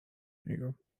There you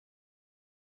go.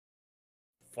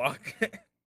 Fuck.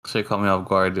 Shit caught me off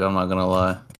guard, dude. I'm not gonna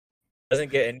lie.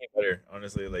 Doesn't get any better,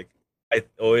 honestly. Like I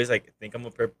always like think I'm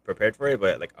prepared for it,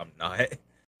 but like I'm not.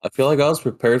 I feel like I was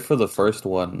prepared for the first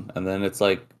one, and then it's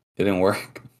like it didn't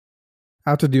work.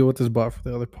 I have to deal with this bot for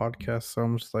the other podcast, so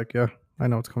I'm just like, yeah, I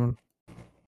know it's coming.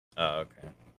 Oh, okay.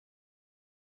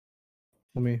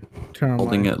 Let me turn on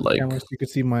Holding my it like camera so you can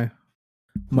see my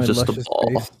just a luscious ball.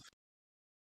 face.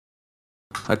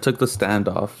 I took the stand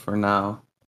off for now.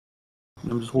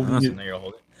 I'm just holding So it. now you're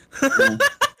holding.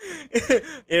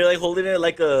 You're like holding it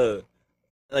like a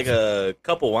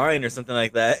cup of wine or something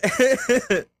like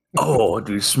that. Oh,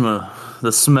 dude, smell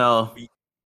the smell.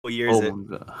 What year is it?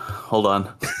 My God. Hold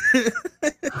on.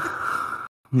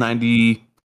 90.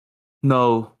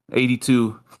 No,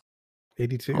 82.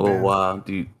 82. Oh man. wow,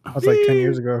 dude. That's like 10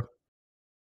 years ago.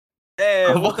 Hey,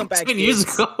 Oh, welcome back. 10 years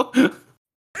kids. ago.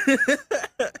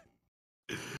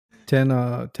 10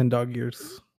 dog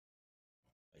years.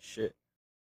 Shit.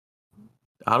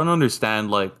 I don't understand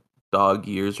like dog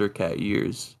years or cat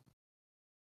years.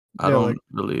 I Yeah, don't like-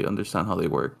 really understand how they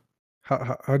work.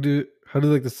 How do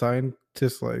like the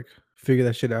scientists like figure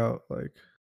that shit out? Like,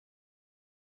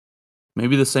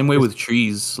 Maybe the same way Yes. with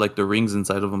trees, like the rings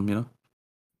inside of them, you know?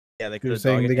 Yeah, they you're could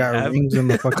saying they got rings in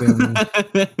the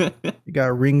fucking. You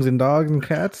got rings in dogs and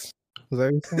cats? Is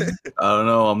that what you're saying? I don't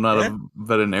know. I'm not Yeah. a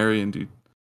veterinarian, dude.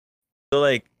 So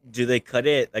like, do they cut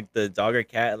it like the dog or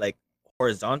cat like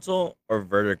horizontal or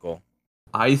vertical?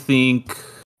 I think.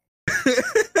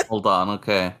 Hold on.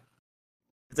 Okay.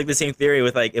 It's like the same theory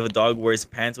with like if a dog wears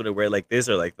pants, would it wear like this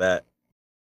or like that?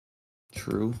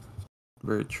 True.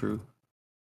 Very true.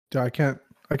 Dude, I can't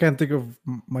think of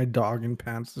my dog in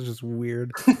pants. It's just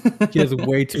weird. He has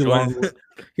way too Which one? long.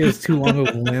 He has too long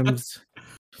of limbs.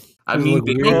 I Does it mean, look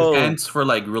they weird? make Oh. pants for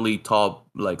like really tall,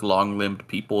 like long-limbed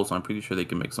people, so I'm pretty sure they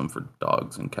can make some for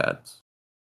dogs and cats.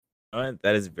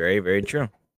 That is very, very true.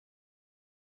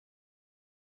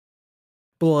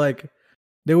 But like,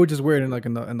 they would just wear it in like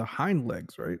in the hind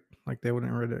legs, right? Like they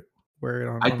wouldn't wear it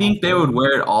on. I on think all they four. would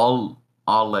wear it all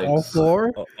legs. all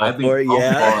four. I think Or, all four.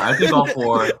 I think all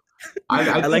four. I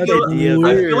I think like the idea of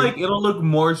I that. feel like it'll look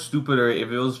more stupider if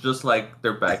it was just like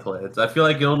their back legs. I feel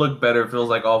like it'll look better if it was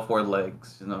like all four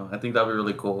legs. You know, I think that'd be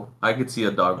really cool. I could see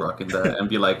a dog rocking that and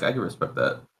be like, I can respect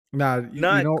that. Nah,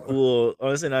 Not you know, cool.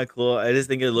 Honestly, not cool. I just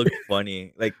think it looked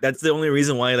funny. Like that's the only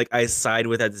reason why like I side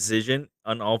with that decision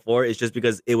on all four. It's just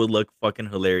because it would look fucking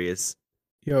hilarious.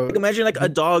 yo, Like imagine like a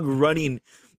dog running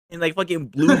in like fucking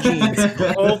blue jeans,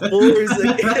 all fours.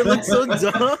 Like, it looks so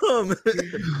dumb.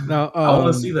 now I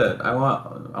want to see that. I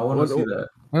want to what- see that.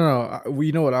 No,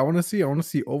 you know what I want to see? I want to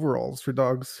see overalls for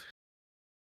dogs.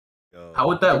 How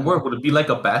would that work? Would it be like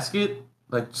a basket,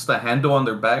 like just a handle on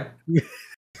their back?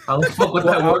 How the fuck would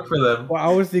that Well, work for them? Well,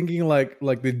 I was thinking like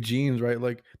the jeans, right?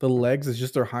 Like the legs is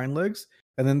just their hind legs,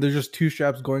 and then there's just two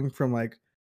straps going from like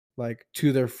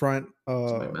to their front,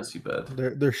 It's my messy bed.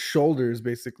 their shoulders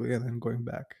basically, and then going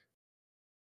back.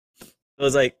 It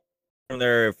was like from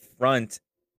their front,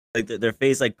 like their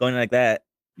face like going like that,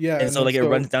 Yeah, and so then like it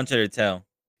runs down to their tail.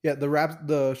 Yeah,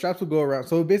 the straps will go around.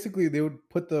 So basically, they would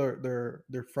put their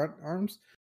front arms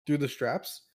through the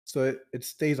straps, so it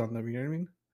stays on them. You know what I mean?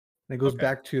 And it goes Okay.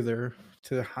 back to their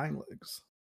hind legs.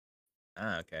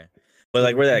 Ah, okay. But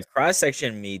like where that cross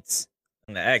section meets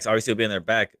on the X, obviously it'll be in their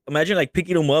back. Imagine like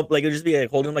picking them up, like it'll just be like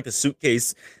holding them like a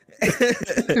suitcase.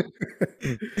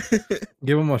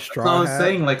 Give them a That's straw what I was hat.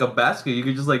 saying, like a basket. You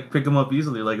could just like pick them up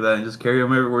easily like that and just carry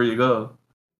them everywhere you go.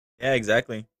 Yeah,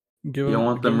 exactly. Give You don't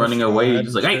want give them 'em a running straw away. hat You're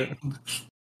just and like,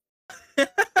 hey.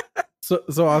 shit.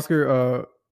 So Oscar,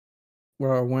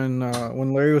 well, when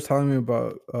Larry was telling me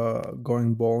about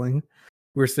going bowling,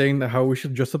 we were saying that how we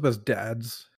should dress up as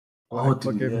dads. Oh, Like,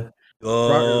 dude, fucking yeah.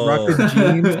 rock the Oh.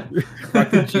 jeans, rock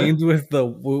the jeans with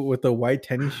the white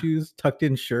tennis shoes, tucked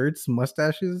in shirts,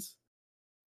 mustaches.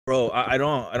 Bro, I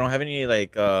don't have any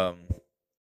like well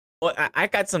I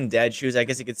got some dad shoes, I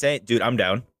guess you could say. Dude, I'm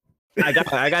down. I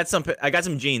got some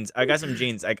jeans. I got some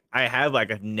jeans. Like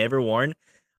I've never worn.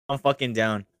 I'm fucking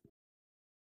down.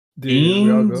 Dude,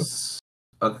 we all go. Jeans.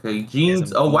 Okay, jeans.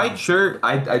 some A white jeans. shirt.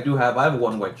 I have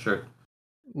one white shirt.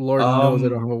 Lord knows I Um,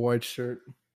 don't have a white shirt.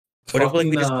 What if like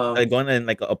we Fucking, just like going in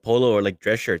like a polo or like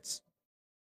dress shirts?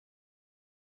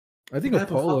 I think I a have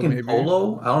polo fucking maybe.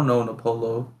 polo. I don't know in a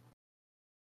polo.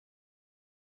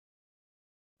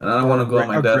 And I don't Or want a to go in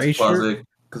gray- my a gray dad's shirt? closet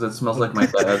because it smells like my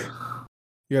dad.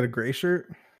 You got a gray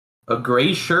shirt? A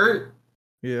gray shirt?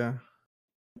 Yeah.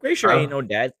 Pretty sure ain't no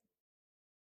dad.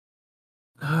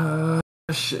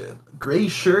 Shit. Gray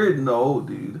shirt? No,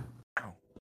 dude.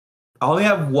 I only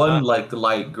have one like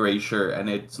light gray shirt, and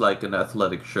it's like an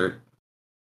athletic shirt.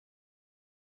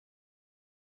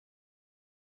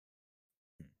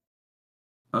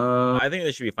 I think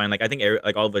this should be fine. Like I think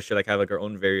like all of us should like have like our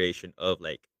own variation of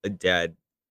like a dad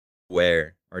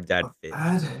wear or dad fit.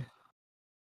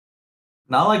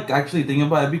 Now, like actually thinking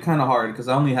about it, it'd be kind of hard because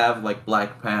I only have like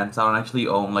black pants. I don't actually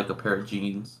own like a pair of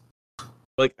jeans.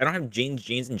 Like I don't have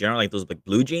jeans in general, like those like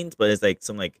blue jeans, but it's like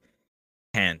some like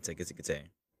pants, I guess you could say.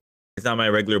 It's not my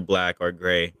regular black or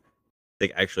gray. It's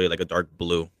like actually like a dark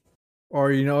blue.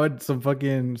 Or you know what? Some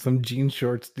jean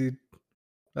shorts, dude.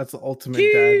 That's the ultimate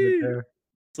dad right there.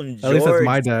 Some At least that's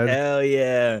my jorts. dad. Hell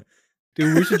yeah.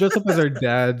 Dude, we should dress up as our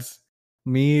dads.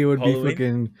 Me, it would be Halloween?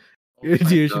 fucking. Oh my Dude,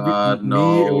 it should be God, me. It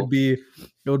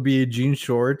no. would be jean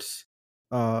shorts,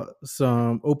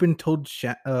 some open-toed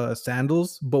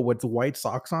sandals, but with white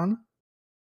socks on.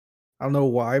 I don't know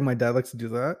why my dad likes to do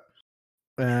that,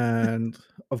 and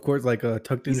of course, like a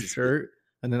tucked-in Jesus. shirt.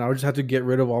 And then I would just have to get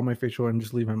rid of all my facial and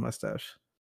just leave my mustache.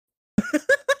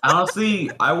 Honestly,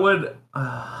 I would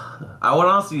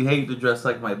honestly hate to dress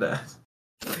like my dad.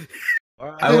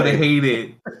 I would hate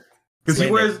it because he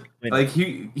wears like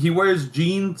he wears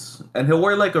jeans and he'll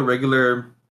wear like a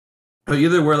regular. He'll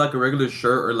either wear like a regular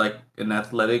shirt or like an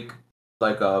athletic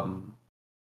like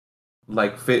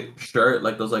fit shirt,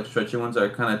 like those like stretchy ones that are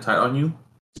kind of tight on you.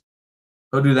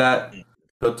 He'll do that.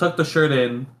 He'll tuck the shirt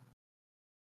in.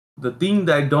 The thing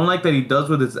that I don't like that he does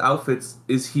with his outfits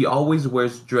is he always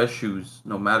wears dress shoes,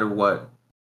 no matter what.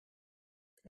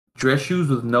 Dress shoes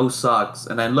with no socks,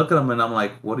 and I look at him and I'm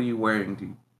like, "What are you wearing,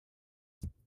 dude?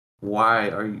 Why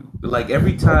are you like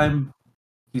every time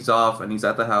he's off and he's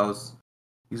at the house,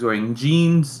 he's wearing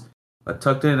jeans, a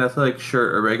tucked in athletic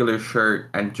shirt, a regular shirt,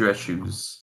 and dress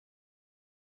shoes."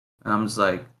 And I'm just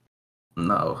like,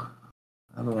 no,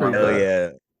 I don't want Hell that. yeah.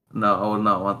 No, I would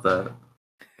not want that.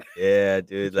 Yeah,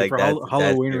 dude. Like For that's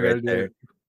Halloween, we right gotta do there. it.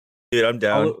 Dude, I'm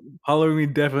down. Halloween, we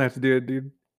definitely have to do it,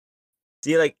 dude.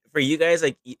 See, like for you guys,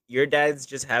 like your dads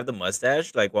just have the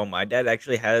mustache, like while my dad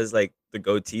actually has like the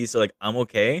goatee, so like I'm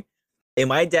okay. And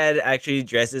my dad actually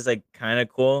dresses like kind of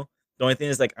cool. The only thing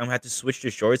is like I'm gonna have to switch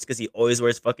to shorts because he always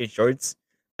wears fucking shorts.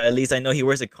 At least I know he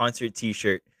wears a concert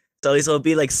T-shirt, so at least it'll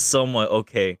be like somewhat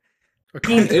okay.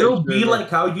 It'll be like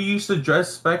how you used to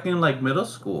dress back in like middle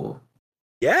school.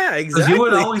 Yeah, Because exactly. you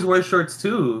would always wear shorts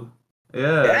too.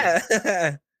 Yeah.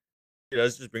 Yeah. Dude, I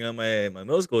was just bringing up my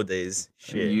middle school days.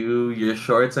 Shit. Your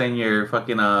shorts and your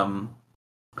fucking and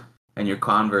your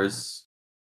Converse.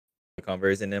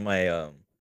 Converse and then my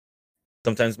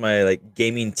sometimes my like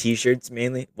gaming T-shirts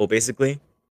mainly. Well, basically,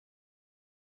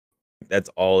 that's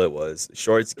all it was: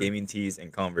 shorts, gaming tees,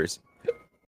 and Converse.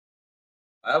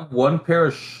 I have one pair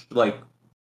of like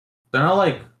they're not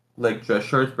like dress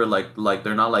shorts, but like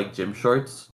they're not like gym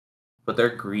shorts, but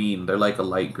they're green. They're like a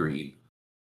light green.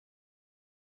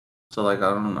 So like I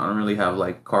don't really have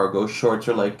like cargo shorts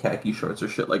or like khaki shorts or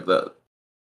shit like that.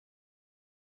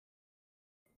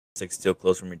 It's like steal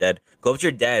clothes from your dad. Go up to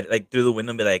your dad, like through the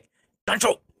window, and be like,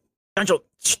 "Dancho, Dancho,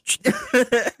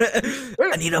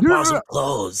 I need to borrow some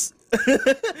clothes."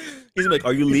 He's like,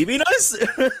 "Are you leaving us?"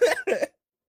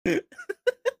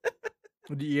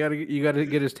 You gotta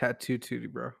get his tattoo too,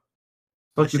 bro.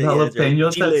 Fucking Shit, yeah, that's right.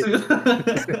 jalapeno Chile.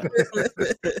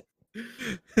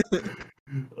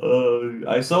 tattoo.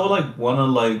 I so like wanna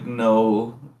like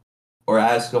know or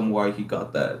ask him why he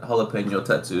got that jalapeno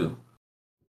tattoo.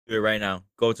 Do it right now.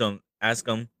 Go to him. Ask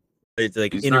him. It's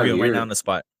like He's interview not him right here. now on the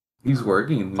spot. He's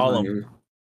working. He's Call not him. here.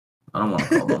 I don't want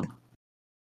to call him.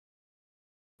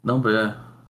 No, but yeah.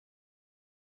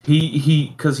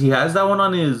 Because he has that one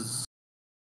on his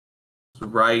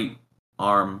right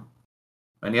arm,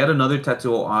 and he had another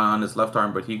tattoo on his left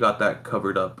arm, but he got that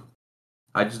covered up.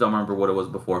 I just don't remember what it was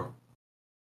before.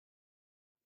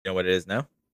 You know what it is now?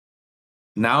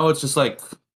 Now it's just like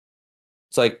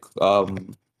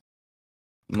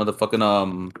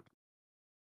motherfucking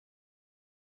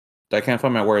I can't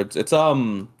find my words. It's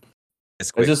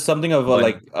It's quick. just something of One.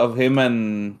 like of him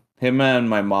and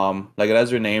my mom. Like it has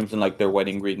their names and like their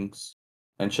wedding greetings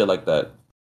and shit like that.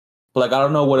 But like I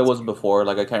don't know what it was before.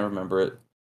 Like I can't remember it.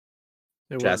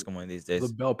 Should ask him one of these days.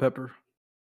 The bell pepper.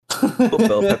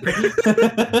 Bell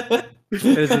pepper.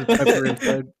 There's just pepper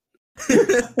inside.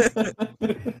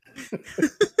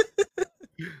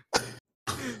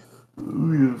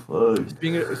 Ooh, fuck.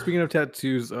 Speaking of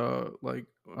tattoos, what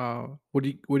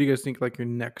do you guys think like your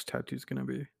next tattoo is gonna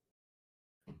be?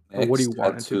 Or what do you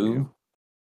want it to be?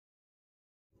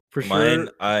 For Mine,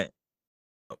 sure,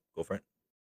 go for it.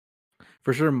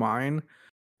 for sure, mine.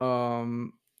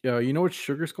 Yeah, you know what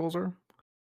sugar skulls are?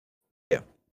 Yeah.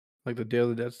 Like the Day of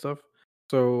the Dead stuff.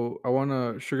 So I want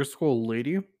a sugar skull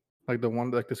lady, like the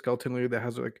one like the skeleton lady that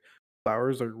has like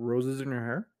flowers, like roses in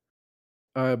her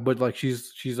hair. But like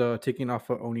she's taking off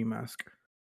a Oni mask.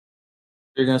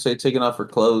 You're gonna say taking off her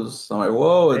clothes. I'm like,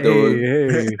 whoa, Hey, dude.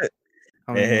 hey.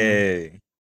 I mean, Hey,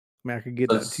 I could get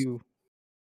that That's too.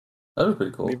 that'd be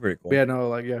pretty be cool. pretty But cool. yeah, no,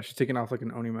 like yeah, she's taking off like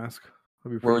an Oni mask.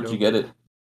 That'd be Where pretty would you dope. get it?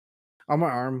 On my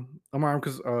arm,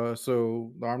 because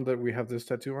so the arm that we have this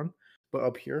tattoo on, but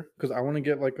up here, because I want to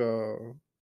get like a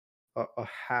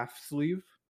half sleeve.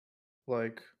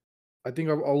 Like, I think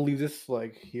I'll leave this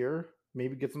like here,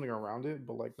 maybe get something around it,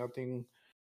 but like nothing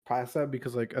past that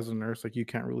because like as a nurse, like you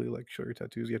can't really like show your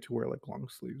tattoos. You have to wear like long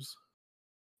sleeves.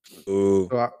 Ooh,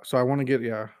 So I want to get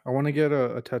I want to get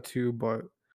a tattoo, but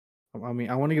I mean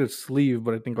I want to get a sleeve,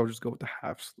 but I think I'll just go with the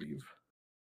half sleeve.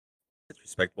 that's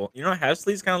respectable. You know, half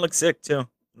sleeves kind of look sick too. I'm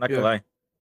not gonna Yeah, lie.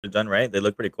 They're done right. They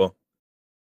look pretty cool.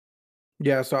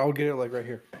 yeah. So I'll get it like right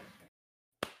here.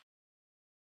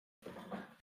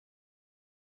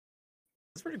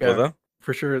 It's pretty cool Yeah, though.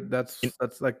 for sure. You-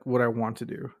 That's like what I want to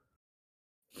do.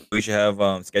 We should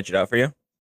have sketch it out for you,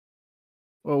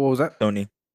 Oh, what was that? Tony. We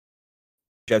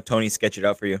should have Tony sketch it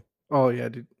out for you. Oh yeah,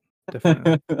 dude.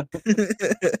 Definitely,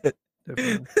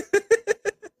 definitely.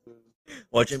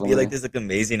 Watch him be like this like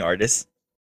amazing artist.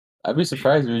 I'd be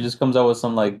surprised if he just comes out with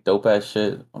some like dope ass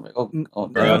shit. I'm like, oh, oh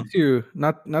Bro. damn.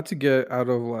 Not to get out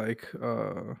of like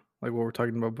what we're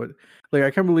talking about, but like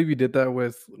I can't believe you did that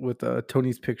with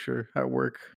Tony's picture at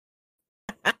work.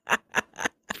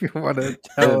 You want to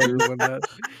tell dude. everyone that.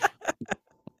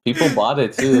 People bought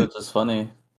it too. It's just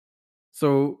funny.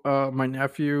 So my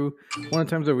nephew, one of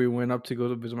the times that we went up to go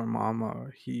to visit my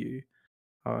mom, he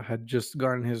had just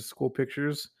gotten his school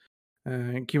pictures,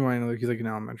 and keep in mind like he's like in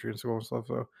elementary and school and stuff.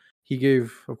 So he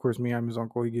gave, of course, me, I'm his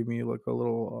uncle. He gave me like a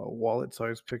little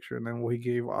wallet-sized picture, and then he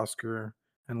gave Oscar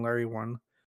and Larry one.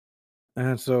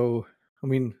 And so, I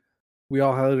mean, we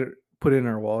all had it put in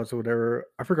our wallets or whatever.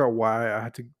 I forgot why I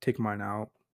had to take mine out,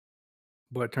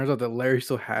 but it turns out that Larry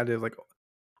still had it. Like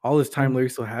all this time, Larry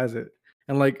still has it.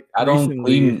 And like I don't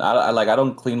recently, clean. I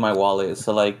don't clean my wallet.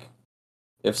 So like,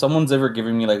 if someone's ever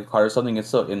giving me like a card or something, it's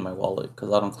still in my wallet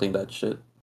because I don't clean that shit.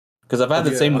 Because I've had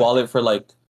the same yeah, wallet for like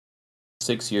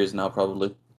 6 years now,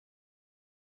 probably.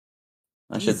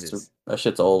 That shit's Jesus. that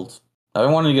shit's old. I've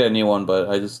been wanting to get a new one, but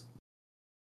I just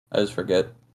forget.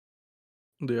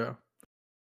 yeah,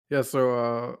 yeah.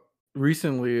 So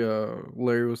recently,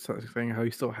 Larry was saying how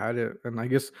he still had it, and I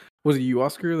guess was it you,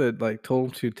 Oscar, that like told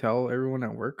him to tell everyone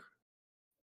at work?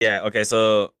 Yeah, okay,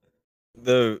 so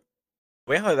the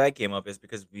way how that came up is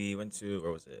because we went to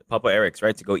where was it? Papa Eric's,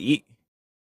 right? To go eat.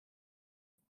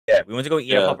 Yeah, we went to go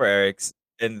eat at Yeah. Papa Eric's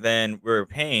and then we were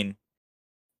paying.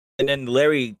 And then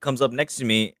Larry comes up next to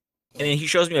me and then he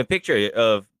shows me a picture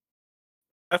of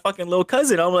my fucking little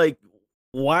cousin. I'm like,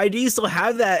 why do you still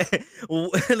have that?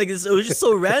 Like it was just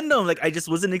so random. Like I just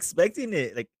wasn't expecting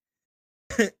it. Like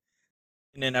and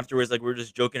then afterwards, like we were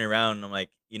just joking around. And I'm like,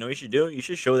 you know what you should do? You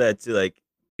should show that to like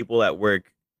people at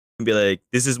work and be like,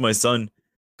 this is my son.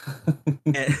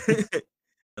 And,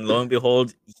 and lo and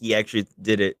behold, he actually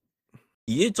did it.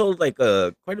 You told like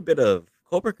quite a bit of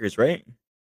coworkers, right?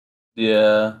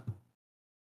 Yeah.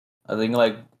 I think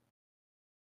like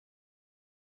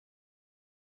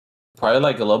probably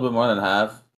like a little bit more than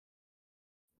half.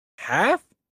 Half?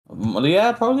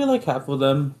 Yeah, probably like half of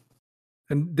them.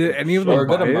 And did any of Or them a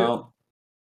good buy it? amount.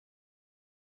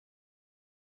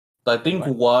 I think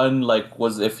What? one like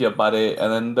was iffy about it,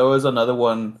 and then there was another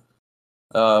one.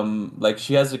 Like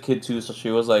she has a kid too, so she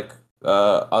was like,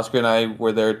 Oscar and I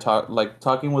were there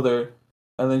talking with her,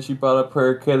 and then she brought up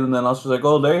her kid, and then Oscar's like,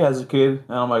 oh, Larry has a kid,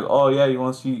 and I'm like, oh yeah, you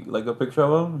want to see like a picture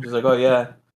of him? She's like, oh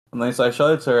yeah, and then so I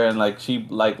showed it to her, and like she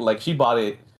bought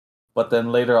it, but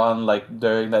then later on, like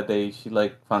during that day, she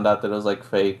like found out that it was like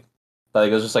fake, like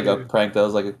it was just like a Yeah. prank that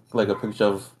was like a picture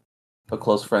of a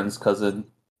close friend's cousin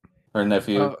or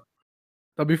nephew.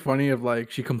 That'd be funny if like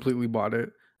she completely bought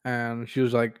it and she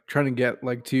was like trying to get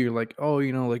like to you like, oh,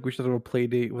 you know, like we should have a play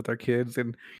date with our kids,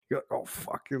 and you're like, oh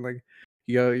fuck, and like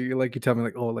you like you tell me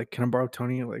like, oh, like can I borrow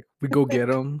Tony? Like we go get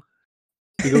him,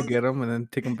 and then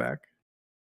take him back.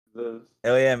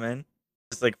 Hell yeah, man.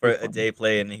 Just like for Be a fun. day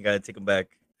play and you gotta take them back.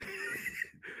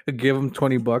 Give him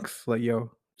 $20, like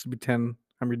yo, this will be 10.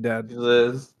 I'm your dad.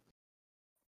 Jesus.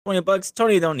 $20.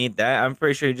 Tony don't need that. I'm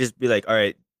pretty sure he'd just be like, all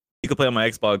right, you can play on my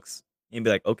Xbox. You'd be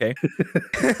like, okay.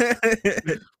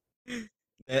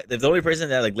 The only person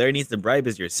that like Larry needs to bribe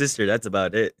is your sister. That's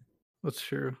about it. That's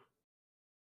true.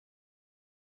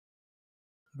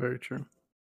 Very true.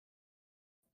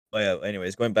 But yeah,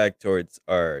 anyways, going back towards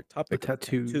our The topic of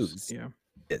tattoos. Yeah.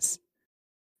 Yes.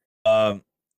 For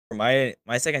my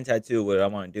second tattoo, what I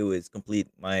want to do is complete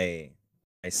my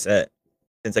set.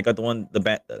 Since I got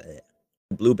the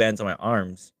blue bands on my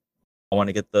arms, I want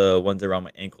to get the ones around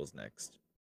my ankles next.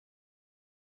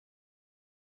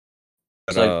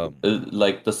 It's But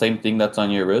like the same thing that's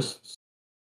on your wrists.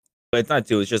 but it's not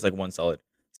two. It's just like one solid.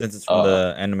 Since it's from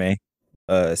the anime,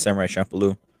 Samurai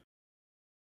Champloo.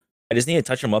 I just need to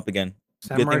touch him up again.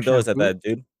 Good Samurai thing though is that shampoo.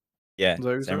 dude. Yeah, Is that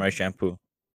what you Samurai said? Shampoo.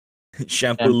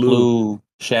 Shampoo.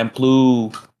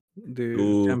 Shampoo.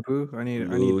 Dude, shampoo. I need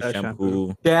that shampoo.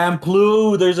 Shampoo.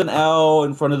 Shampoo. There's an L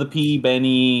in front of the P,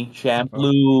 Benny.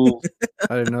 Shampoo.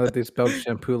 I didn't know that they spelled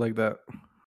shampoo like that.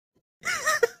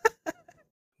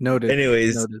 Noted.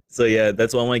 Anyways, Noted. so yeah,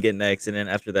 that's what I want to get next, and then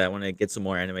after that, I want to get some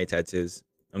more anime tattoos.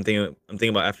 I'm thinking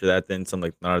about after that, then some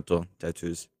like Naruto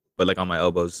tattoos, but like on my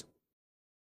elbows.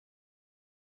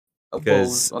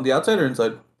 Because on the outside or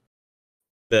inside?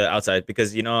 the outside,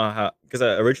 because you know how, because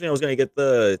originally I was gonna get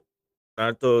the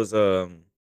Naruto's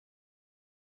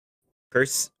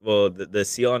curse, well the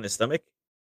seal on his stomach.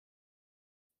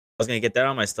 I was gonna get that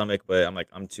on my stomach, but I'm like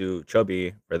I'm too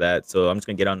chubby for that, so I'm just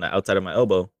gonna get on the outside of my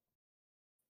elbow,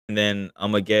 and then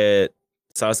I'm gonna get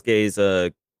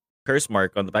Sasuke's curse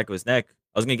mark on the back of his neck.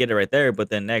 I was gonna get it right there, but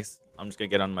then next I'm just gonna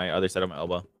get on my other side of my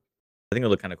elbow. I think it'll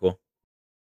look kind of cool.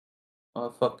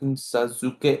 Fucking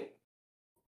Sasuke.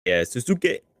 Yeah,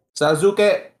 Suzuki.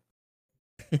 Sasuke.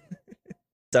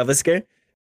 Sasuke.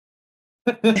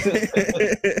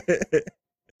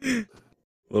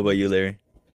 What about you, Larry?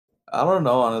 I don't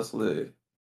know, honestly.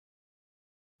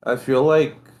 I feel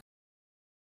like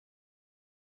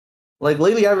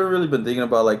lately I haven't really been thinking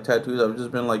about like tattoos. I've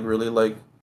just been like really like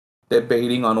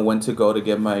debating on when to go to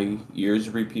get my ears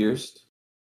re-pierced.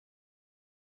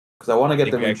 Because I want to get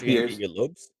Think them you're actually gonna get re-pierced. your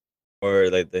lobes, or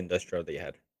like the industrial that you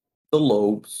had? The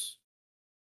lobes.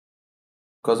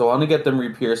 Because I want to get them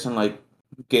re-pierced and like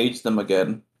gauge them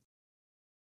again.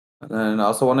 And then I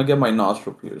also want to get my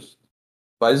nostril pierced.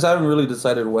 But I just haven't really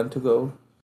decided when to go.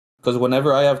 Because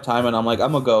whenever I have time and I'm like,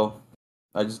 I'm gonna go,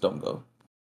 I just don't go.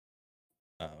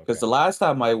 Oh, Because okay.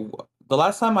 the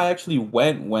last time I actually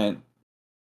went,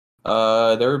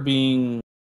 they were being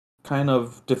kind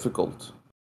of difficult.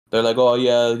 They're like, oh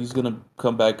yeah, he's gonna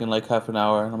come back in like half an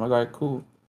hour, and I'm like, all right, cool.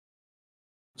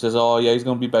 Says, oh yeah, he's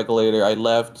gonna be back later. I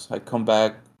left. I come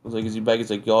back. I was like, is he back? He's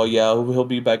like, oh yeah, he'll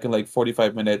be back in like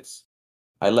 45 minutes.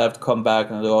 I left, come back,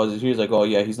 and I was like, oh, is he? He's like, oh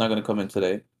yeah, he's not gonna come in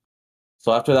today.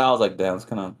 So after that, I was like, damn, it's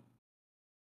kind of.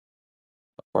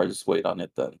 Or I just wait on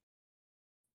it then. You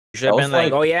should That have was been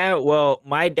like, like, oh yeah, well,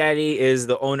 my daddy is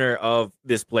the owner of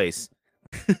this place.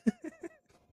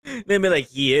 Then be like,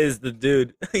 he is the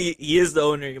dude. He is the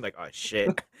owner. You're like, oh shit.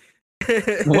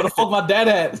 where the fuck my dad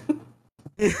at?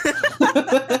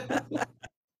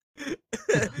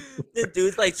 The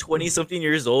dude's like 20 something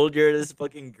years old. You're this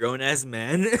fucking grown ass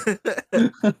man.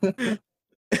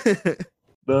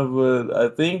 No, but I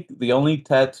think the only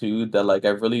tattoo that like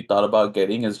I've really thought about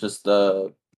getting is just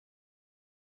the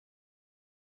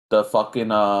fucking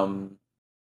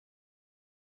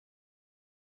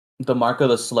the mark of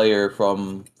the Slayer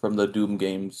from the Doom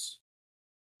games.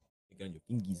 Get on your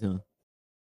fingies, huh?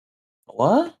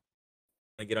 What?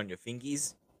 Wanna get on your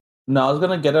fingies? No, I was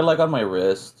gonna get it like on my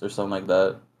wrist or something like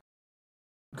that.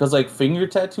 Because like finger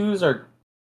tattoos are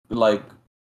like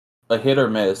a hit or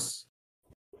miss.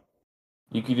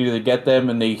 You could either get them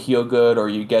and they heal good, or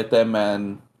you get them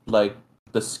and like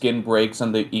the skin breaks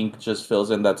and the ink just fills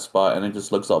in that spot and it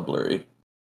just looks all blurry.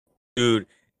 Dude,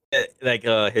 like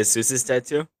Jesus'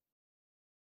 tattoo?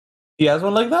 He has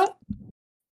one like that?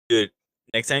 Dude,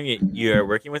 next time you're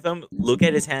working with him, look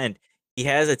at his hand. He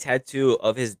has a tattoo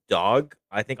of his dog,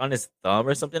 I think on his thumb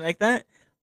or something like that.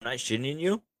 I'm not shitting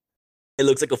you. It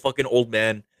looks like a fucking old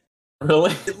man.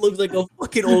 Really? It looks like a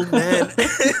fucking old man.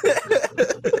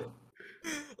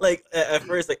 Like at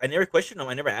first, like I never questioned him.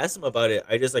 I never asked him about it.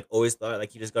 I just like always thought like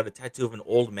he just got a tattoo of an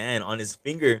old man on his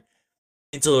finger.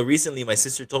 Until recently, my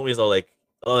sister told me, "Is all like,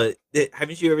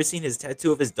 haven't you ever seen his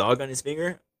tattoo of his dog on his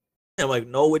finger?" And I'm like,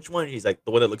 "No, which one?" He's like, "The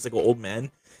one that looks like an old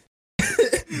man."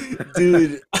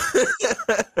 Dude,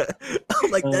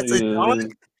 I'm like, "That's a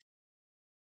dog."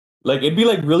 Like it'd be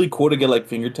like really cool to get like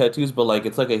finger tattoos, but like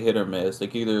it's like a hit or miss.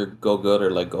 Like either go good or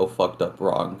like go fucked up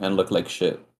wrong and look like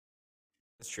shit.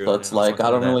 That's true. So And it's then also on like I top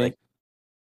of don't that, really like,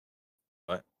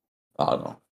 what? I don't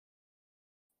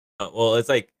know. Well, it's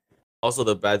like also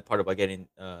the bad part about getting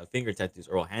finger tattoos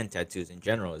or hand tattoos in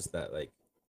general is that like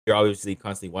you're obviously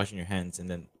constantly washing your hands and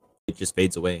then it just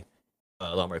fades away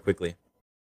a lot more quickly.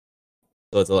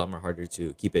 So it's a lot more harder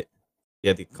to keep it. You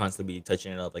have to constantly be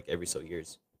touching it up like every so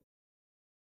years.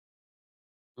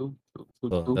 So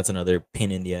that's another pain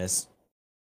in the ass.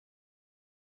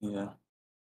 Yeah.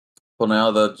 Well, now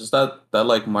the just that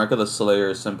like Mark of the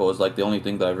Slayer symbol is like the only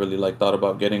thing that I really like thought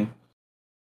about getting.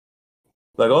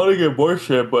 Like I want to get more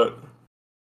shit, but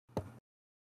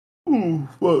ooh,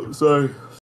 well, sorry.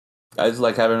 I just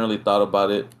like haven't really thought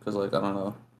about it because like I don't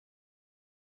know.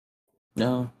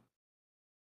 No,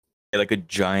 Like a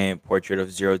giant portrait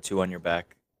of 02 on your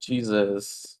back,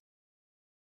 Jesus,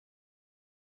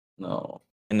 no,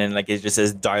 and then like it just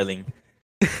says "darling."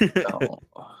 no.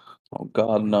 Oh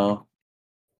God, no.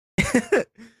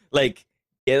 Like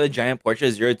get a giant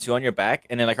portrait of 02 on your back,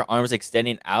 and then like her arms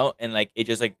extending out, and like it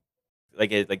just like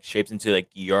it like shapes into like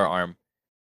your arm.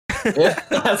 Yeah,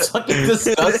 that's fucking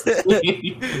disgusting.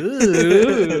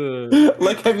 Ooh.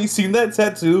 Like, have you seen that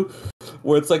tattoo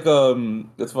where it's like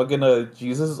it's fucking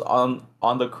Jesus on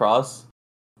the cross,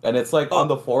 and it's like on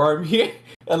Oh the forearm here,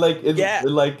 and like yeah,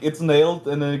 it's nailed,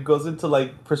 and then it goes into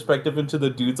like perspective into the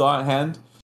dude's on hand.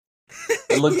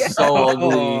 It looks yeah. so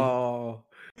ugly. Oh.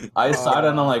 I saw it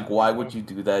and I'm like, why Oh. would you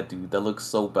do that, dude? That looks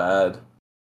so bad.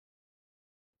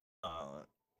 Uh,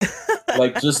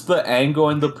 Like just the angle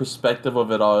and the perspective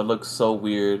of it all, it looks so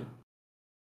weird.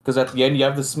 Because at the end you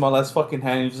have the small ass fucking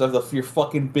hand, you just have your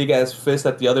fucking big ass fist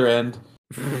at the other end.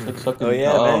 It looks oh fucking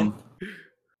yeah, man. dumb.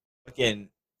 Fucking,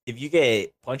 if you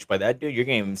get punched by that dude, you're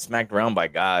getting smacked around by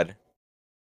God.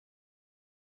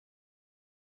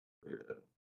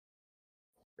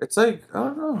 It's like I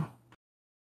don't know.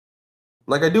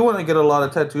 Like I do want to get a lot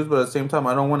of tattoos, but at the same time,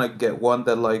 I don't want to get one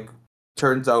that like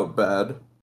turns out bad,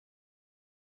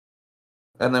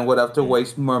 and then would have to Mm,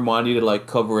 waste more money to like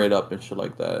cover it up and shit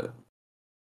like that.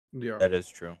 Yeah. that is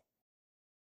true.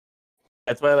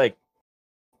 That's why like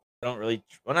I don't really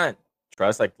well not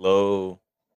trust like low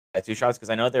tattoo shops because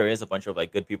I know there is a bunch of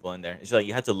like good people in there. It's just, like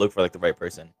you have to look for like the right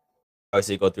person.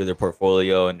 Obviously, go through their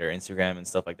portfolio and their Instagram and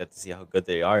stuff like that to see how good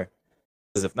they are.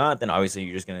 Because if not, then obviously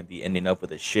you're just gonna be ending up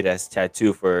with a shit ass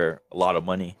tattoo for a lot of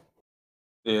money,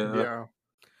 Yeah. Yeah.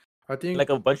 I think like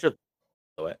a bunch of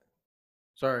what?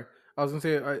 sorry. I was gonna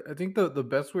say I think the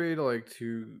best way to like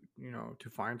to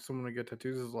find someone to get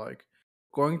tattoos is like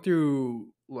going through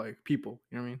like people,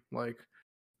 you know what I mean? Like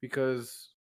because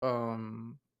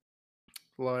um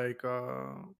like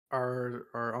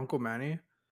our Uncle Manny,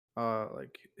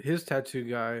 like his tattoo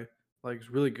guy like is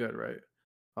really good, right?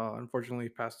 Unfortunately he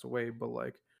passed away, but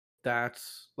like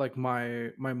that's like my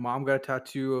mom got a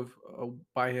tattoo of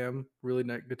by him, really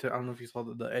good. I don't know if you saw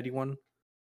the Eddie one.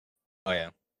 Oh yeah,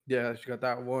 Yeah, she got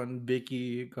that one.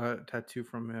 Vicky got a tattoo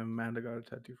from him. Amanda got a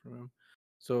tattoo from him.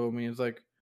 So I mean, it's like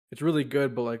it's really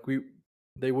good, but like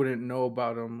they wouldn't know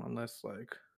about him unless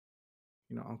like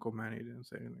Uncle Manny didn't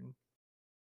say anything.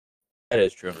 that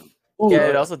is true. Yeah,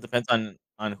 it Ooh. also depends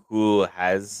on who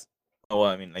has. Oh,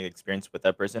 I mean, like experience with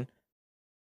that person.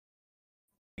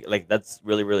 Like that's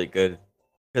really really good.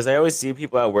 Because I always see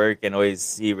people at work and always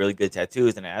see really good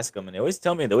tattoos, and I ask them, and they always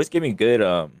tell me they always give me good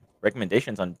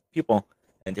recommendations on people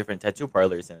and different tattoo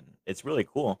parlors, and it's really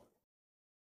cool.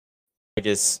 I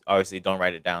just obviously don't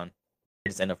write it down. I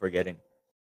just end up forgetting.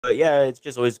 But yeah, it's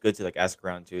just always good to like ask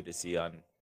around too to see on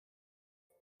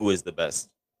who is the best,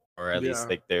 or at least Yeah,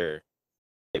 like their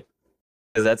type.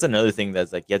 Because that's another thing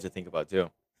that's like you have to think about too.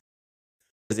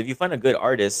 Because if you find a good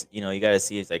artist, you gotta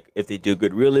see it's like if they do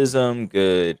good realism,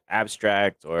 good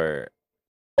abstract, or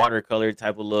watercolor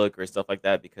type of look or stuff like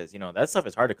that. Because that stuff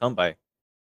is hard to come by.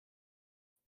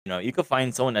 You could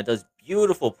find someone that does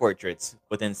beautiful portraits,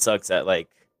 but then sucks at like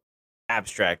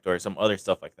abstract or some other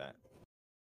stuff like that.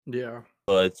 yeah,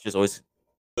 But it's just always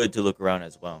good to look around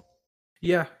as well.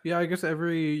 yeah. I guess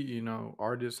every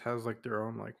artist has like their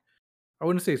own like I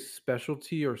wouldn't say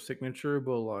specialty or signature,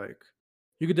 but like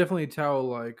you could definitely tell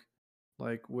like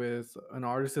with an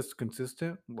artist that's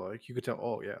consistent, like you could tell,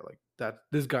 oh yeah, like that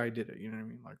this guy did it, you know what I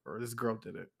mean? Like or this girl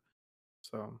did it.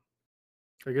 So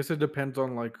I guess it depends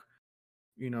on like,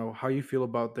 how you feel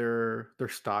about their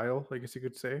style, I guess you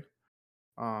could say.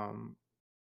 Um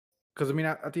because I mean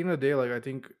at the end of the day, like I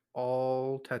think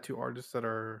all tattoo artists that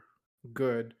are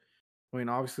good, I mean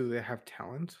obviously they have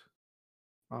talent.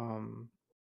 Um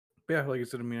But yeah, like I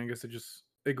said, I mean, I guess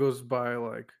it goes by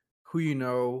like who you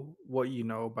know, what you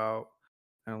know about,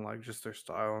 and like just their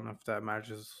style, and if that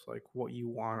matches like what you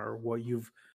want or what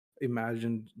you've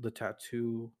imagined the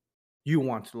tattoo you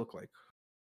want to look like.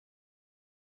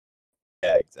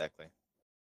 Yeah, exactly.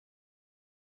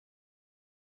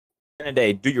 End of the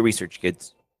day, do your research,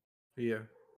 kids. Yeah.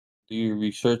 Do your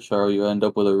research or you end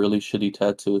up with a really shitty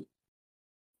tattoo.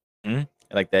 Hmm?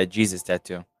 I like that Jesus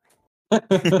tattoo. Uh,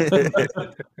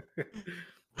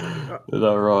 You're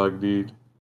not wrong, dude.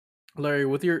 Larry,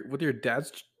 with your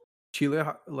dad's Chile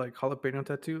like jalapeno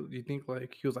tattoo, do you think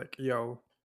like he was like, "Yo,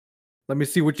 let me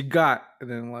see what you got," and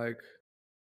then like,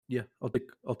 yeah,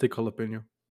 I'll take jalapeno.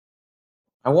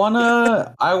 I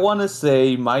wanna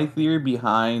say my theory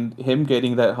behind him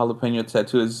getting that jalapeno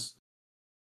tattoo is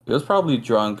he was probably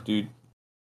drunk, dude.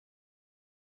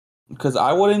 because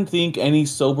I wouldn't think any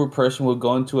sober person would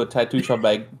go into a tattoo shop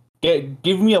like,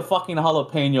 give me a fucking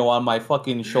jalapeno on my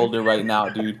fucking shoulder right now,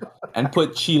 dude, and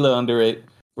put Chila under it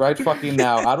right fucking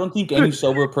now. I don't think any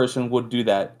sober person would do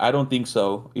that. I don't think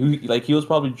so. He was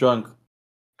probably drunk.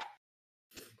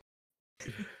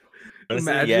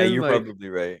 Honestly, yeah, Imagine, you're like- probably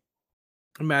right.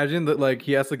 Imagine that, like,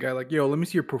 he asks the guy, like, "Yo, let me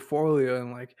see your portfolio,"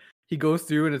 and like he goes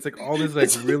through, and it's like all this, like,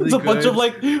 really it's a good,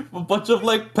 bunch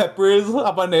of peppers,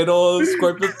 habaneros,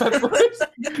 scorpion peppers.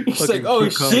 He's like, fucking oh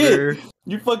cucumber. shit,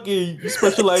 you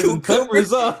specialize in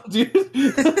peppers, huh, dude?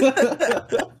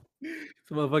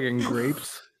 Some motherfucking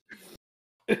grapes.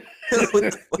 What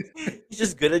the fuck? He's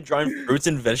just good at drawing fruits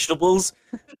and vegetables.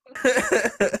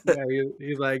 Yeah,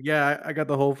 he's like, yeah, I got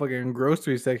the whole fucking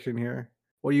grocery section here.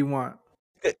 What do you want?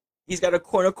 He's got a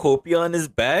cornucopia on his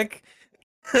back.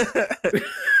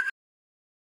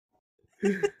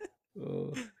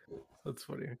 Oh, that's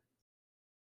funny.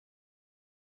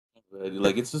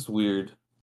 Like, it's just weird.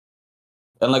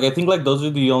 And like, I think like those are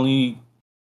the only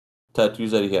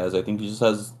tattoos that he has. I think he just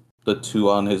has the two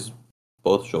on his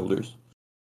both shoulders.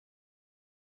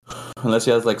 Unless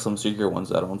he has like some secret ones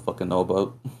that I don't fucking know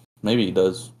about. Maybe he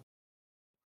does.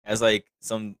 As like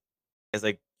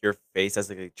your face as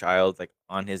like a child like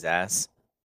on his ass.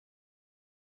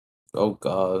 Oh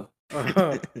god.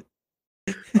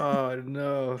 Oh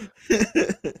no.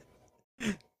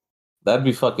 That'd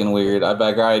be fucking weird. I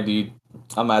back alright, dude.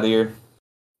 I'm out of here.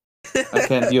 I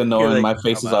can't deal knowing like, my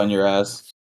face I'm is out. on your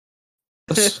ass.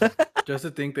 Just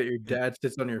to think that your dad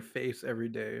sits on your face every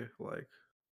day, like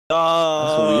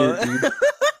That's weird,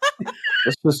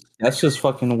 dude. That's just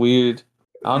fucking weird.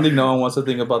 I don't think no one wants to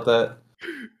think about that.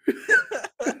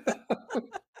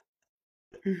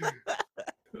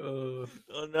 Oh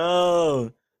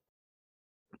no.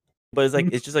 But it's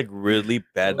like it's just like really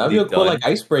badly That'd be a cool done. like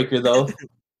icebreaker though.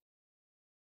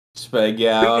 Speg,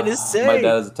 yeah. What are you gonna say? My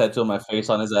dad has a tattoo on my face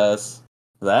on his ass.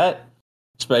 That?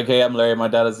 Speg, hey, I'm Larry. My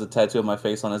dad has a tattoo on my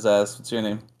face on his ass. What's your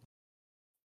name?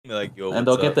 Like, yo, And what's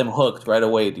they'll get up? them hooked right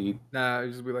away, dude. nah,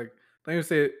 you just be like, don't even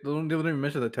say it. They don't even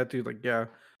mention the tattoo. Like, yeah,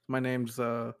 my name's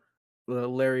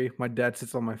Larry. My dad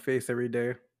sits on my face every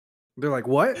day. They're like,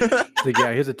 what? It's like,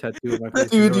 yeah, he has a tattoo on my face.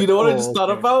 Dude, They're you know like, what I just "Oh, thought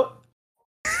okay." about?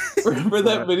 Remember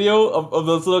that What? video of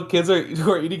those little kids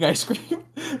who are eating ice cream?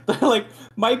 They're like,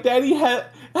 my daddy has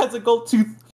a gold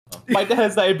tooth. My dad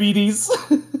has diabetes.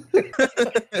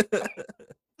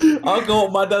 I'll go.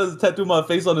 My dad has a tattoo of my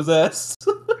face on his ass.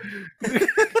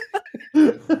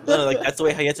 No, like that's the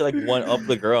way how you have to like one up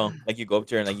the girl. Like you go up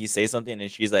to her and like you say something and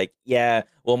she's like, "Yeah,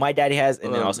 well, my daddy has,"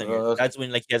 and then all of a sudden gosh. that's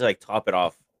when like you have to like top it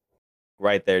off.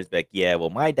 Right there, it's like, "Yeah, well,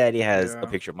 my daddy has Yeah. a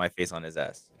picture of my face on his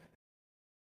ass."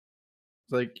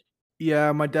 It's like,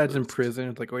 yeah, my dad's in prison.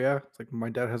 It's like, oh yeah. It's like my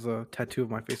dad has a tattoo of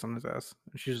my face on his ass.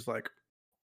 And she's just like,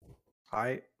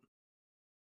 hi.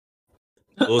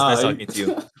 Well, it was nice talking to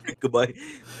you. Goodbye.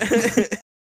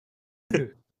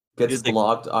 Gets Just, like-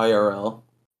 blocked IRL.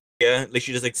 Yeah, like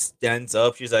she just like stands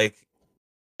up. She like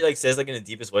says like in the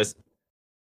deepest voice,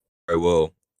 "All right,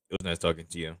 well, it was nice talking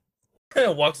to you."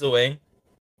 And walks away.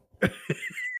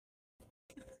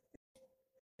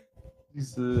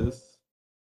 Jesus.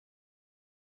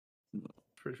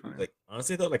 Pretty funny. Like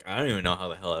honestly though, like I don't even know how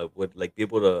the hell I would like be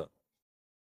able to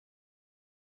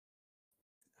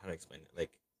how to explain it. Like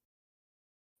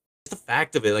just the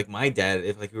fact of it, like my dad,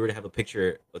 if like we were to have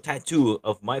a tattoo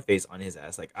of my face on his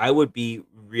ass, like I would be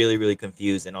really, really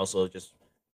confused and also just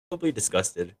probably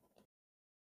disgusted.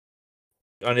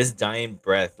 On his dying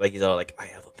breath, like he's all like, "I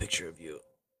have a picture of you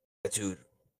tattooed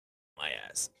on my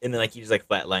ass," and then like he just like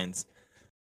flatlines.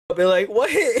 I'll be like, "What?"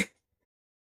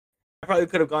 I probably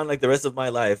could have gone like the rest of my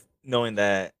life knowing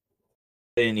that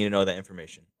I didn't need to know that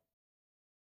information.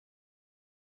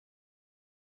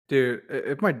 Dude,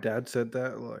 if my dad said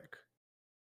that, like,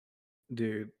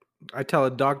 dude, I tell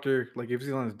a doctor, like, if he's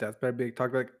on his deathbed, big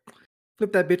talk, like,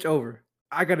 flip that bitch over.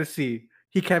 I gotta see.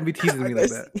 He can't be teasing me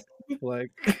like that. Like,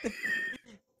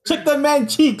 Check that man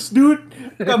cheeks, dude.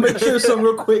 Gotta make sure some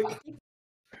real quick.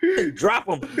 Drop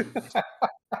him.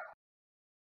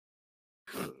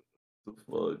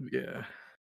 yeah.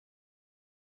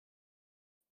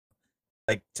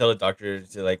 Like tell the doctor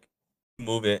to like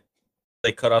move it,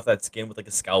 like cut off that skin with like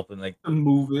a scalp and like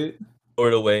Move it. throw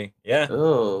it away. Yeah,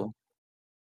 Oh.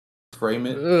 Frame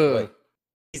it. Ugh.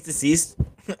 he's deceased.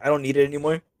 I don't need it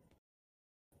anymore.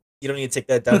 You don't need to take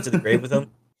that down to the grave with him.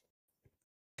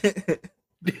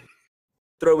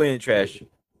 Throw it in the trash.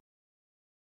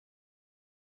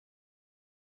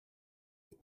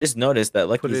 Just notice that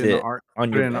Put Lucky's it in it an art. on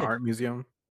Put your it in an bed. art museum.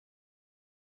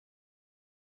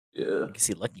 Yeah. You can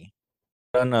see Lucky.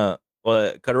 Well,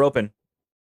 cut her open.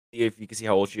 See if you can see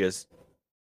how old she is.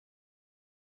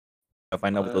 I'll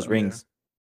find out with those Yeah. rings.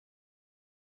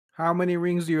 How many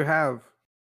rings do you have?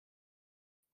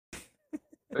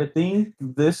 I think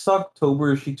this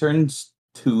October she turns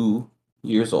 2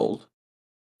 years old.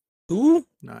 Ooh,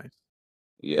 Nice.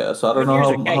 Yeah, so I don't human know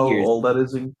years or how cat how years? old that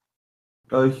is in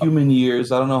human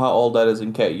years. I don't know how old that is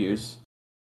in cat years.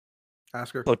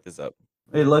 Ask her. Look this up.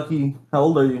 Hey, Lucky, how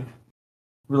old are you?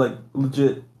 We're like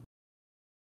legit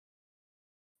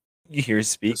You hear her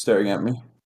speak? staring at me.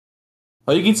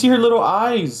 Oh, you can see her little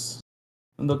eyes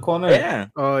in the corner. Yeah.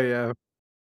 Oh yeah.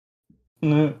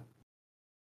 Yeah.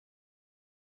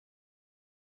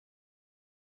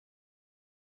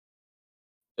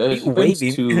 Yeah, You she turns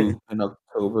waving. 2 in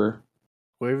October.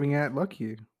 Waving at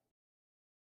Lucky.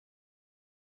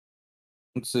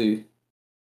 Let's see.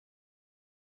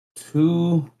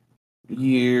 2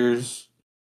 years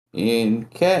in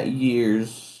cat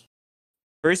years.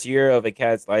 First year of a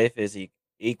cat's life is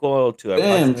equal to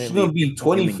Damn, she's approximately gonna be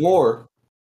 15 human years. 24.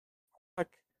 Fuck.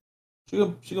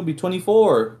 She gonna be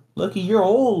 24. Lucky, you're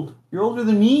old. You're older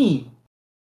than me.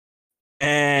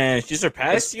 And she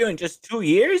surpassed you in just 2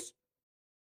 years?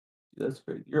 That's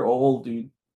great. You're old, dude.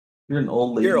 You're an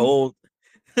old lady. You're old.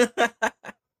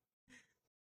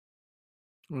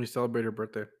 When we celebrate her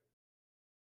birthday.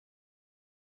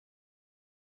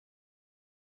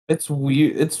 It's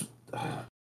weird. It's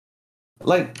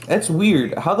like that's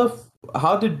weird.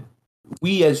 How did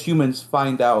we as humans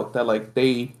find out that like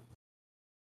they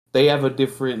have a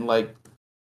different like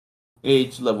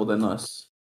age level than us?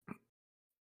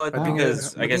 But I think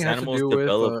because I guess it has to animals do with.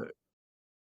 develop.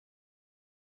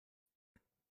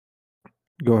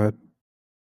 Go ahead.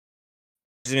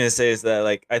 I was gonna say is that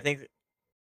like I think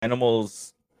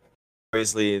animals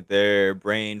obviously their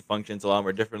brain functions a lot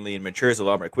more differently and matures a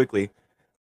lot more quickly.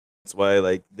 That's why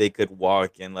like they could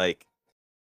walk in like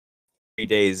 3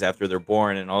 days after they're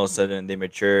born, and all of a sudden they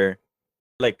mature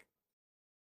like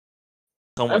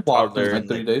I somewhat walked in toddler like in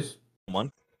 3 days. a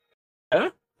month. Yeah.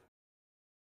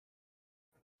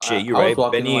 Shit, you're I was right.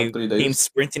 walking in like Benny 3 days. came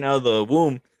sprinting out of the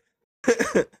womb.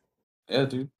 Yeah,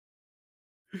 dude.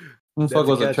 This That's fuck a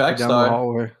was a catch me track down the star.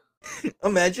 hallway.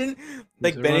 Imagine He's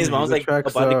like Benny's running. He's mom's a like track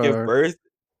about to give star. birth.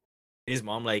 His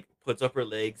mom like puts up her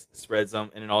legs, spreads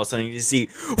them, and then all of a sudden you just see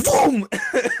boom.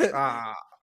 Ah.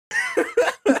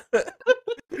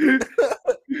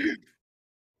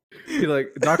 He's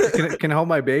like, doctor, can I hold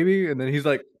my baby? And then he's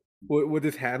like, with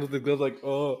his hands with the gloves, like,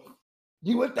 oh,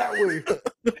 you went that way.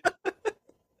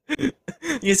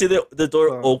 You see the door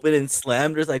So, open and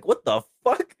slammed. There's like, what the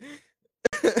fuck?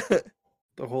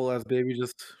 the whole ass baby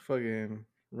just fucking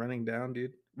running down,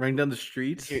 dude. Running down the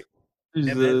streets. Yeah,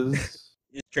 man. Jesus.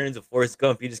 You just turned into Forrest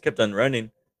Gump. You just kept on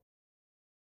running.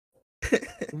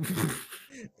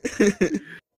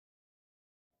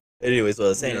 Anyways, what I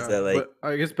was saying is Yeah, that like but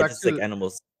I guess it's back just to like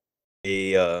animals,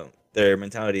 they their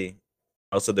mentality,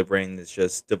 also their brain is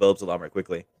just develops a lot more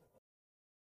quickly.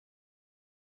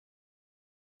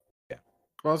 Yeah.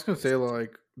 well, I was gonna say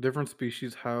like different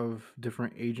species have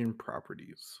different aging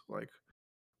properties, like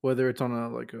whether it's on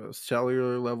a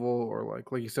cellular level or like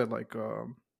you said like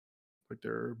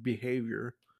their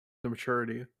behavior, the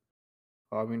maturity.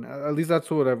 I mean, at least that's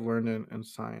what I've learned in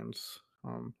science.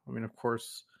 I mean, of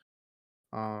course,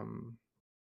 because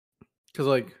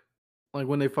like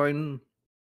when they find,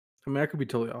 I mean, I could be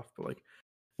totally off, but like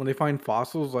when they find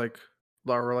fossils, like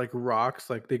or like rocks,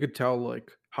 like they could tell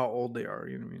like how old they are.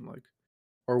 You know what I mean? Like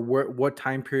or what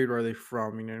time period are they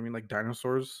from? You know what I mean? Like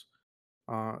dinosaurs.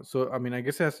 So I mean, I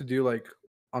guess it has to do like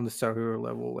on the cellular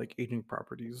level, like aging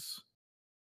properties.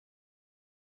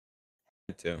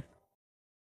 Me too.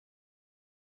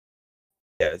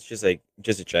 Yeah, it's just like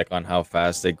just a check on how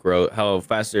fast they grow, how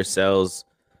fast their cells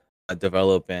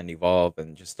develop and evolve,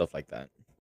 and just stuff like that.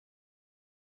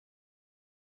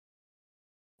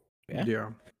 Yeah. Yeah.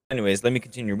 Anyways, let me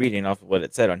continue reading off of what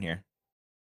it said on here.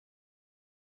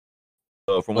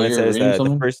 So from Oh, what it you're says reading that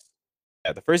something?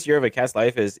 the first year of a cat's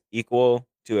life is equal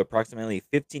to approximately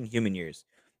 15 human years.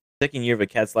 Second year of a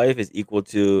cat's life is equal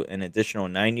to an additional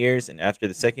 9 years, and after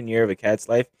the second year of a cat's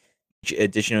life, each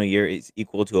additional year is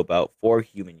equal to about 4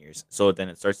 human years. So then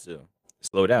it starts to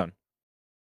slow down.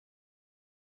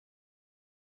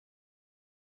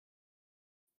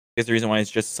 Because the reason why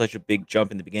it's just such a big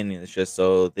jump in the beginning is just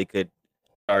so they could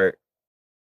start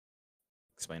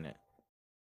explain it.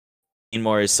 Being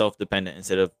more self-dependent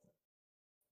instead of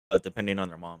depending on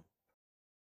their mom,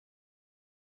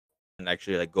 and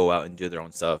actually like go out and do their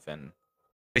own stuff. And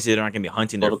basically, they're not gonna be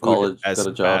hunting Go their to food college, as get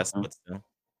a job. fast. But still,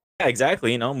 yeah,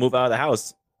 exactly. You know, move out of the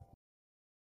house.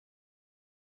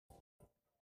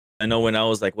 I know when I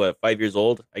was like what 5 years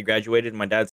old, I graduated. My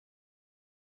dad's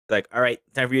like, "All right,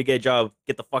 time for you to get a job.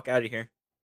 Get the fuck out of here."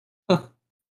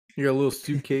 You got a little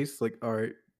suitcase, like, all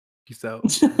right, peace out.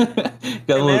 Got a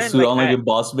little man, suit like, on like a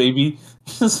boss baby.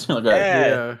 Just like, all right, Yeah,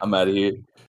 Yeah, I'm out of here.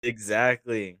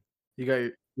 exactly. you got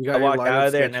your I your walked line out of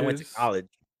of there and I went to sketches. college.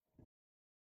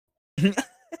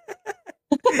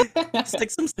 Just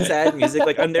like some sad music.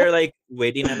 Like I'm there, like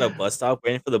waiting at a bus stop,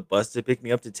 waiting for the bus to pick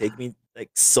me up to take me like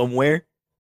somewhere.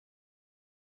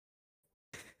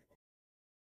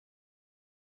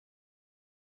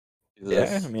 Yeah, I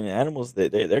Jesus, mean animals,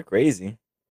 they're crazy.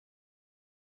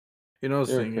 You know, I was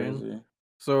they're thinking. crazy.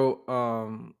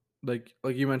 So, like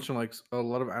you mentioned, like a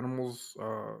lot of animals,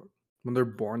 when they're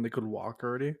born, they could walk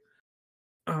already.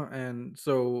 And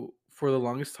so for the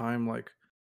longest time, like,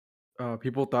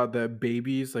 people thought that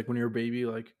babies, like when you're a baby,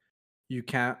 like you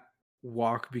can't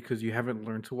walk because you haven't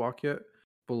learned to walk yet.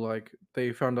 But like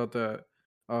they found out that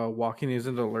walking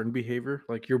isn't a learned behavior.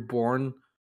 Like you're born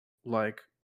like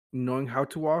knowing how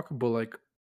to walk, but like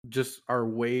just our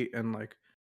weight and like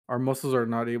our muscles are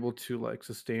not able to like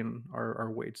sustain our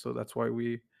weight. So that's why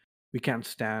we can't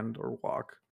stand or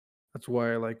walk. That's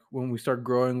why like when we start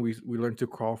growing, we learn to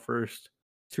crawl first,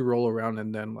 to roll around,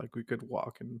 and then like we could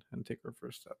walk and take our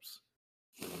first steps.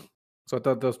 So I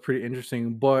thought that was pretty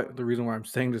interesting. But the reason why I'm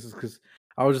saying this is because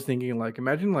I was just thinking, like,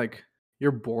 imagine like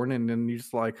you're born and then you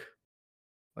just like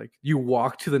you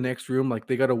walk to the next room, like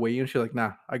they gotta weigh you and shit, like,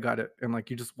 nah, I got it. And like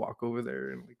you just walk over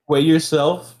there and like Weigh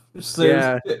yourself. So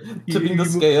yeah. tipping the You move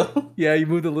scale. yeah, you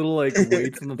move the little like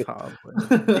weights on the top.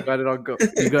 Like, you got it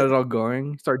all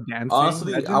going, start dancing.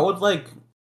 Honestly, Imagine. I would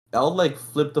like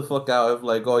flip the fuck out if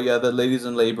like, oh yeah, the lady's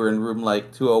in labor in room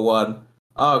like 201.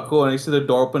 Oh, cool. And you see the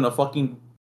door open, a fucking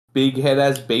big head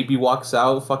ass baby walks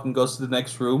out, fucking goes to the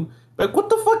next room. Like, what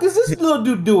the fuck is this little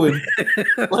dude doing?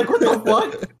 Like, what the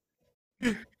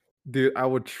fuck? Dude, I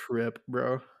would trip,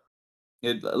 bro.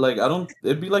 It like I don't.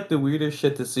 It'd be like the weirdest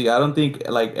shit to see. I don't think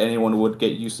like anyone would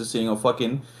get used to seeing a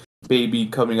fucking baby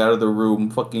coming out of the room,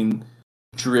 fucking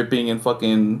dripping in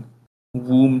fucking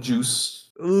womb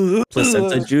juice.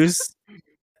 Placenta juice.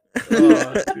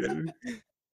 Oh, dude.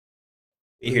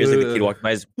 He hears like the kid Ugh. walking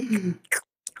by. His...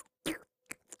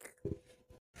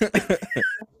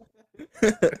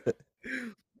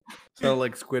 So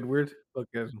like Squidward,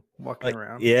 fucking walking like,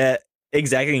 around. yeah,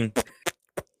 exactly.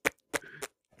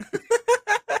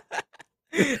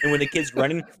 And when the kid's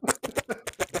running,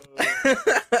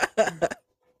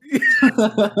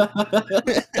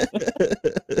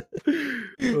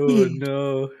 Oh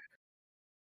no.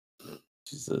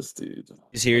 Jesus, dude.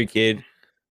 just hear your kid.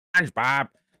 SpongeBob.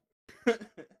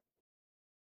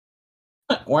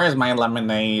 Where's my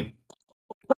lemonade?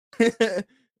 He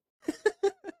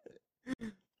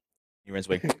runs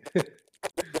away.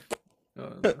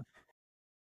 Oh, no.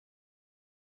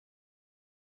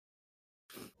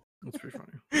 That's pretty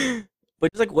funny.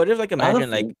 But just like, what if like imagine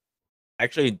like Honestly,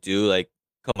 actually do like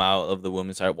come out of the womb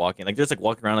and start walking, like just like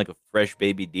walking around like a fresh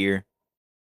baby deer,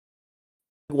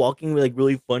 walking like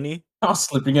really funny. I was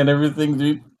slipping at everything,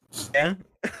 dude. Yeah.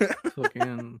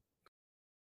 Fucking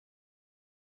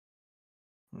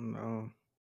no.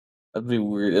 That'd be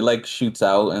weird. It like shoots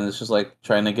out and it's just like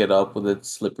trying to get up with it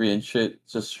slippery and shit,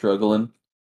 just struggling.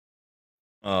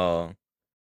 Oh.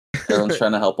 Everyone's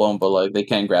trying to help him, but like they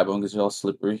can't grab him because he's all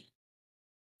slippery.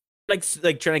 Like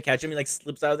trying to catch him, he like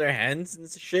slips out of their hands and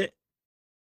shit.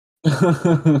 That's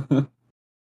But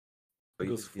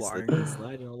Goes he's flying. slipping and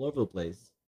sliding all over the place.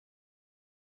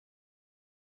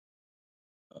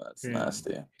 Yeah.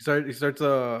 nasty. He starts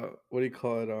what do you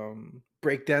call it?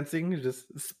 Breakdancing, just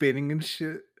spinning and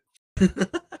shit.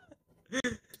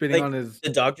 Spinning Like on his the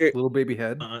doctor little baby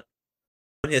head. on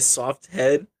his soft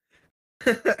head.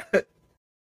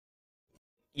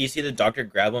 You see the doctor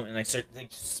grab him and like start like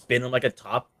spin him like a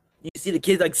top. You see the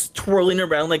kid like twirling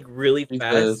around like really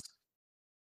fast.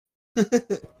 He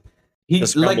The like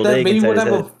scrambled that egg baby inside would his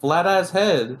have a head. flat ass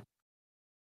head.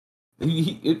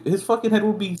 His fucking head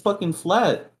would be fucking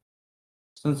flat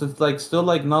since it's like still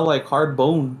like not like hard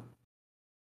bone.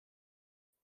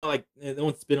 Like they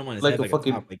don't spin him on his Like head a like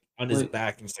fucking a top, like on his like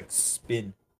back and just like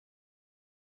spin.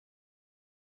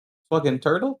 fucking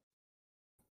turtle.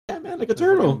 Yeah, man, like a Like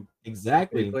turtle. fucking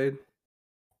Exactly. Beyblade.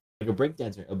 Like a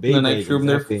breakdancer. A In the Beyblade, next room,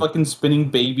 they're exactly. fucking spinning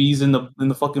babies in the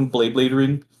fucking Blade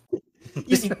ring.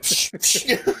 You see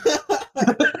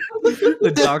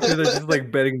The doctors are just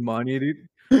like betting money, dude.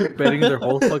 Betting their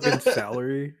whole fucking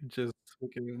salary. Just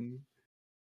fucking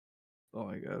oh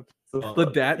my god.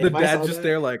 The if I dad's saw just that-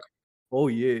 there like, oh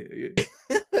yeah,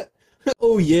 yeah.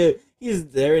 Oh yeah, he's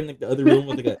there in like the other room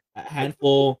with like a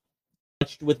handful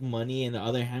touched with money and the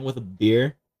other hand with a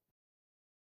beer.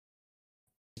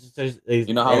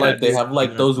 You know how like they have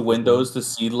like those windows to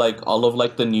see like all of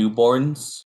like the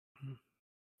newborns.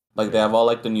 Like they have all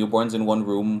like the newborns in one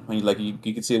room, and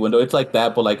you can see the window. It's like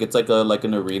that, but like it's like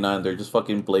an arena, and they're just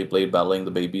fucking blade battling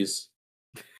the babies.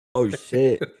 Oh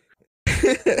shit.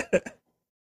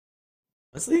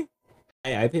 Honestly,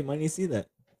 I pay money to see that.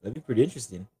 That'd be pretty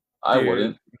interesting. I Dude,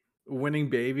 wouldn't. Winning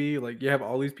baby, like you have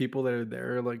all these people that are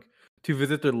there, like to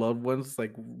visit their loved ones,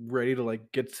 like ready to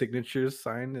like get signatures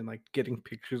signed and like getting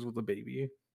pictures with the baby.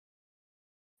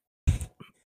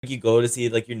 Like you go to see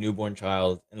like your newborn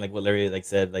child, and like what Larry like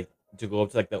said, like to go up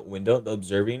to like that window, the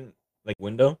observing like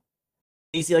window.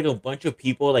 And you see like a bunch of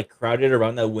people like crowded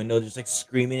around that window, just like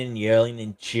screaming and yelling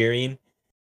and cheering.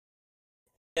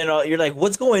 And you're like,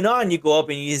 "What's going on?" You go up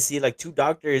and you see like two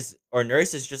doctors or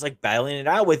nurses just like battling it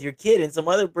out with your kid and some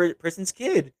other person's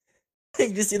kid.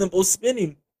 You just see them both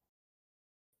spinning.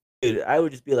 Dude, I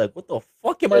would just be like, "What the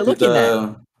fuck am I looking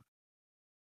at?"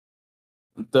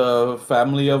 The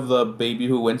family of the baby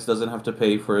who wins doesn't have to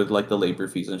pay for like the labor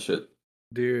fees and shit.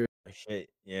 Dude, Oh, shit,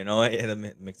 you know what? Yeah,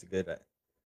 that makes a good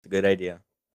idea.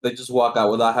 They just walk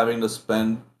out without having to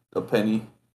spend a penny.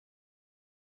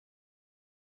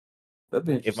 That'd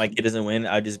be If my interesting. kid doesn't win,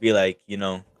 I'd just be like,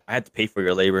 I had to pay for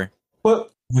your labor. Put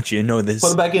I want you to know this.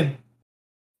 it back in.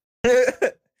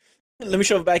 Let me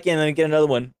shove it back in and get another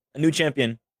one. A new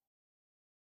champion.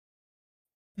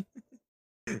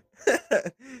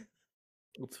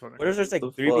 it's funny. What if there's like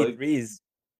The 3v3s?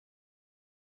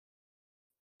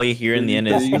 All you hear in the end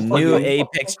 3v3 is new fucking-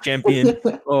 Apex champion.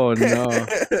 Oh no.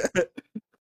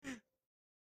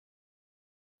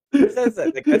 That's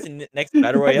the next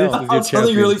battle royale. This is your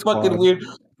Something really champion fucking squad. weird.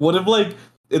 What if like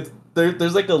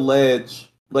there's like a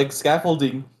ledge, like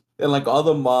scaffolding, and like all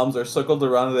the moms are circled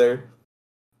around there,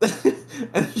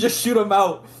 and you just shoot them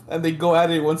out, and they go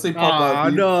at it once they pop Ah out.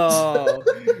 dude. no.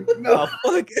 No. Oh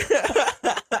fuck!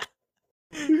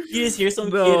 You just hear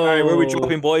some kid. All right, where we No.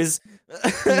 dropping, boys?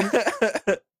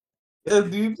 Yeah,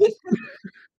 dude.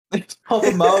 They pop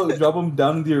them out, drop them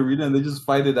down in the arena, and they just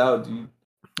fight it out, dude.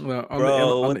 No, on Bro,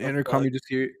 the what the intercom fuck? you just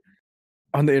hear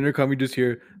on the intercom you just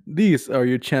hear these are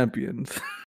your champions.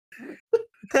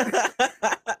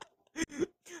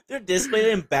 They're displayed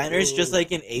in banners just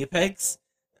like in Apex.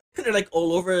 They're like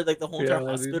all over like the whole entire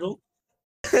Yeah, dude. hospital.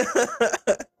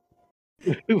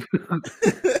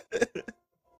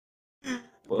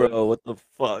 Bro, what the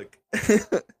fuck?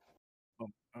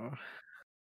 Uh,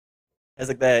 It's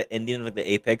like that ending of like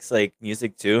the Apex like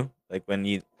music too, like when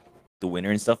you the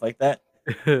winner and stuff like that.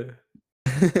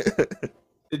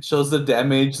 It shows the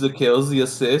damage, the kills, the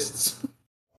assists.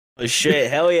 Oh shit!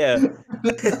 Hell yeah!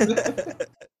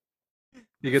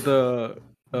 you get the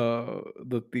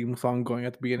theme song going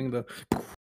at the beginning, the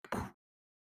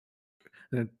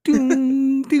and then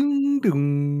ding ding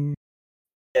ding.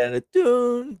 And a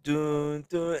dun dun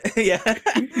dun. Yeah.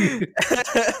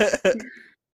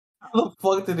 How the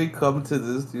fuck did it come to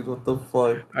this, dude? What the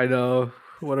fuck? I know.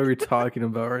 What are we talking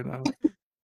about right now?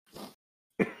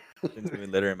 Since we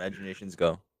let our imaginations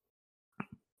go.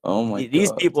 Oh my god.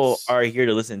 These people are here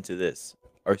to listen to this.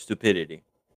 Our stupidity.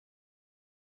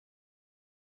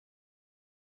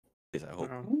 At least I hope.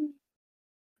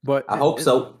 But I hope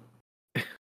so. I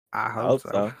I hope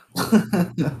hope so.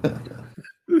 so.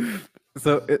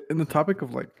 So in the topic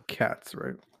of like cats,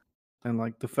 right? And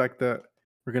like the fact that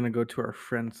we're gonna go to our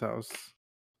friend's house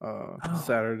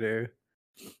Saturday.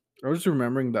 I was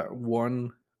remembering that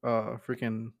one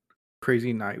freaking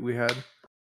crazy night we had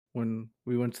when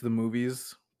we went to the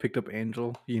movies, picked up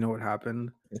Angel. You know what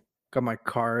happened? Got my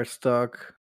car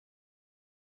stuck.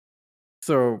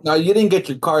 So No, you didn't get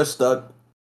your car stuck.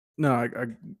 no,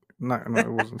 no,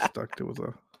 it wasn't stuck. It was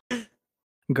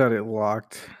got it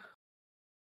locked.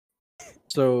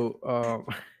 So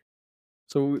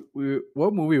so we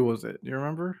what movie was it? Do you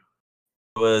remember?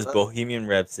 It was Bohemian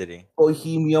Rhapsody.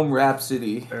 Bohemian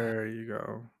Rhapsody. There you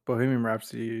go. Bohemian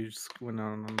Rhapsody just went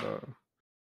on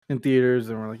in theaters,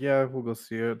 and we're like, yeah, we'll go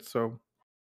see it. So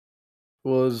it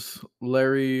was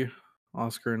Larry,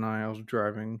 Oscar, and I was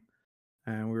driving,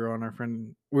 and we were on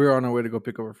our way to go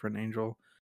pick up our friend Angel,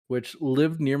 which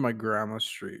lived near my grandma's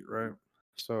street, right?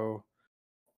 So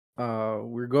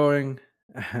we're going,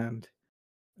 and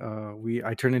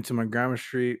I turned into my grandma's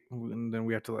street, and then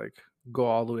we had to like go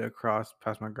all the way across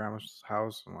past my grandma's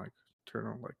house and like turn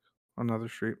on like another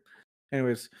street.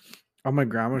 Anyways, on my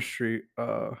grandma's street,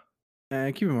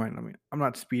 and keep in mind, I mean, I'm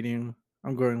not speeding.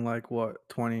 I'm going like what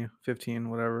 20, 15,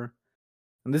 whatever.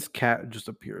 And this cat just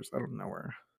appears out of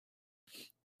nowhere.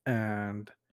 And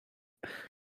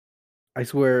I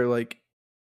swear, like,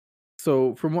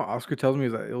 so from what Oscar tells me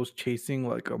is that it was chasing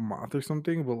like a moth or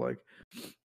something, but like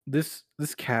this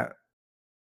cat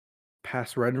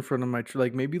passed right in front of my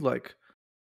like maybe like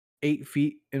 8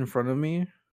 feet in front of me,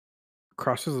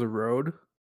 crosses the road,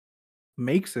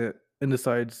 makes it, and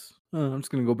decides, "Oh, I'm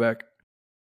just gonna go back."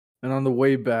 And on the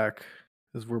way back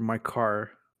is where my car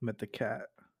met the cat,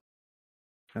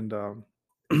 and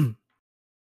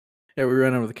yeah, we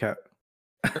ran over the cat.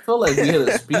 I felt like we had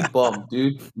a speed bump,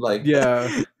 dude. Like,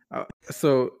 Yeah.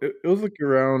 So it was like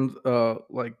around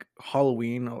like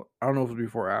Halloween. I don't know if it was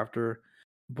before or after,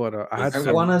 but I had I Yes.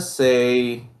 some. want to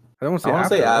say, I don't want to I say want to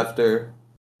say after, right? after.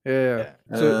 Yeah.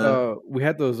 Yeah. So we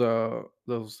had those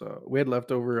we had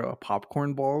leftover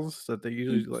popcorn balls that they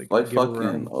usually like I give fucking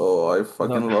around. I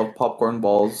fucking love popcorn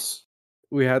balls.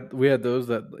 We had those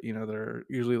that they're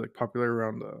usually like popular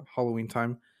around the Halloween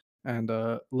time, and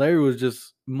Larry was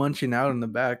just munching out in the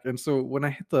back, and so when I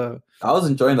hit the I was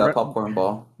enjoying that Right. popcorn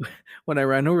ball. when I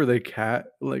ran over the cat,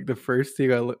 like the first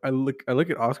thing I look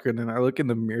at Oscar, and then I look in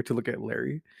the mirror to look at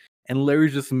Larry, and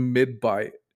Larry's just mid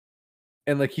bite,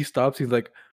 and like he stops, he's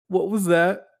like, "What was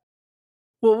that?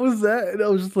 What was that?" And I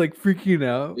was just like freaking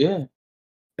out. Yeah,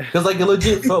 because like it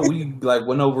legit felt we like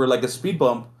went over like a speed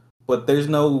bump, but there's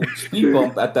no speed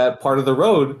bump at that part of the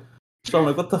road. So I'm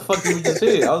like, what the fuck did we just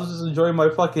hit? I was just enjoying my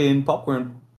fucking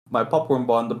my popcorn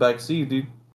ball in the back seat, dude.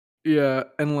 Yeah,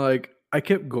 and like I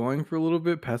kept going for a little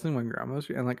bit, passing my grandma's,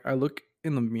 and like I look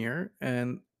in the mirror,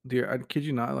 and dude, I kid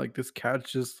you not, like this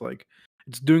cat's just like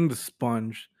it's doing the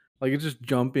sponge, like it's just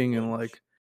jumping and like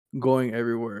going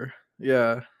everywhere.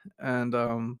 Yeah,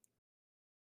 and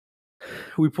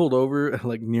we pulled over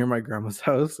like near my grandma's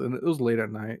house, and it was late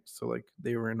at night, so like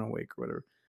they were in awake or whatever,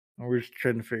 and we are just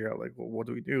trying to figure out like, well, what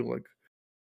do we do? Like,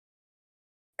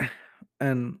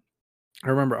 and I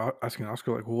remember asking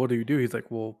Oscar like, well, what do you do? He's like,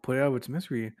 well, put it out of its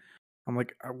misery. I'm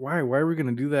like, why? Why are we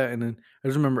gonna do that? And then I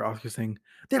just remember Oscar saying,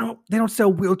 they don't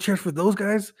sell wheelchairs for those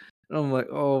guys. And I'm like,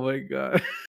 oh my god.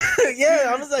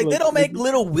 Yeah, I was like, they don't make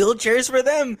little wheelchairs for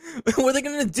them. What are they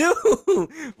gonna do?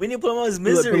 We need to put him on his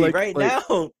misery right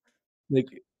now.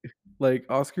 Like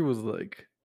Oscar was like,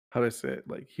 how do I say it?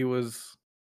 Like he was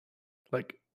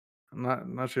like,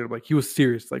 I'm not sure. Like he was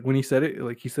serious. Like when he said it,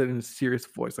 like he said it in a serious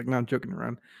voice, like not joking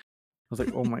around. I was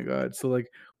like, oh my god. So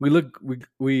like we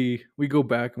go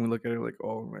back and we look at it like,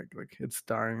 oh my, like it's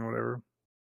dying or whatever.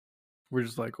 We're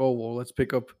just like, oh well, let's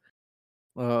pick up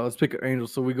Angel.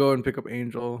 So we go and pick up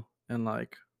Angel, and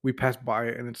like we pass by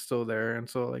it and it's still there. And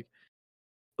so like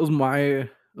it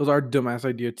was our dumbass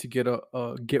idea to get a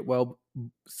get well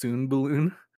soon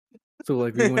balloon. So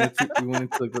like we went into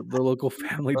like the local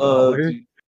Family Dollar. Dude,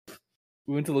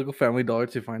 We went to local Family Dollar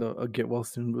to find a get well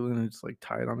soon balloon and just like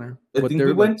tie it on there. I But think they're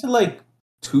we like, went to like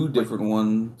two different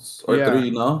ones or yeah,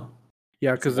 three, no?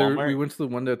 yeah, It's because we Walmart. went to the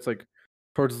one that's like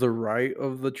towards the right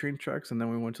of the train tracks, and then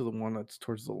we went to the one that's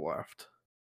towards the left.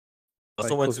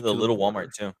 Also Like went to closer the to the little border.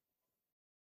 Walmart too.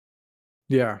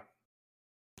 Yeah.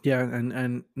 Yeah,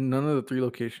 and none of the three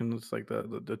locations, like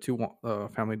the two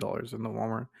Family Dollars and the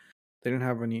Walmart, they didn't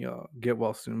have any get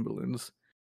well soon balloons.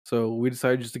 So we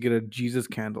decided just to get a Jesus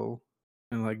candle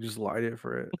and like just light it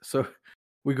for it. So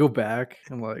we go back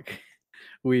and like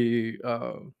we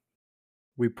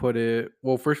put it,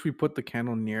 well, first we put the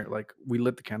candle near, like we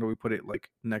lit the candle, we put it like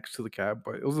next to the cab,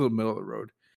 but it was in the middle of the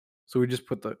road. So we just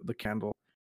put the candle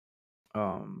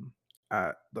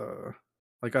at the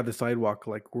like at the sidewalk,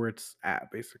 like where it's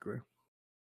at basically.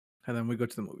 And then we go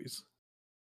to the movies.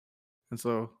 And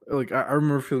so like I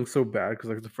remember feeling so bad because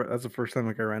like that's the first time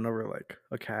like I ran over like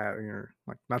a cat,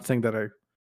 like not saying that I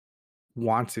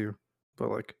want to,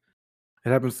 but like it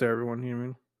happens to everyone, you know what I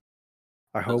mean?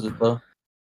 I Does hope. it though?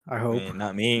 I I hope. mean,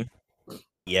 not me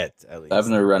yet, at I've least.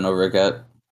 never run over a cat.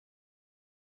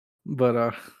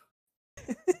 But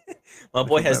My I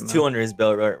boy feel has bad two now. under his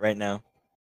belt right now.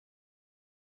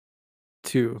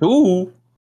 2. Two?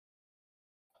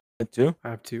 Two? I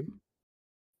have 2.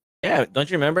 Yeah, don't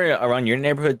you remember around your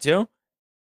neighborhood too?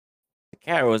 A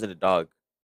cat or was it a dog?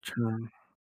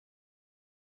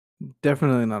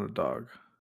 Definitely not a dog.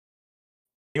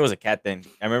 I think it was a cat then.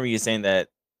 I remember you saying that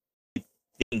you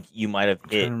think you might have I'm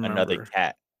hit trying to another remember.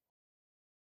 cat.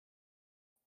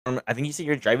 I think you said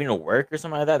you're driving to work or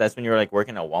something like that. That's when you were like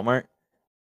working at Walmart.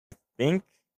 I think.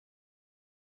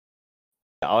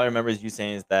 All I remember is you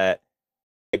saying is that,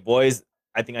 like, boys,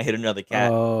 I think I hit another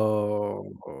cat.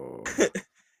 Oh. I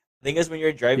think it's when you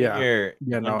were driving Yeah. your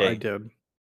Yeah, no, I Hyundai. did.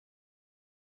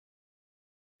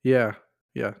 Yeah.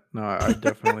 Yeah. No, I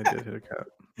definitely did hit a cat.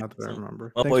 Not that I So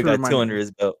remember. my Thanks boy for got two reminding under me.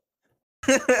 his belt.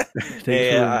 Thanks for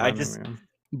Yeah, I reminding just me, man.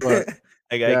 But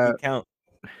I gotta yeah, keep count.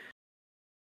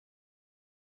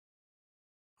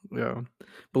 yeah.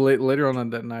 But later on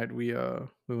that night, we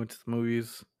went to the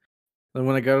movies. And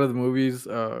when I got out of the movies,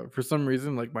 for some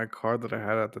reason, like my car that I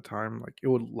had at the time, like it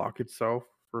would lock itself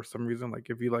for some reason. Like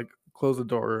if you like close the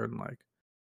door and like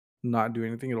not do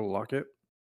anything, it'll lock it.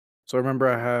 So I remember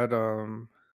I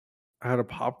had a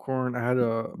popcorn, I had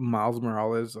a Miles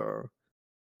Morales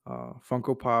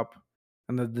Funko Pop,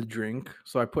 and then the drink.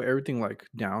 So I put everything like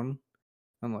down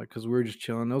and like because we were just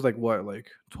chilling. It was like what, like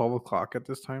 12 o'clock at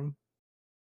this time,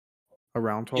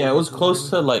 around Yeah, it 12 o'clock was close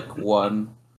to like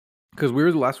 1. because we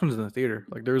were the last ones in the theater.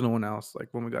 Like there was no one else. Like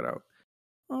when we got out,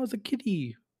 oh, it's a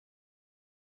kitty.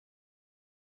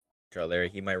 Larry,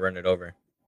 he might run it over.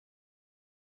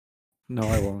 No,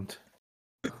 I won't.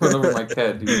 Run over my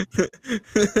cat, dude.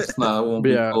 It's not. It won't But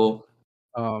be yeah, cool.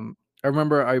 I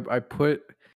remember I put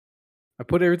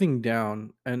everything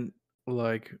down and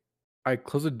like I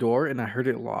closed the door and I heard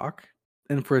it lock.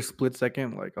 And for a split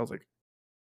second, like I was like,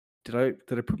 did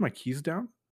I put my keys down?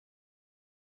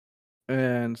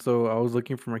 And so I was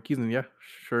looking for my keys, and yeah,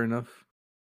 sure enough,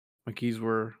 my keys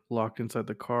were locked inside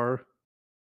the car.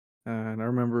 And I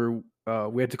remember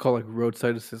we had to call like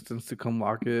roadside assistance to come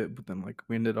lock it, but then like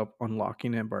we ended up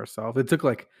unlocking it by ourselves. It took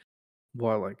like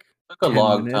what, like Took a 10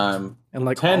 long minutes, time. and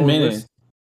like 10 all of minutes. us.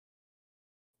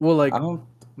 Well, I don't.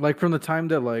 like from the time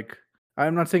that like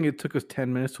I'm not saying it took us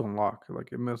 10 minutes to unlock. Like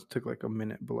it must took like a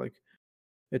minute, but like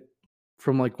it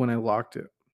from like when I locked it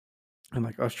and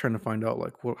like us trying to find out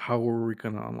like how were we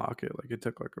gonna unlock it. Like it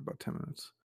took like about 10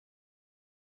 minutes.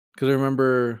 Because I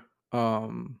remember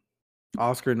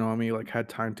Oscar and Naomi like had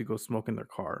time to go smoke in their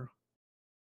car.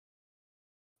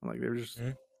 Like they were just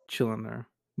Mhm. chilling there.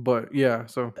 But yeah,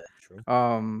 so True.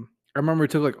 I remember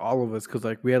it took like all of us because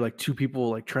like we had like two people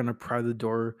like trying to pry the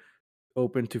door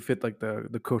open to fit like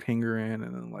the coat hanger in,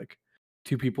 and then like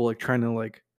two people like trying to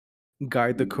like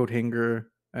guide the coat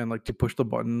hanger and like to push the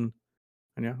button.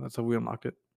 And yeah, that's how we unlocked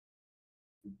it.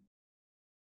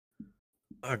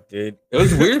 Fuck, dude. It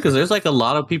was weird because there's like a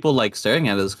lot of people like staring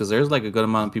at us because there's like a good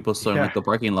amount of people still in Yeah. like the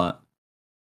parking lot.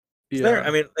 Is there?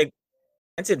 I mean, like,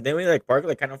 I said, then we like park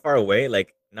like kind of far away,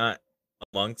 like not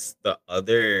amongst the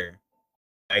other.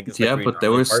 I guess like Yeah, where you but there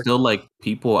normally were park. still like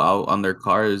people out on their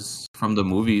cars from the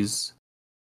movies.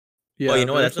 Yeah, Oh, you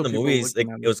know what? there were That's when still the people movies like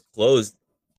looking at it was closed.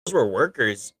 Those were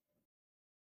workers.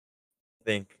 I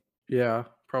think Yeah,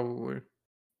 probably.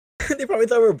 they probably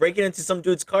thought we were breaking into some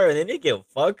dude's car, and they didn't give a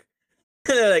fuck.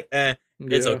 They're like,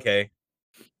 it's Yeah. okay.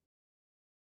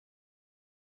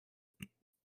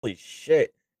 Holy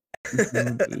shit.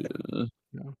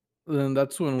 Yeah. Then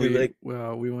that's when Dude, like,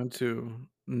 we went to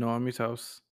Naomi's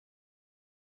house.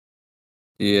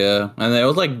 Yeah, and it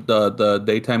was like the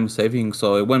daytime saving,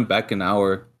 so it went back an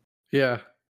hour. Yeah.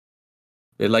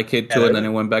 It like hit Yeah, 2 and that then it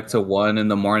was- went back to 1 in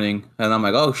the morning, and I'm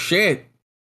like, oh shit.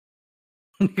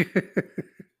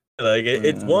 like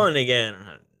it's Yeah. one again.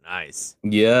 Nice.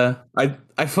 Yeah,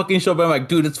 I fucking showed up. I'm like,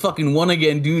 dude, it's fucking 1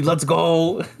 again, dude. Let's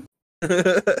go.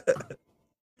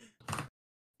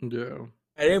 Yeah.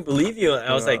 I didn't believe you.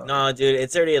 I was like, nah, dude,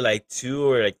 it's already like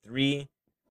 2 or like 3.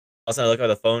 Also, I look at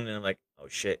the phone and I'm like, oh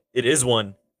shit, it is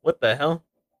 1. What the hell?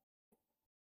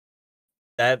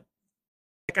 That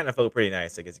kind of felt pretty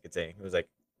nice, I guess you could say. It was like,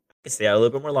 I can stay out a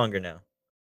little bit more longer now.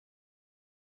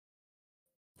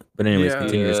 But anyways, Yeah.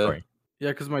 continue your Yeah. story. Yeah,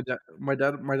 because my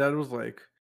dad was like,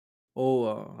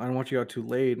 "Oh, I don't want you out too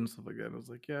late and stuff like that." I was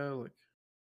like, "Yeah, like,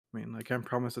 I mean, I can't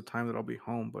promise the time that I'll be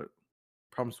home, but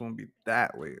promise it won't be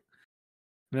that late."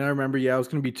 And then I remember, yeah, it was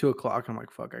gonna be 2 o'clock. I'm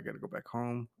like, "Fuck, I gotta go back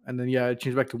home." And then yeah, it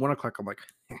changed back to 1 o'clock. I'm like,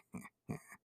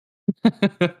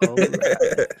 "All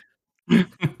right,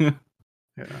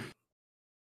 yeah."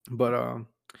 But I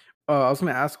was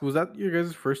gonna ask, was that your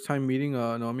guys' first time meeting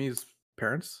Naomi's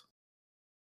parents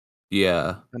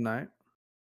Yeah, at night?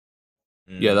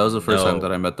 yeah, that was the first time No.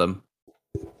 that I met them.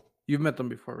 You've met them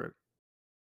before, right,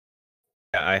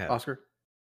 Yeah, I have. Oscar?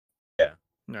 Yeah.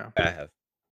 Yeah. I have.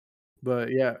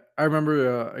 But yeah, I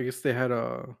remember. I guess they had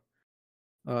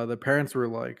the parents were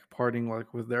like partying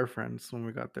like with their friends when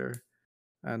we got there,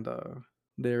 and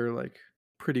they were like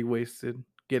pretty wasted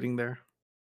getting there.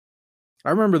 I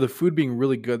remember the food being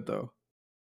really good though.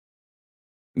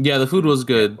 Yeah, the food was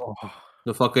good. Oh,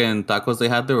 The fucking tacos they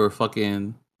had there were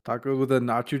fucking. tacos with the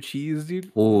nacho cheese,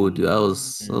 dude. Oh, dude, that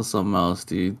was something else,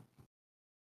 dude.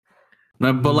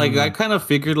 No, but like I Mm. kind of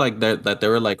figured like that they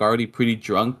were like already pretty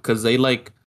drunk because they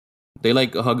like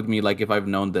hugged me like if I've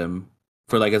known them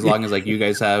for like as long as like you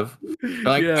guys have. They're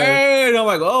like, Yeah. hey, and I'm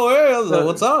like, oh, hey, I was like,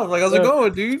 what's up? Like, how's it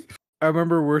going, dude? I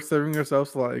remember we're serving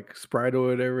ourselves like Sprite or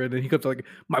whatever, and then he comes like,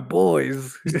 "My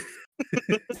boys." Yeah,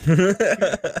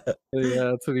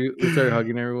 that's when we started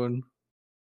hugging everyone.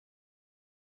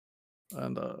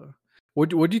 And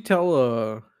what'd you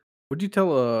tell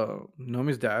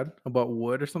Nomi's dad about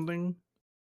wood or something?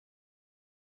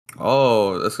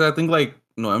 Oh, that's I think like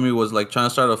Noemi was like trying to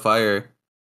start a fire,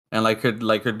 and like her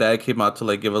dad came out to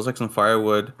like give us like some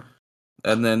firewood,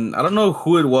 and then I don't know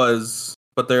who it was,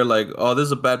 but they're like, "Oh, this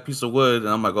is a bad piece of wood,"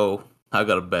 and I'm like, "Oh, I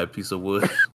got a bad piece of wood."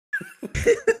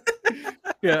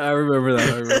 Yeah, I remember that.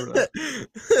 I remember that.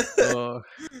 Oh,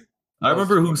 I that was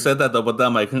remember who funny. said that though, but then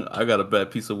I'm like, I got a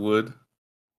bad piece of wood.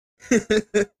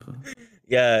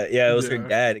 Yeah, it was her Yeah.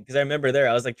 dad. Because I remember there,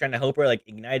 I was like trying to help her like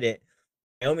ignite it.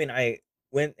 Naomi and I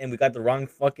went and we got the wrong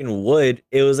fucking wood.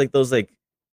 It was like those like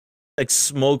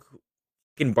smoke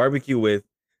fucking barbecue with.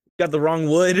 We got the wrong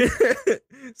wood,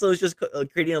 so it's just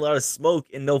creating a lot of smoke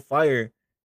and no fire.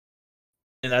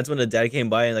 And that's when the dad came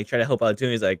by and like tried to help out too.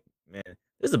 And he's like, "Man,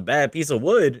 this is a bad piece of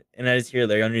wood." And I just hear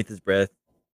like underneath his breath,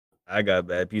 "I got a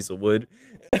bad piece of wood."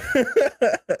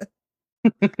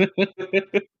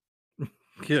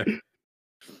 Yeah.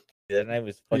 That night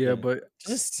was Yeah, fucking but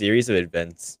just a series of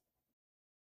events.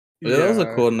 Yeah, that was a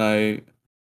yeah, cool night. It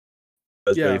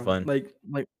was pretty yeah, fun.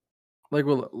 like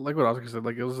what Oscar said,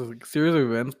 like it was a series of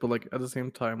events, but like at the same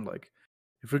time, like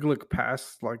if we could look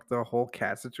past like the whole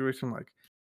cat situation, like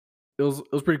it was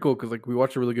pretty cool because like we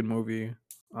watched a really good movie.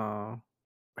 Uh,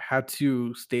 had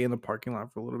to stay in the parking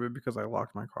lot for a little bit because I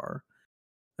locked my car,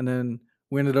 and then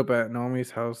we ended up at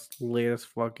Naomi's house late as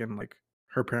fuck, and like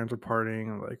her parents were partying,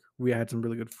 and like we had some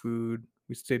really good food.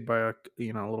 We stayed by a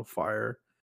little fire.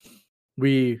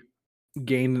 We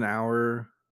gained an hour,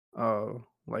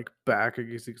 like back, I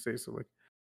guess you could say. So like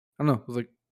I don't know, it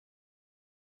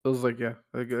was like yeah,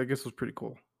 I guess it was pretty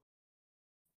cool.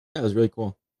 That was really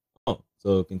cool. Oh,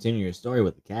 so continue your story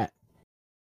with the cat.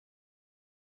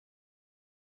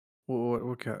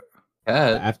 What cat? The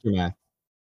Cat. aftermath.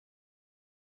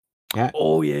 Cat.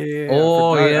 Oh yeah.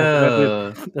 Oh I forgot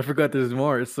yeah. I forgot there's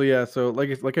more. So yeah, so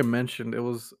like I mentioned, it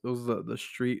was the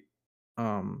street.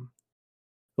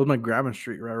 It was my grandma's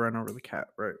street, right? I ran over the cat,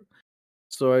 right?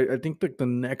 So I think like the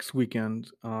next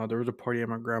weekend, there was a party at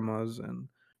my grandma's, and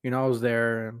I was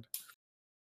there, and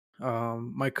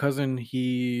my cousin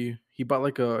he bought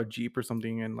like a Jeep or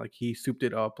something, and like he souped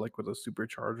it up like with a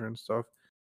supercharger and stuff.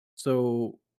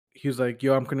 So he was like,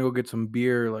 "Yo, I'm gonna go get some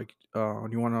beer. Like,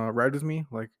 you want to ride with me?"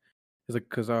 Like, he's like,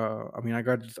 "Cause I mean, I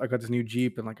got this new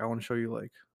Jeep, and like I want to show you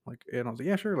like." And I was like,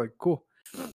 "Yeah, sure, like cool."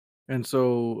 And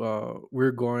so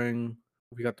we're going.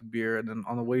 We got the beer, and then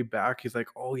on the way back, he's like,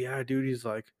 "Oh yeah, dude." He's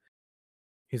like,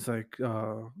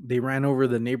 they ran over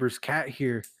the neighbor's cat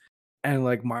here, and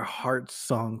like my heart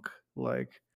sunk.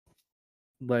 Like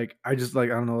I just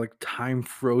like I don't know, like time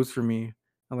froze for me,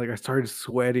 and like I started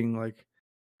sweating. Like,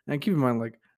 and keep in mind,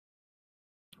 like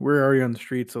we're already on the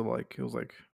street, so like it was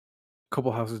like a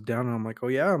couple houses down, and I'm like, "Oh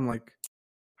yeah," I'm like,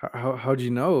 how'd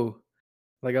you know?"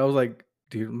 Like I was like,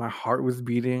 dude, my heart was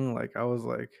beating. Like I was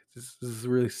like, this is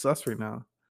really sus right now.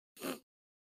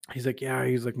 He's like, yeah.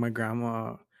 He's like,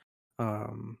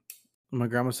 um, my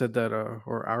grandma said that,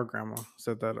 or our grandma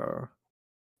said that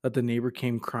the neighbor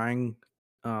came crying,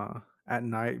 uh, at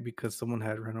night because someone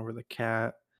had run over the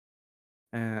cat,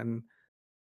 and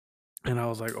I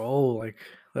was like, oh, like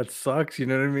that sucks. You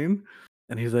know what I mean?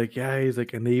 And he's like, yeah. He's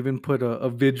like, and they even put a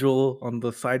vigil on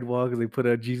the sidewalk. They put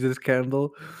a Jesus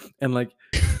candle, and like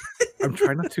I'm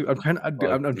trying not to. Fuck,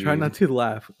 I'm trying not dude. to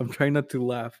laugh. I'm trying not to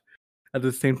laugh. At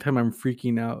the same time, I'm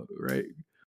freaking out, right?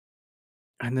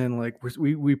 And then like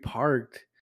we parked,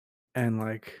 and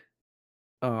like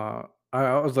uh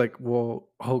I was like, well,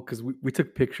 oh, because we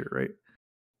took picture, right?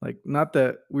 Like not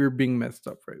that we were being messed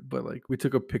up, right? But like we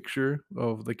took a picture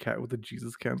of the cat with the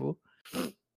Jesus candle,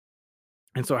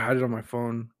 and so I had it on my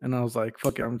phone, and I was like,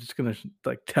 fuck it, I'm just gonna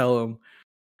like tell him.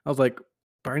 I was like,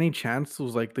 by any chance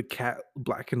was like the cat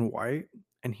black and white?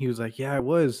 And he was like, yeah, it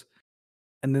was.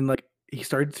 And then like he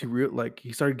started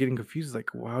getting confused, like,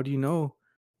 well, how do you know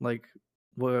like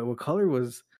what color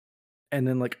was? And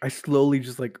then like I slowly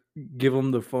just like give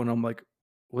him the phone. I'm like,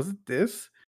 was it this?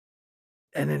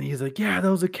 And then he's like, yeah,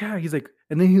 that was a cat. He's like,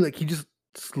 and then he just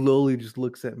slowly just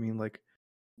looks at me like,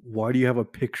 why do you have a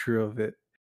picture of it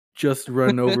just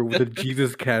run over with a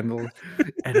Jesus candle?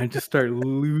 And I just start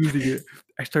losing it.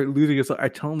 I start losing it. So I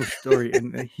tell him the story,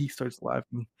 and he starts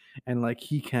laughing, and like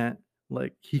he can't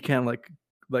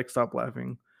stop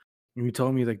laughing. And he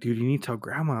told me like, dude, you need to tell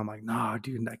grandma. I'm like, nah,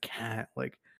 dude, I can't.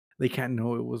 Like, they can't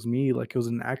know it was me. Like, it was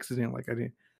an accident. Like, I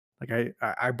didn't.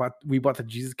 Like, we bought the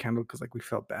Jesus candle because like we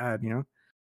felt bad, you know.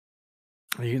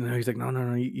 And, he's like, no, no,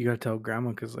 no, you gotta tell grandma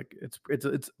because like it's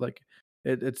like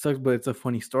it sucks, but it's a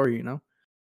funny story, you know.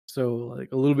 So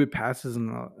like a little bit passes,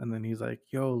 and then he's like,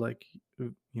 yo, like,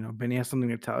 Benny has something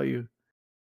to tell you.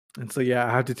 And so yeah,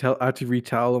 I had to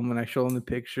retell them, and I show them the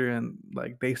picture, and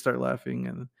like they start laughing,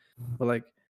 and but like,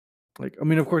 I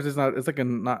mean, of course, it's like a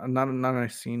not a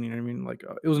nice scene, you know what I mean? Like,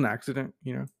 it was an accident,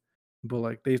 you know? But,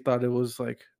 like, they thought it was,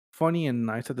 like, funny and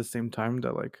nice at the same time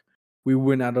that, like, we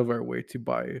went out of our way to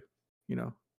buy, you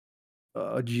know,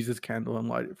 a Jesus candle and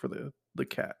light it for the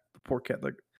cat, the poor cat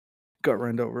that got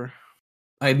ran over.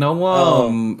 I know.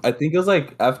 Oh. I think it was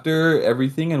like after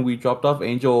everything, and we dropped off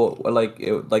Angel. Like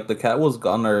the cat was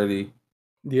gone already.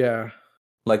 Yeah,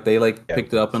 Like they like Yeah,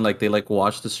 picked it up and like they like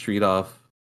washed the street off.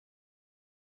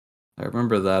 I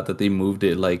remember that they moved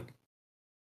it like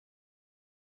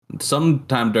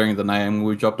sometime during the night, and when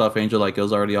we dropped off Angel, like it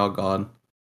was already all gone.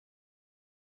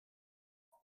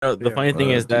 The Yeah, funny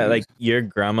thing is that dude. like your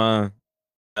grandma,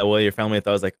 well, your family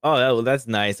thought was like, oh, well, that's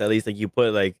nice. At least like you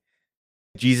put like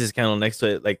Jesus candle next to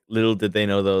it. Like little did they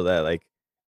know though that like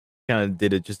kind of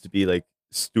did it just to be like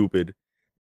stupid.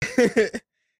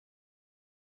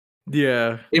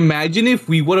 yeah. Imagine if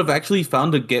we would have actually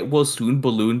found a get well soon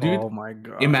balloon, dude. Oh my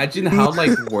god! Imagine how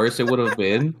like worse it would have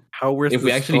been how worse if the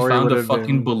we actually story found would a have fucking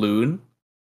been. balloon.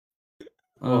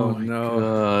 Oh, Oh my no.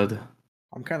 god.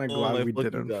 I'm kind of Oh glad my we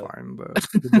fucking didn't God. find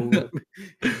the balloon.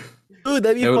 Dude,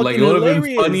 that'd be It would, like, fucking it would have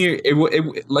hilarious. been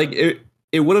funnier.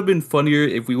 It would have been funnier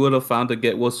if we would have found a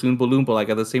get well soon balloon, but like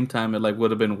at the same time, it like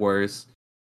would have been worse.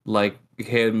 Like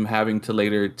him having to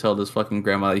later tell this fucking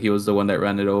grandma that he was the one that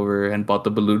ran it over and bought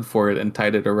the balloon for it and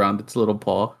tied it around its little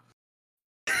paw.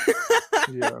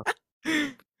 Yeah.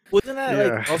 Wasn't that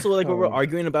Yeah. like also like what we're Oh.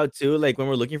 arguing about too? Like when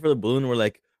we're looking for the balloon, we're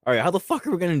like, all right, how the fuck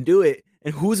are we gonna do it,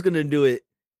 and who's gonna do it?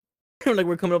 Like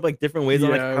we're coming up like different ways on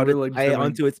like Yeah, how to we're, like, tie it just gonna,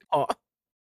 onto its paw.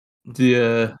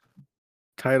 Yeah.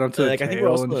 tie it onto Like the I think we're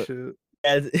tail and also shit.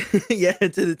 yeah to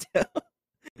the tail.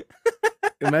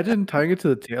 Imagine tying it to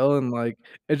the tail and like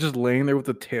it's just laying there with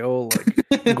the tail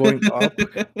like going up.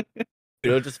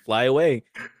 It'll just fly away.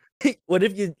 What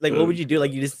if you like? What would you do?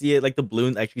 Like you just see it like the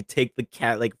balloon actually take the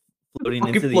cat like floating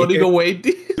into Fucking the floating air. away,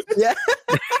 dude. Yeah.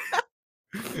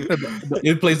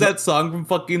 It plays that song from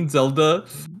fucking Zelda.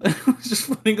 Just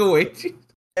floating away, dude.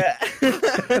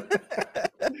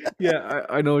 Yeah,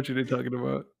 I know what you're talking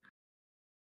about.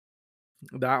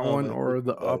 That Oh one my or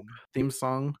the fucking Up theme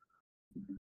song.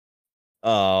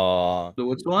 Oh. So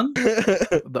which one?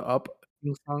 The Up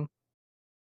theme song.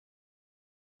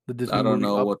 The Disney I don't movie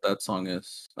know Up, what that song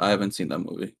is. I haven't seen that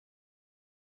movie.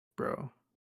 bro.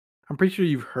 I'm pretty sure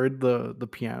you've heard the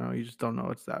piano. You just don't know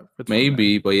it's that. It's from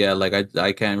Maybe, but yeah, like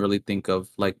I can't really think of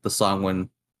like the song when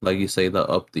like you say the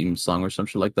up theme song or some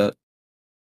shit like that.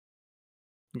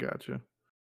 there. Gotcha.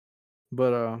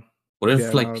 But What if yeah,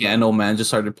 like no, Piano Man just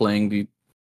started playing the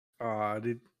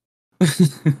dude.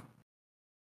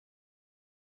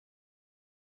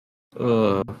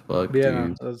 Oh fuck, But yeah, no,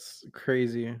 dude. that's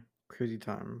crazy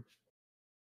time.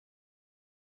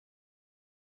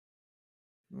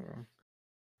 Yeah.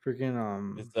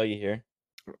 Freaking That's all you hear.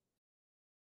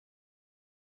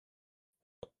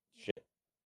 Shit.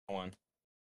 Hold on.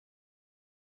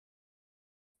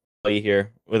 All you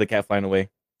hear with a cat flying away.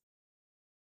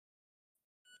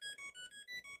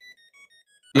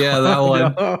 Yeah, that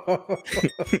one.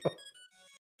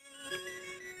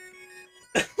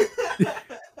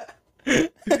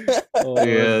 Oh,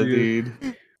 Yeah, dude.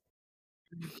 dude.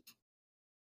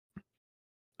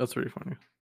 That's pretty funny.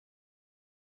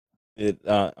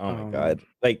 Oh my god.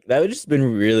 Like that would just been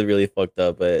really, really fucked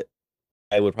up, but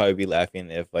I would probably be laughing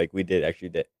if like we did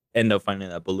actually end up finding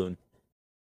that balloon.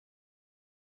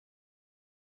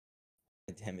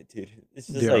 Damn it, dude. It's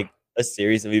just Yeah. like a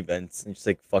series of events and just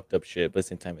like fucked up shit, but at the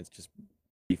same time it's just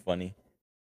pretty funny.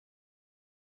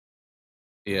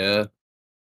 Yeah.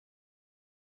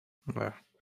 Yeah.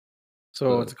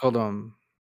 So what's it called?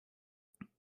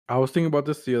 I was thinking about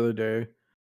this the other day.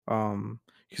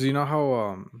 Because you know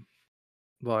how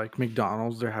like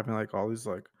McDonald's, they're having like all these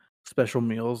like special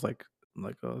meals, like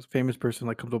a famous person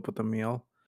like comes up with a meal,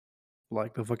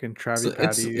 like the fucking So Travi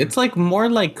Patty. it's like more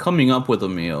like coming up with a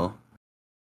meal.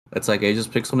 It's like I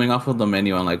just pick something off of the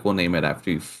menu and like we'll name it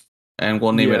after you, and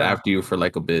we'll name it Yeah. after you for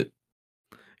like a bit.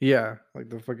 Yeah, like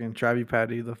the fucking Travi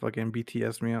Patty, the fucking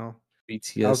BTS meal.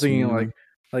 BTS. I was thinking meal.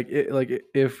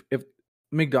 if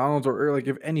McDonald's or like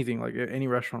if anything, like any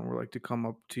restaurant were like to come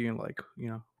up to you and like, you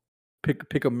know,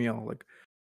 pick a meal, like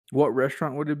what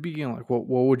restaurant would it be and like what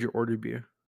would your order be? Are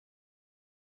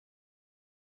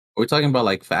we talking about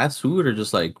like fast food or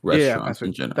just like Yeah, restaurants fast in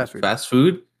food. general? Fast food. Fast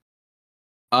food.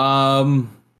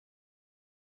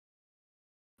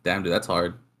 Damn, dude, that's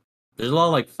hard. There's a lot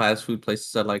of like fast food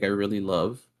places that like I really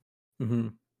love. Mm-hmm.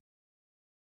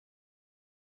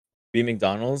 Be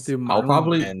McDonald's. Dude, I'll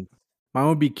probably And mine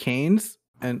would be Cane's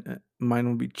and mine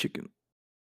would be chicken.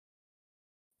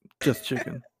 Just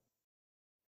chicken.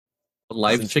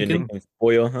 live some chicken.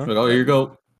 Pollo, huh? Like, oh, here you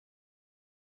go.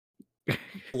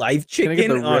 Live Can I get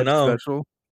chicken? the Oh red no. special?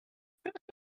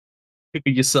 Pick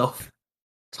it yourself.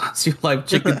 Toss your live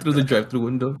chicken through the drive-through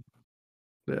window.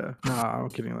 Yeah, nah, I'm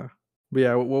kidding though. But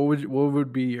yeah, what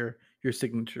would be your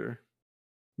signature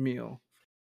meal?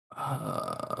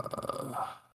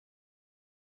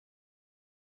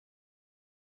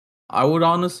 I would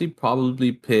honestly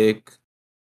probably pick.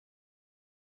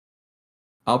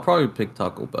 I'll probably pick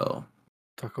Taco Bell.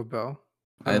 Taco Bell.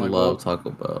 I And like, love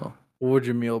Taco Bell. what would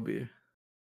your meal be?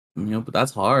 You know, but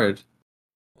that's hard.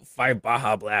 5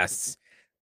 Baja Blasts.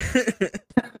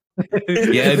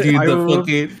 Yeah, dude, Five the of 'em?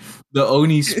 fucking the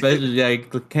Oni special. Yeah,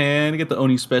 can get the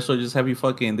Oni special. Just have you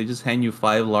fucking. They just hand you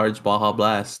 5 large Baja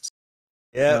Blasts.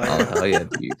 Oh Yeah. hell yeah,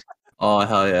 dude. Oh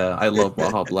hell yeah, I love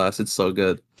Baja Blast. It's so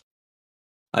good.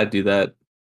 I do that.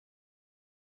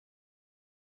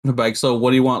 Like, so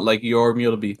what do you want? Like your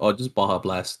meal to be? Oh, just Baja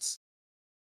Blasts.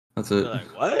 That's it. They're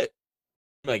like, what?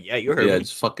 I'm like, yeah, you heard Yeah, me.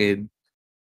 just fucking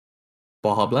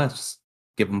Baja Blasts.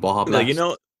 Give them Baja Like, Blasts. you know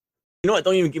what?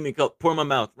 Don't even give me a cup. Pour in my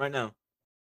mouth right now.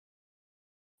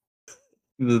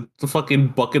 The fucking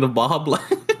bucket of Baja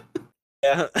Blast.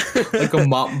 Yeah. Like a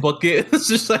mop bucket. It's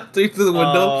just like through the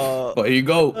window. Oh, here you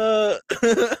go.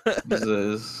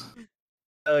 Jesus.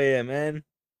 Oh yeah, man.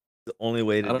 The only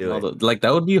way I to don't do know. it. Like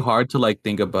that would be hard to like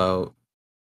think about.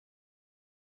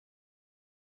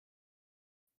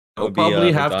 I Would would be,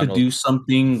 probably have to McDonald's. do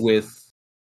something with.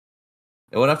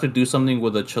 I would have to do something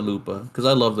with a chalupa because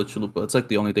I love the chalupa. It's like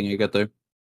the only thing I get there.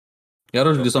 Yeah, I'd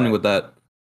have to do something with that.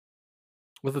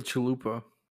 With a chalupa.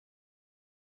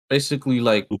 Basically,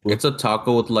 like Chalupa. it's a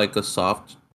taco with like a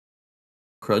soft,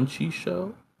 crunchy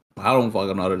shell. I don't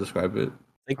fucking know how to describe it.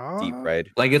 Like deep fried.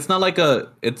 Like it's not like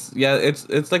a. It's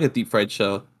like a deep fried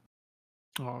shell.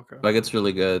 Oh, okay. Like it's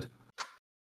really good.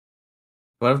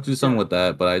 But I have to do something with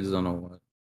that, but I just don't know what.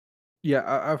 Yeah,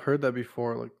 I've heard that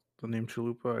before. Like the name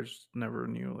chalupa, I just never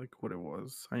knew like what it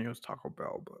was. I knew it was Taco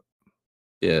Bell, but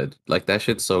Yeah, like that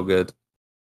shit's so good.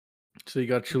 so you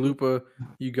got chalupa,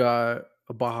 you got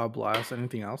a Baja Blast.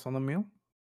 Anything else on the meal?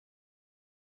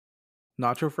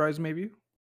 Nacho fries, maybe.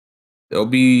 It'll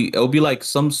be like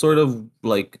some sort of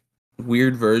like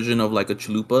weird version of like a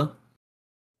chalupa.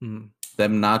 Mm.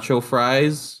 Them nacho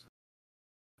fries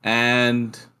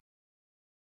and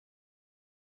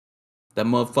that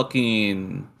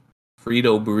motherfucking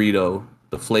Frito burrito,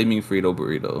 the flaming Frito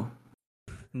burrito.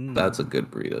 Mm. That's a good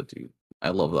burrito, dude. I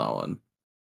love that one.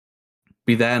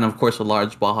 Be that and of course a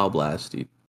large Baja Blast, dude.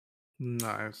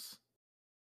 Nice.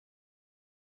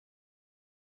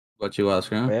 What you ask,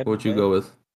 huh? Bad, What'd you bad. go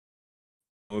with?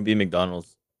 It would be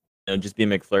McDonald's. It would just be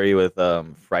McFlurry with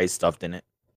fries stuffed in it.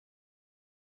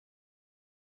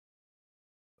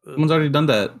 Someone's already done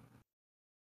that.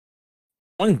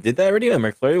 Someone did that already? A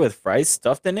McFlurry with fries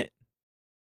stuffed in it?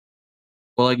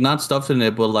 Well, like not stuffed in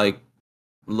it, but like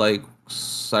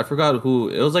I forgot who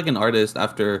it was. Like an artist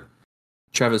after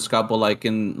Travis Scott, but like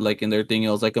in their thing, it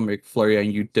was like a McFlurry,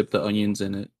 and you dip the onions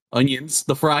in it. Onions,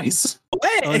 the fries.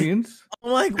 What? Onions.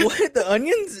 I'm like, what? The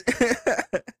onions?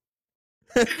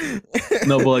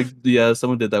 No, but like yeah,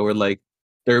 someone did that where like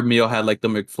their meal had like the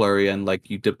McFlurry, and like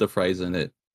you dip the fries in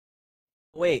it.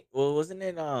 Wait, well, wasn't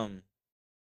it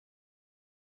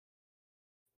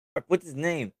what's his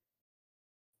name?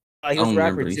 I He was a don't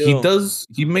rapper remember. too.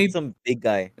 He made Some big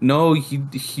guy. no. He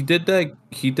did that.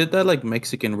 He did that like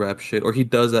Mexican rap shit, or he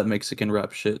does that Mexican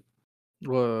rap shit.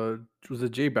 Was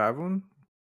it Jay Bavlin?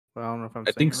 I don't know if I'm I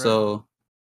saying think it right. so.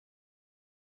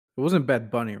 It wasn't Bad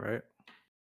Bunny, right?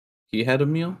 He had a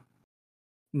meal.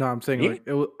 No, I'm saying Me? like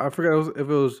I forgot if it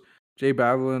was Jay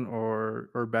Bavlin or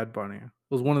Bad Bunny. It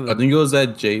was one of I them. think it was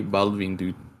that J Balvin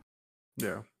dude.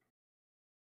 Yeah.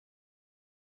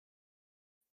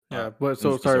 Oh, Yeah, but I'm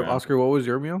so just sorry, messing around. Oscar. What was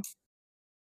your meal?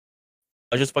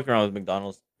 I was just fucking around with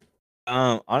McDonald's.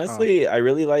 Honestly, I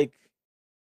really like.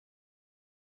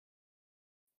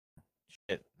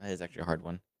 Shit, that is actually a hard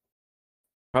one.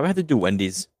 Probably have to do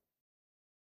Wendy's.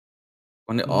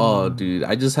 Oh, dude,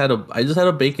 I just had a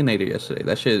baconator yesterday.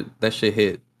 That shit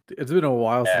hit. It's been a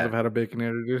while since Yeah. I've had a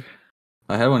baconator, dude.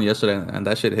 I had one yesterday, and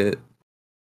that shit hit.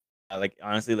 Like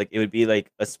honestly, like it would be like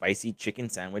a spicy chicken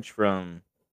sandwich from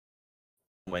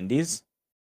Wendy's.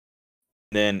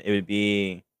 Then it would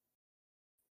be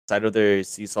side of their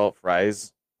sea salt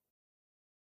fries.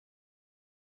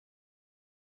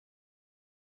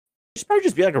 It should probably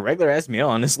just be like a regular ass meal,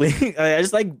 honestly. I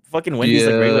just like fucking Wendy's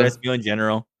like regular Yeah. ass meal in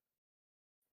general.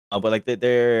 But like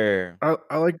their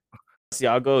I like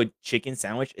Asiago chicken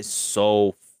sandwich is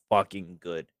so fucking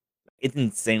good. It's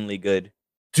insanely good.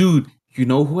 Dude, you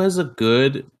know who has a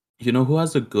good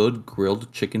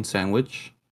grilled chicken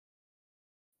sandwich?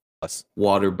 Us.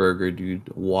 Whataburger, dude.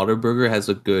 Whataburger has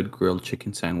a good grilled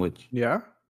chicken sandwich. yeah.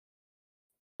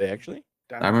 They actually?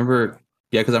 I remember,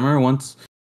 yeah, because I remember once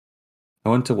I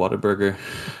went to Whataburger,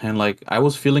 and like I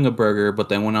was feeling a burger, but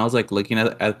then when I was like looking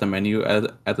at the menu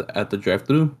at the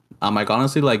drive-through, I'm like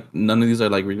honestly like none of these are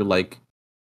like really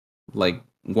like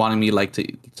wanting me like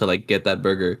to like get that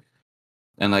burger.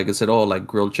 And like I said, oh like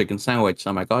grilled chicken sandwich.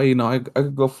 I'm like, oh I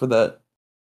could go for that.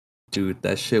 Dude,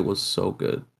 that shit was so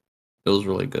good. It was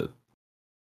really good.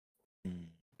 Mm.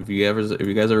 If you guys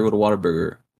ever go to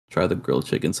Whataburger, try the grilled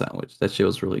chicken sandwich. That shit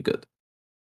was really good.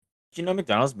 Do you know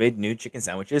McDonald's made new chicken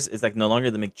sandwiches? It's like no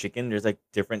longer the McChicken. There's like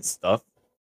different stuff.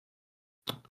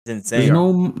 It's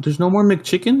insane. There's no more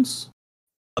McChickens?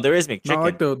 Oh, there is Not McChicken.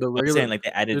 like the I'm regular. saying like they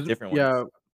added there's- different ones.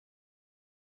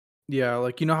 Yeah,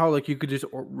 like you know how like you could just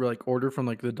like order from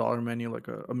like the dollar menu like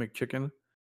a McChicken.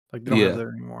 Like they don't have Yeah. that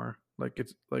anymore. Like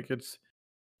it's like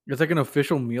an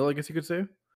official meal, I guess you could say.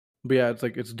 But yeah,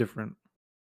 it's different.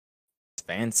 It's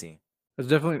fancy. It's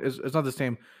definitely it's not the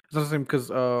same. It's not the same because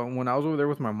when I was over there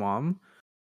with my mom,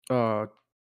 uh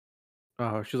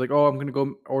she's like, oh, I'm gonna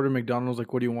go order McDonald's.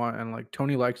 Like, what do you want? And like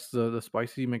Tony likes the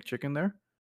spicy McChicken there,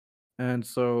 and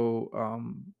so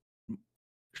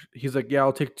he's like, yeah,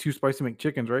 I'll take 2 spicy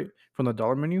McChickens, right, from the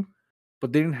dollar menu.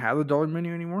 But they didn't have the dollar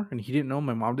menu anymore, and he didn't know.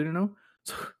 My mom didn't know,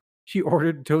 so she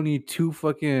ordered Tony 2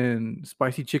 fucking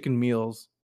spicy chicken meals.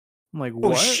 I'm like, Oh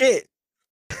what? shit!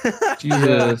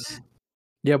 Jesus.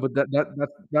 Yeah, but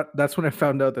that's when I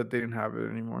found out that they didn't have it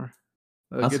anymore.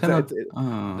 Like That's it's, kind it's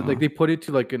of it, like they put it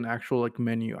to like an actual like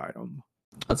menu item.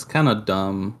 that's kind of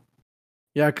dumb.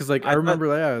 Yeah, because like I I thought- remember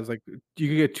that. Yeah, it was like you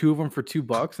could get 2 of them for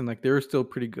 $2, and like they were still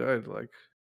pretty good. Like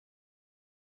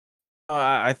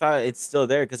I thought it's still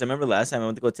there because I remember last time I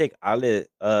went to go take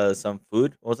Ale some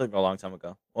food. It was like a long time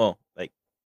ago. Well, like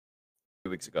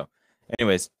 2 weeks ago.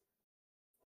 Anyways,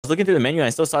 I was looking through the menu and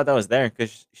I still saw that was there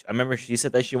because I remember she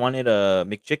said that she wanted a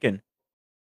McChicken.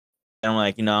 And I'm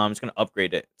like, I'm just gonna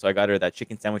upgrade it. So I got her that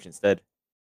chicken sandwich instead.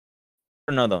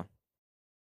 I don't know though.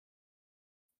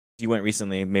 You went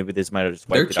recently. Maybe this might have just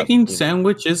Their wiped it out chicken completely.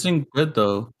 sandwich isn't good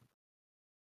though.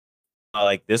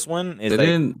 Like this one is They like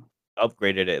didn't.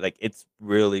 upgraded it. Like it's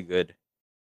really good.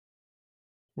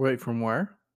 wait, from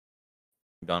where?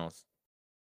 McDonald's.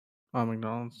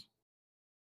 McDonald's.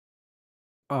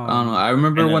 I don't know. I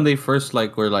remember and, when they first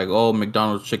like were like, oh,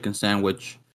 McDonald's chicken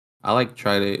sandwich. I like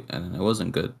tried it and it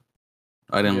wasn't good.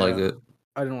 I didn't like Yeah. it.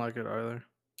 I didn't like it either.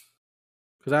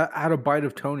 Because I had a bite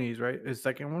of Tony's, right? His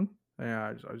second one. Yeah,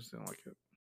 I just didn't like it.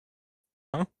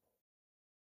 Huh?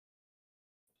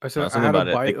 I said I something had a about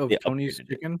it, bite like, of they Tony's upgraded it.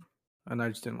 chicken, and I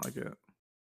just didn't like it.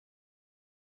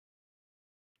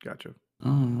 Gotcha. I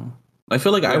don't know. I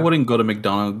feel like I Yeah. wouldn't go to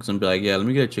McDonald's and be like, yeah, let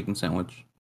me get a chicken sandwich.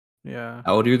 Yeah.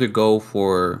 I would either go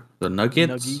for the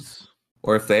nuggets, Nuggies.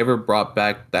 or if they ever brought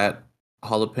back that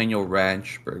jalapeno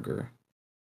ranch burger.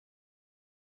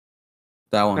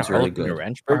 That one's really Jalapeno good.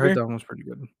 ranch I heard burger. that one was pretty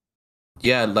good.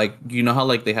 Yeah, like you know how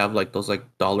like they have like those like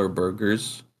dollar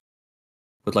burgers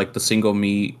with like the single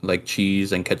meat, like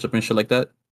cheese and ketchup and shit like that.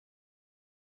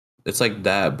 It's like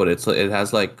that, but it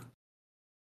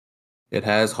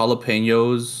has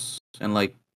jalapenos and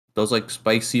like those like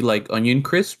spicy like onion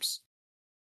crisps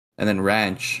and then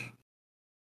ranch.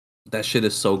 That shit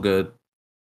is so good.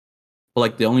 But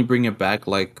like they only bring it back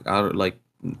like out like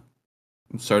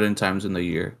certain times in the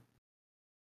year.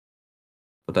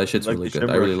 But that shit's Like really the good.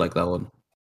 I Shamrock really Shake. like that one.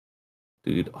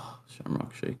 Dude,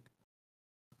 Shamrock Shake.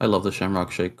 I love the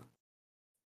Shamrock Shake. I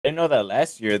didn't know that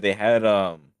last year they had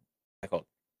called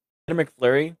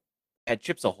McFlurry had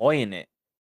Chips Ahoy in it.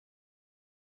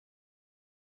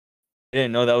 I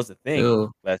didn't know that was a thing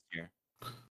Ew. last year.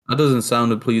 That doesn't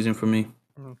sound pleasing for me.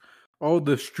 Oh,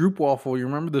 the Stroop waffle. You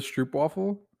remember the Stroop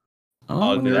waffle?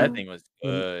 Oh, dude, that yeah. thing was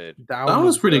good. That That one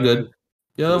was pretty good.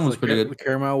 Yeah, that With, one was like, pretty The good.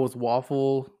 caramel with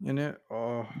waffle in it.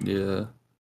 Oh, Yeah.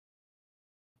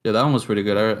 Yeah, that one was pretty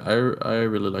good. I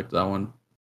really liked that one.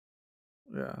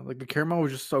 yeah. Like the caramel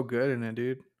was just so good in it,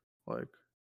 dude. Like,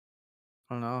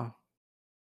 I don't know.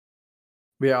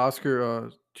 But yeah, Oscar,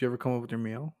 did you ever come up with your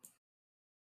meal?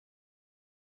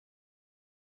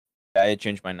 I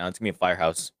changed mine now. It's gonna be a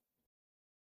Firehouse.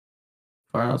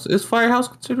 Firehouse. Is Firehouse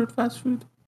considered fast food?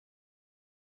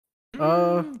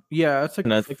 Yeah, it's like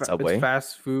No, it's like Subway. it's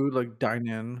fast food, like dine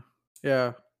in.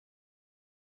 Yeah,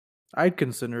 I'd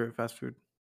consider it fast food.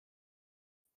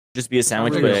 Just be a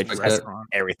sandwich, really but a I just restaurant.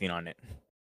 everything on it.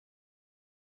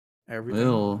 Everything.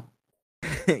 Ew.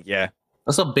 Yeah,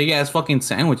 That's a big ass fucking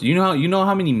sandwich. You know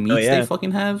how many meats yeah. they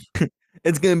fucking have?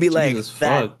 it's gonna be like Jesus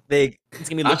that fuck. big. It's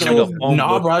gonna be That looking shit like a will, phone nah,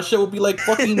 book. bro. That shit will be like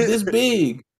fucking this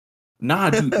big. Nah,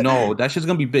 dude. No, that shit's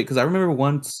gonna be big. Cause I remember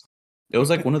once, it was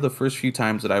like one of the first few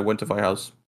times that I went to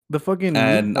Firehouse. The fucking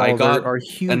And I meatballs got- are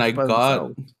huge. And by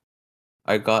themselves.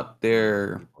 I got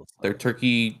their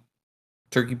turkey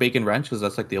turkey bacon ranch because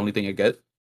that's like the only thing I get,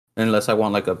 unless I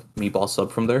want like a meatball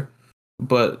sub from there.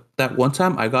 But that one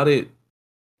time I got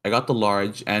the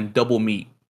large and double meat.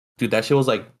 Dude, that shit was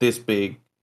like this big.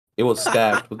 It was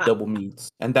stacked with double meats,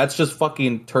 and that's just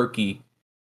fucking turkey.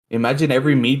 Imagine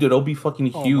every meat, dude. It'll be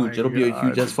fucking Oh huge. my It'll be a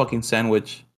huge God. ass fucking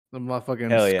sandwich. The motherfucking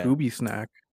Hell yeah. Scooby snack.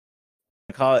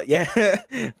 Call it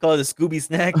call it a Scooby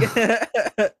snack.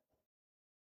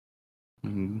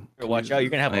 Mm. Watch out, you're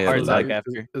gonna have a Yeah, heart Is like- that, attack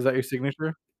your, after. is that your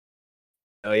signature?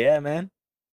 Oh yeah, man.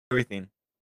 Everything.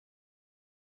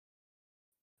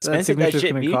 That Expensive that signature's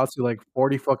shit gonna be. cost you like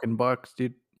 40 fucking bucks,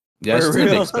 dude. Yeah, it's For gonna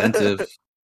be real? expensive.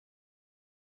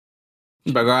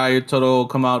 But your total will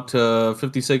come out to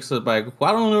 56. Like,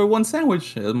 why don't order one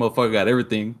sandwich? This motherfucker got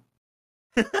everything.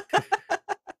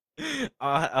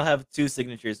 I'll have two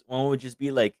signatures. One would just be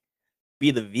the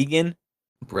vegan,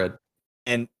 Bread.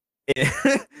 and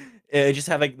it just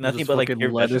have like nothing Just but like fucking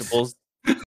pure lettuce. vegetables.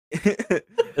 It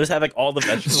just have like all the It's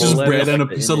vegetables. just lettuce, bread and a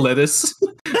like, piece in of it. lettuce.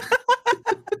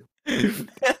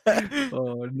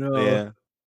 Oh no. Yeah.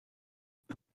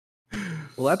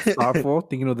 Well, that's thoughtful.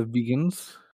 Thinking of the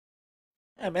vegans.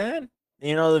 Yeah, man.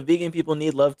 You know the vegan people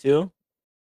need love too.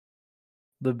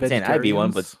 The I'm saying I'd be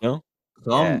one, but vegetarians.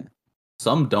 Yeah.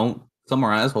 Some don't. Some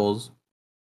are assholes.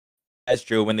 That's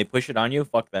true. When they push it on you,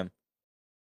 fuck them.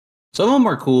 Some of them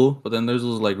are cool, but then there's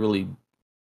those like really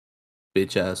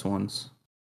bitch ass ones.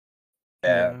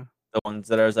 Yeah. The ones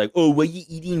that are like, oh, why you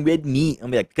eating red meat?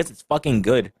 I'm like, because it's fucking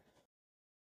good.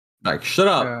 Like, shut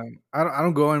up. Yeah. I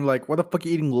don't go and like, what the fuck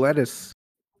you eating lettuce,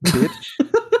 bitch?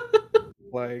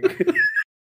 Like,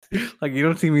 like you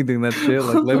don't see me doing that shit.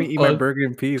 Like, let me eat my Fuck. burger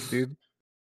in peace, dude.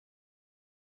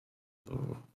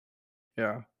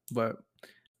 Yeah, but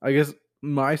I guess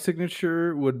my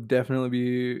signature would definitely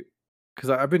be because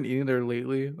I've been eating there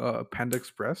lately. Panda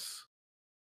Express.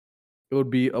 It would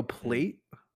be a plate.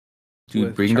 Dude,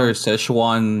 with bring their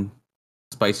Szechuan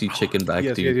spicy chicken back,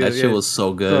 Yes, dude. yes, That yes, shit yes. was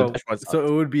so good. So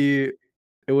it would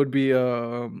be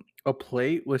a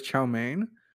plate with chow mein,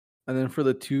 and then for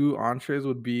the two entrees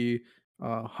would be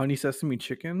honey sesame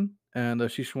chicken and a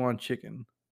Szechuan chicken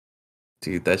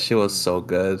Dude, that shit was so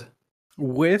good.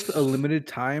 with a limited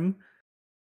time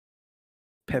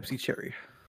Pepsi cherry.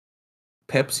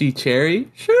 Pepsi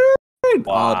cherry? Sure.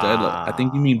 Oh, dude, I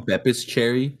think you mean Wow. Beppis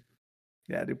cherry.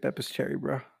 Yeah, dude, Peppa's cherry,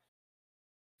 bro.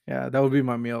 Yeah, that would be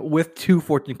my meal with two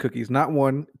fortune cookies, not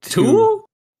one, two. Two?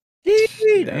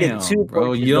 Yeah. Damn, two bro.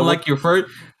 portions, You don't double- like your first?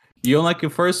 You don't like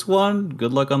your first one?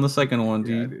 Good luck on the second one,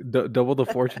 Yeah, dude. dude, double the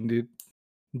fortune, dude.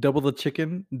 Double the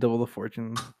chicken, double the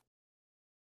fortune.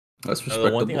 That's The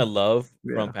respectable. one thing I love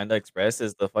Yeah. from Panda Express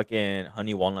is the fucking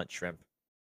honey walnut shrimp.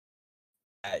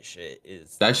 That shit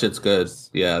is. That shit's good.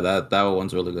 Yeah, that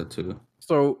one's really good too.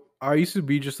 So I used to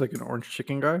be just like an orange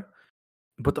chicken guy,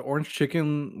 but the orange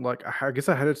chicken, like I guess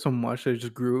I had it so much that it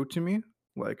just grew to me.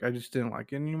 Like I just didn't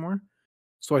like it anymore.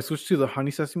 So I switched to the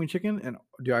honey sesame chicken, and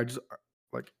dude, I just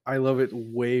like I love it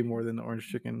way more than the orange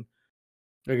chicken.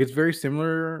 Like it's very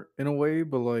similar in a way,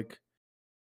 but like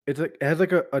it's like it has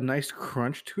like a nice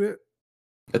crunch to it.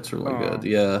 It's really good. Um,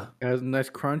 Yeah. It has a nice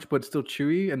crunch, but it's still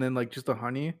chewy, and then like just the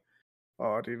honey.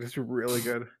 Oh, dude, it's really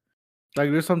good. Like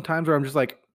there's some times where I'm just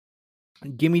like,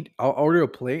 I'll order a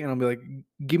plate and I'll be like,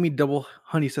 give me double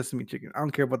honey sesame chicken. I don't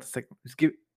care about the second. Just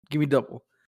give me double.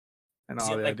 And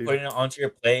See, oh yeah, like dude. putting it onto your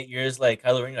plate, you're just like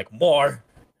Kylo Ren, you're like more.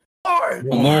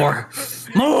 More.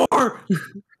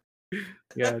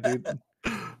 Yeah, dude.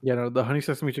 Yeah, no, the honey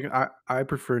sesame chicken. I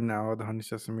prefer now the honey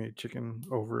sesame chicken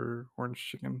over orange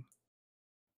chicken.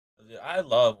 Dude, I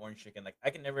love orange chicken. Like I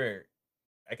can never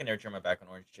turn my back on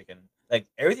orange chicken. Like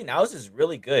everything else is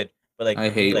really good, but like I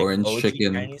for me, hate like, orange OG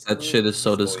chicken. Chinese That food shit is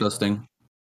so always disgusting. orange.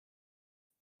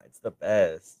 It's the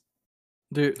best.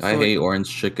 Dude, I hate orange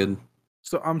chicken.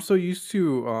 So I'm so used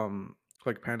to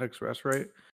like Panda Express, right?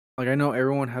 Like I know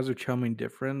everyone has their chow mein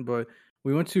different, but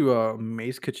we went to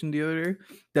May's Kitchen the other day.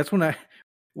 That's when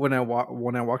when I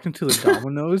walked into the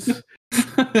Domino's.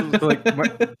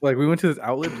 Like we went to this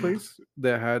outlet place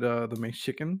that had the May's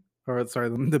chicken, or sorry,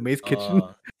 the May's Kitchen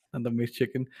and the May's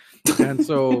chicken. And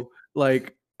so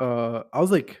like I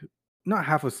was like not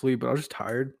half asleep, but I was just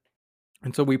tired.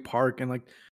 And so we park and like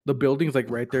the building's like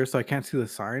right there, so I can't see the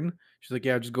sign. She's like,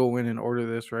 yeah, just go in and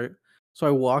order this, right? So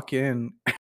I walk in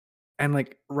and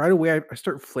like right away I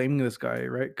start flaming this guy,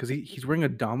 right? Because he's wearing a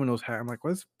Domino's hat. I'm like,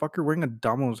 why is this fucker wearing a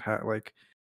Domino's hat? Like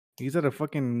he's at a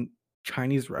fucking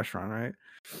Chinese restaurant, right?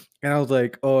 And I was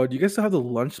like, oh, do you guys still have the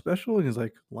lunch special? And he's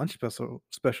like, lunch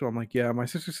special. I'm like, yeah, my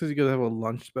sister says you guys have a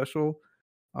lunch special,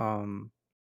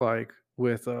 like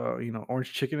with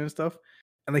orange chicken and stuff.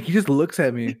 and like he just looks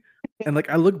at me, and like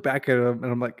I look back at him,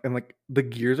 and I'm like, and like the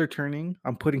gears are turning.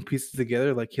 I'm putting pieces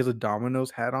together. Like he has a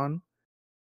Domino's hat on.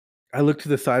 I look to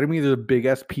the side of me. There's a big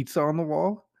ass pizza on the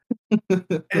wall,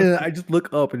 and I just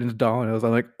look up, and it's Domino's.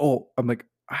 I'm like, oh, I'm like,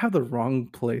 I have the wrong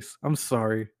place. I'm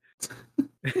sorry.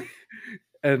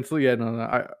 And so yeah,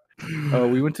 no,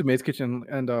 we went to May's Kitchen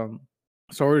and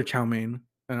so I ordered chow mein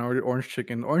and I ordered orange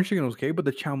chicken. Orange chicken was okay, but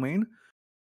the chow mein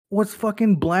was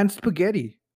fucking bland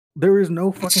spaghetti. There is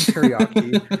no fucking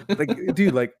teriyaki. Like,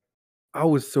 dude, like I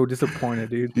was so disappointed,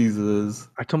 dude. Jesus.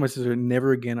 I told my sister,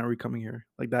 never again are we coming here.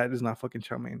 Like that is not fucking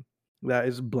chow mein. That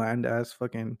is bland ass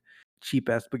fucking cheap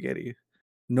ass spaghetti.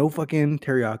 No fucking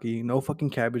teriyaki, no fucking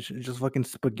cabbage, just fucking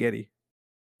spaghetti.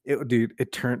 Dude,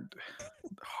 it turned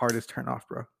hardest turn off,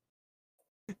 bro.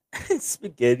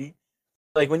 Spaghetti.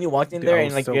 Like when you walked in Dude, there I and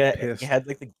was like so you pissed. had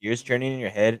like the gears turning in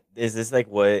your head. Is this like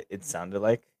what it sounded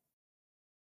like?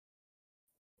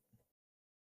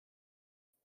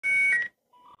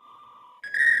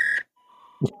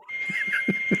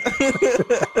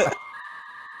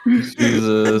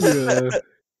 Jesus. Yeah.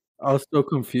 I was so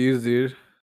confused, dude.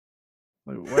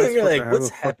 Like, why the You're fuck I like, have a what's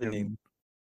happening? fucking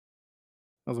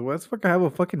I was like, why the fuck I have a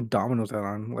fucking Domino's hat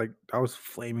on? Like, I was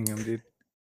flaming him, dude.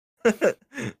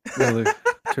 Really.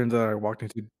 Turns out I walked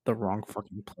into the wrong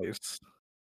fucking place.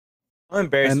 I'm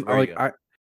embarrassed And for you.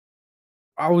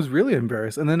 I was really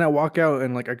embarrassed. And then I walk out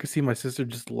and like I could see my sister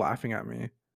just laughing at me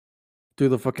through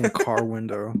the fucking car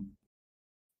window.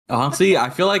 Honestly, I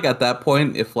feel like at that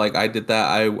point, if like I did that,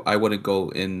 I wouldn't go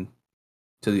in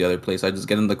to the other place. I just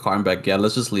get in the car and back. Yeah,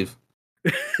 let's just leave.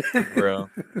 Bro.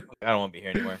 I don't want to be here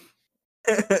anymore.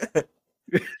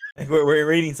 Like, we're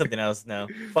reading something else now.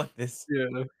 Fuck this.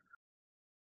 Yeah.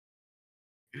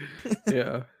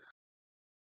 Yeah.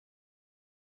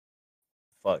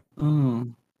 Fuck.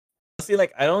 Mm. See,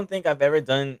 like I don't think I've ever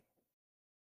done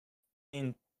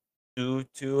anything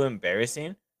too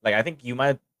embarrassing. Like I think you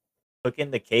might cook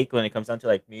in the cake when it comes down to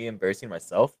like me embarrassing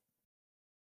myself.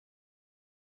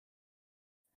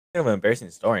 Kind of an embarrassing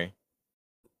story.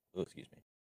 Oh, excuse me.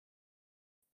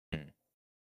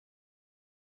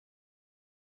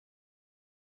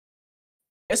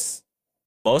 Guess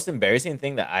most embarrassing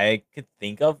thing that I could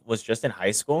think of was just in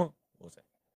high school. What was it?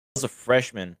 I was a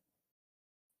freshman,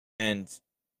 and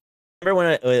remember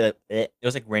when it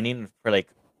was like raining for like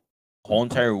a whole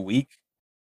entire week,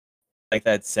 like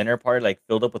that center part like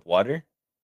filled up with water.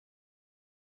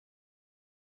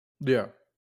 Yeah.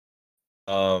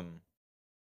 I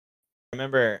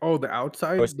remember Oh, the I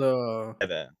outside, was at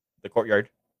the courtyard.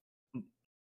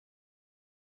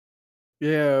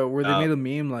 yeah, where they Um, made a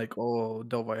meme like, oh,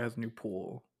 Delphi has a new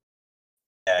pool.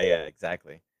 yeah,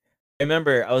 exactly. I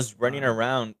remember I was running Uh,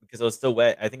 around because it was still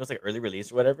wet. I think it was like early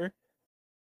release or whatever.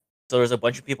 So there was a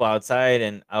bunch of people outside,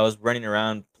 and I was running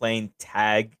around playing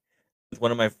tag with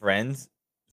one of my friends,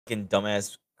 fucking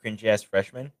dumbass, cringy ass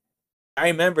freshman. I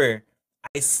remember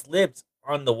I slipped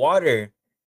on the water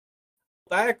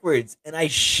backwards and I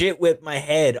shit whipped my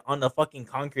head on the fucking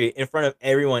concrete in front of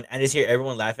everyone. I just hear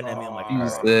everyone laughing at me. I'm like, all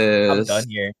right, I'm done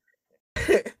Jesus.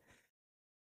 here.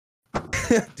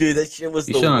 Dude, that shit was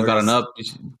You the shouldn't have gotten worst. up.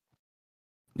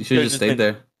 You should have just stayed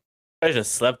there. I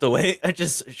just slept away. I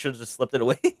just should have just slept it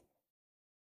away.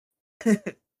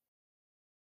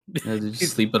 Yeah,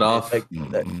 just sleep it off.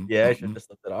 Yeah, I should have just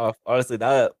slept it off. Honestly,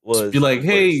 that Just was be like, the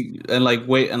worst. hey, and like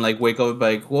wake up and be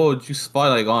like, whoa, did you spot?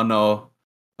 Like, oh no,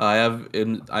 I have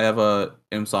a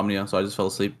insomnia, so I just fell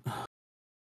asleep.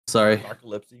 Sorry,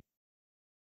 Narcolepsy.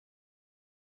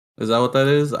 is that what that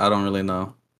is? I don't really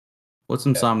know. What's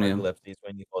Yeah, insomnia? narcolepsy is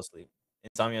when you fall asleep.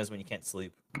 Insomnia is when you can't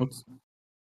sleep. What's?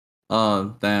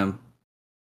 Oh, damn.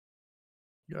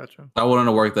 Gotcha. That wouldn't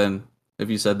have worked then if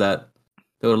you said that.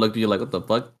 They would have looked at you like, what the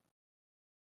fuck?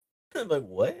 I'm like,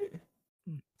 what?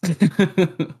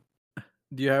 Do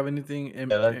you have anything,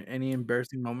 Yeah, any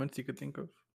embarrassing moments you could think of,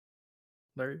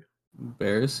 Larry?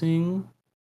 Embarrassing?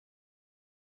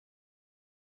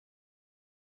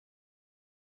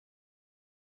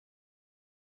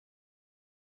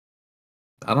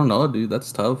 I don't know, dude.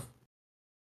 That's tough.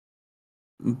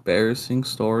 Embarrassing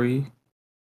story.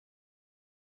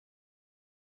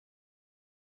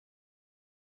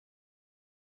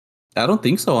 I don't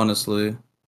think so, honestly. I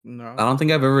No. don't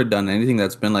think I've ever done anything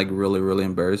that's been like really, really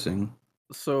embarrassing.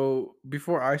 So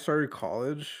before I started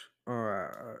college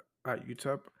at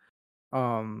UTEP,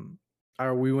 um,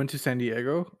 we went to San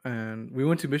Diego and we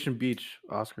went to Mission Beach,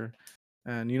 Oscar.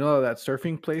 And you know that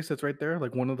surfing place that's right there,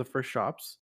 like one of the first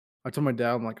shops. I told my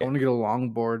dad, I'm like, I want to get a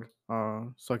longboard,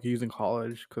 so I can use in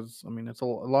college, because I mean it's a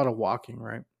lot of walking,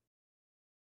 right?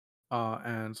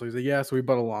 And so he's like, yeah. So we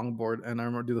bought a longboard, and I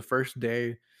remember the first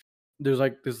day there's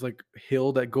like this like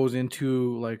hill that goes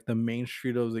into like the main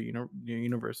street of the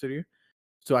university.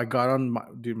 So I got on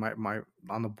my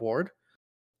on the board,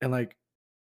 and like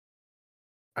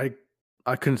I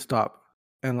I couldn't stop,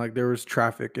 and like there was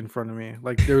traffic in front of me.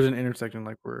 Like there was an intersection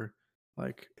like where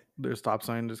like there's stop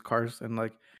sign, there's cars, and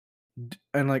like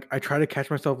and like I try to catch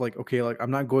myself like okay, like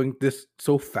I'm not going this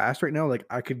so fast right now. Like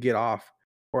I could get off,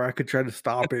 or I could try to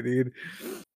stop it, dude.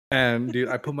 And dude,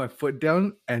 I put my foot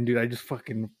down, and dude, I just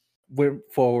fucking went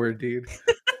forward, dude.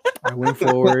 I went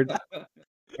forward.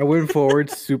 I went forward,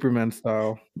 Superman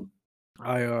style.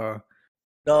 I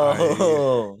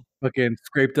No. fucking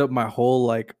scraped up my whole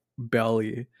like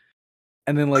belly,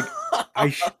 and then like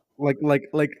I like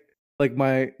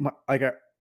my like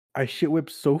I shit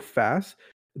whipped so fast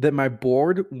that my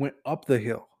board went up the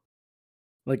hill.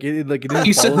 Like it didn't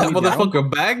You said follow that me down.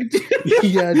 motherfucker back?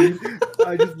 Yeah, dude.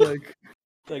 I just like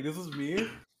this is me.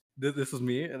 This is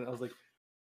me, and I was like,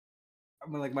 I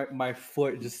mean, like my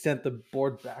foot just sent the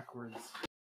board backwards.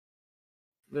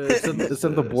 It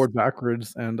sent the board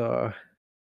backwards, and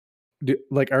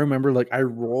like I remember, like I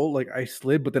rolled, like I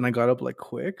slid, but then I got up like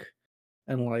quick,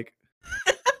 and like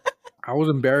I was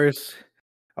embarrassed.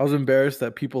 I was embarrassed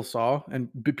that people saw, and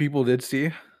people did see,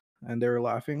 and they were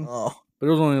laughing. Oh. But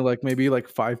it was only like maybe like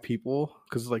 5 people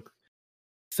because it's like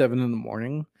 7 in the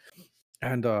morning,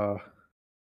 and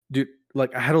dude,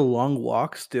 like I had a long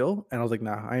walk still, and I was like,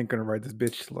 nah, I ain't gonna ride this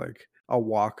bitch. Like I'll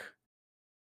walk.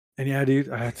 And yeah, dude,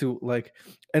 I had to like,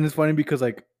 and it's funny because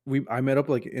like I met up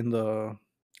like in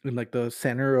like the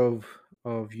center of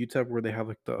UTEP where they have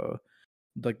like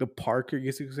the park, I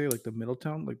guess you could say, like the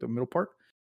Middletown, like the middle park.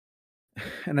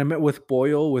 And I met with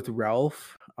Boyle, with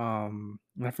Ralph, and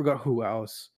I forgot who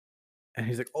else. And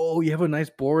he's like, "Oh, you have a nice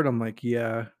board." I'm like,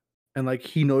 "Yeah." And like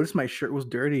he noticed my shirt was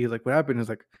dirty. He's like, "What happened?" He's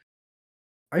like,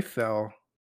 "I fell."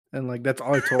 And like that's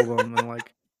all I told him. And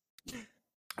like,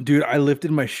 dude, I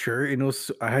lifted my shirt and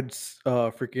I had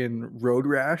freaking road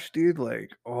rash, dude.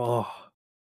 Like, oh,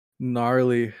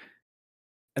 gnarly.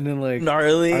 And then like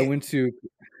Gnarly. I went to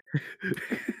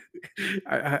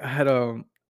I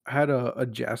had a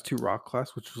jazz to rock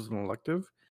class, which was an elective,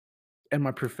 and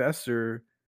my professor,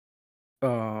 it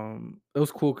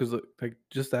was cool because like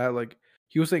just that, like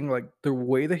he was saying like the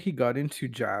way that he got into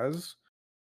jazz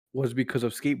was because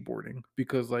of skateboarding,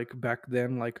 because like back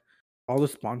then, like all the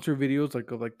sponsor videos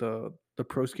like of like the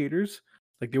pro skaters,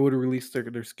 like they would release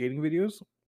their skating videos,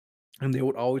 and they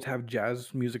would always have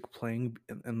jazz music playing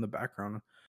in the background.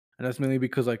 And that's mainly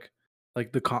because like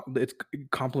it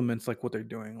complements like what they're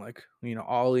doing, like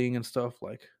ollieing and stuff,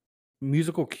 like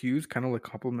musical cues kind of like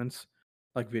complements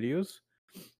like videos.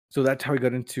 So that's how I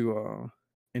got into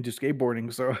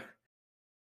skateboarding. So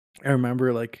I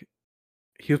remember like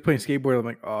he was playing skateboard. I'm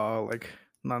like, oh, like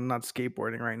not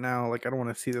skateboarding right now. Like I don't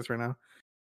want to see this right now.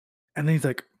 And then he's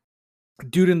like,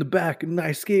 dude in the back,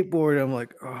 nice skateboard. I'm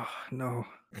like, oh no,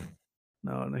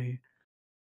 no.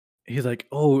 He's like,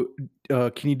 oh,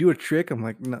 can you do a trick? I'm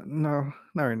like, no,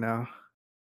 not right now.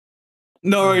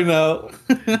 No, right now.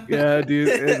 Yeah, dude.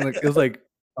 And like it was like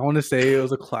I want to say it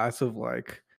was a class of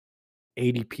like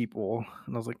 80 people,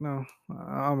 and I was like, no,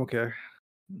 I'm okay.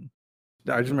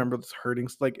 I just remember this hurting,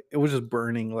 like it was just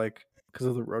burning, like because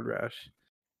of the road rash.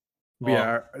 But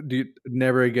yeah, dude,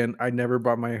 never again. I never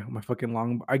bought my fucking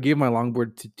long. I gave my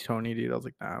longboard to Tony, dude. I was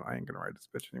like, nah, I ain't gonna ride this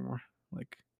bitch anymore.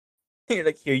 Like, You're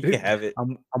like, here, you can have it.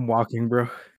 I'm walking, bro.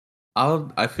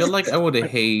 I feel like I would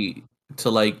hate to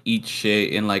like eat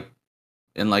shit in like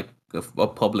a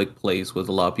public place with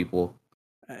a lot of people.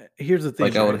 Here's the thing.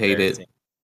 Like I would hate it.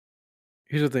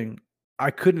 Here's the thing.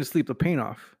 I couldn't sleep the paint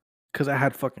off because I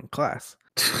had fucking class.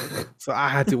 So I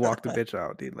had to walk the bitch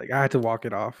out, dude. Like I had to walk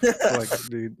it off. Like,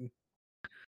 dude.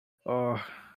 Oh,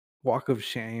 walk of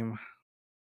shame.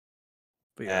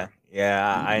 But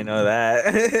yeah, I know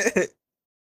that.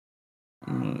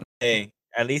 Mm. Hey,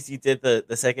 at least you did the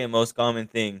second most common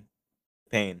thing,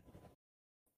 pain.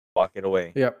 Walk it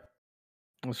away. Yep.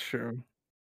 That's true.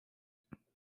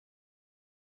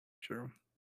 True.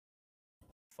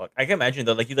 Fuck, I can imagine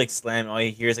though. Like you like slam, all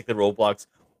you hear is like the roadblocks.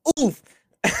 Oof.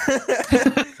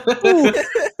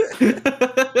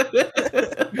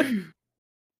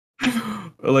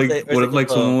 Or like, Or what if like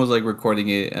the- someone was like recording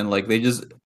it and like they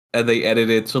edit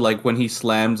it so like when he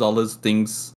slams, all his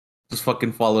things just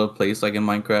fucking fall out of place, like in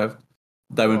Minecraft.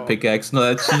 Diamond Oh. pickaxe. No,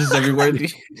 that's just everywhere.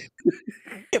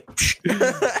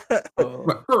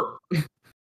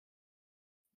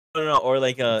 No, or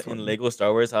like That's in funny. Lego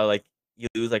Star Wars, how like you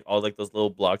lose like all like those little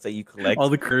blocks that you collect. All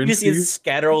the You just see it currency.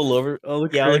 scatter all over. All the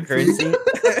Yeah, all the currency.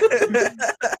 currency.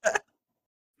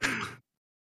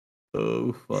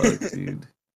 Oh fuck, dude.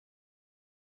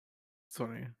 It's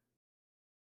funny.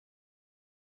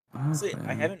 Honestly, I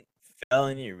Okay. haven't fell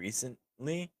any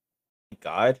recently. Thank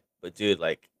God. But dude,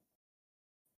 like,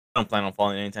 I don't plan on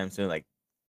falling anytime soon. Like,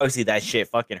 obviously that shit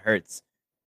fucking hurts.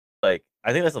 Like,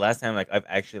 I think that's the last time like I've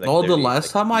actually like Oh, the literally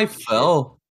last like time I seen shit.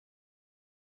 fell,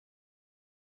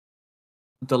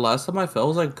 the last time I fell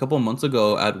was like a couple months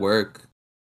ago at work.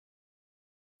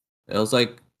 It was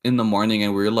like in the morning,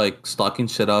 and we were like stocking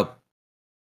shit up.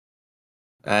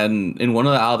 And in one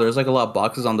of the aisles, there's like a lot of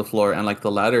boxes on the floor, and like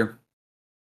the ladder.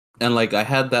 And like I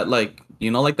had that like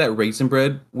like that raisin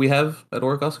bread we have at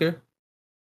work, Oscar.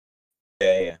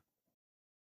 Yeah.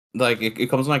 Like it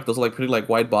comes in like those like pretty like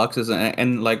white boxes,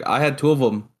 and like I had two of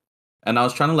them, and I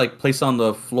was trying to like place it on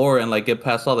the floor and like get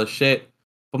past all the shit,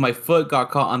 but my foot got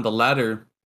caught on the ladder,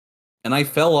 and I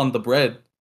fell on the bread.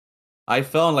 I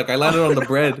fell and like I landed on the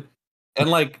bread, and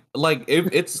like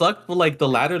it sucked, but like the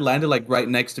ladder landed like right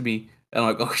next to me, and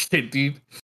I'm like, oh shit, dude.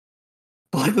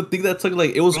 But like the thing that took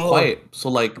like it was Bro. quiet, so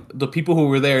like the people who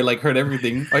were there like heard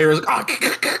everything. I was like,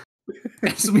 ah,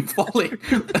 it's me falling.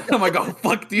 And I'm like, oh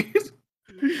fuck, dude.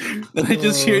 And I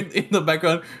just hear in the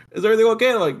background, is everything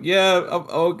okay? I'm like, yeah, I'm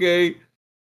okay.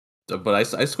 But I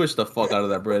squished the fuck out of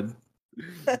that bread.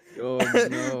 Oh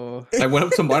no. I went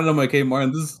up to Martin. I'm like, hey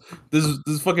Martin,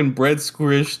 this fucking bread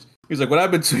squished. He's like, what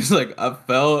happened to? He's like, I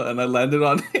fell and I landed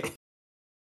on it.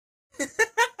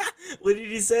 What did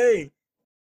he say?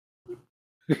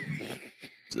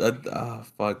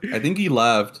 Fuck. I think he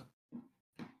laughed.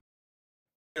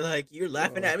 You're like, you're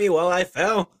laughing at me while I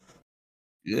fell.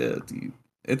 Yeah, dude.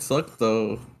 It sucked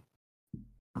though.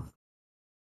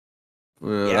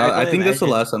 Well, Yeah, I I can think that's the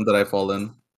imagine. last time that I fall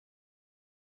in.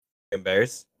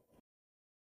 Embarrassed.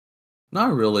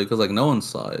 Not really, because like no one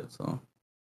saw it. So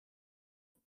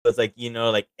It's like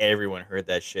like everyone heard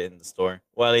that shit in the store.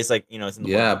 Well, at least like it's in the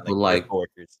yeah, morning, but like your like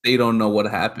coworkers. they don't know what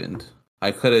happened.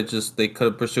 They could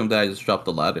have presumed that I just dropped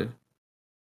the ladder.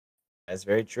 That's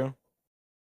very true.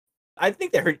 I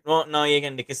think they heard. Well, no, you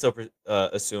can still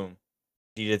assume.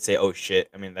 You did say, "Oh shit."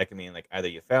 I mean, that could mean like either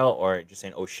you fell or just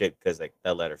saying, "Oh shit," because like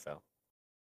that letter fell.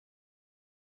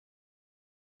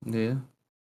 Yeah.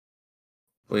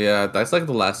 But yeah, that's like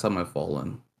the last time I've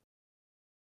fallen.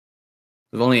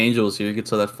 If only Angel was here, he could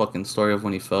tell that fucking story of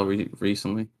when he fell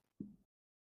recently.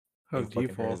 How And did you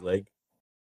fucking hurt fall? his leg.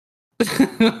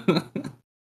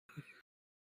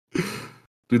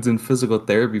 Dude's in physical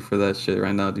therapy for that shit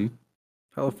right now, dude.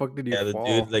 How the fuck did you Yeah, the fall?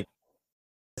 dude like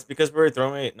it's because we were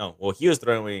throwing away. No, well, he was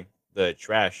throwing away the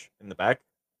trash in the back.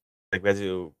 Like we had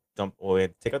to dump. Well, we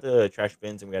had to take out the trash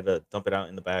bins and we had to dump it out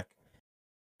in the back.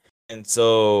 And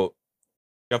so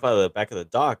jump out of the back of the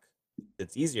dock.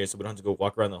 It's easier, so we don't have to go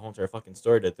walk around the whole entire fucking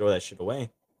store to throw that shit away.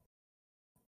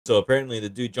 So apparently the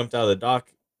dude jumped out of the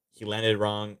dock, he landed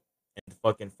wrong, and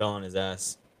fucking fell on his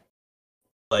ass.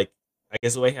 Like, I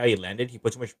guess the way how he landed, he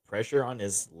put too much pressure on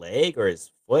his leg or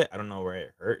his foot. I don't know where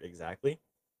it hurt exactly.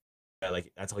 But,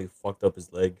 like, that's how he fucked up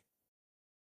his leg.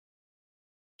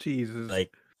 Jesus.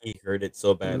 Like, he hurt it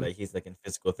so bad. Mm. Like, he's like in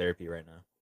physical therapy right now.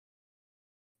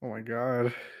 Oh my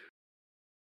god.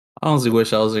 I honestly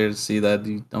wish I was there to see that,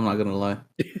 dude. I'm not gonna lie.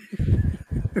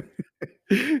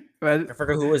 I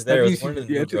forgot who was there. It was one of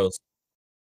the new girls.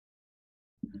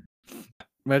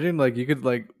 Imagine like you could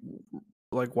like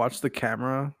watch the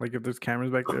camera, like if there's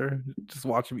cameras back there, just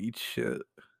watch him eat shit.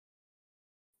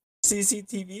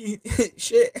 CCTV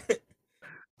shit.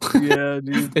 Yeah,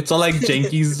 dude. It's all like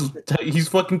Jenki's. He's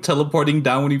fucking teleporting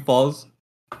down when he falls.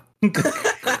 You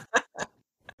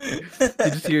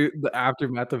just hear the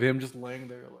aftermath of him just laying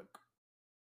there like.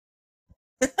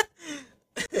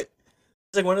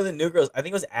 It's like one of the new girls. I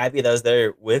think it was Abby that was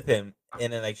there with him,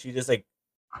 and then like she just like.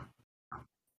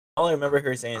 All I remember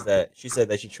her saying is that she said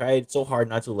that she tried so hard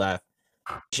not to laugh.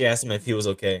 She asked him if he was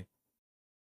okay.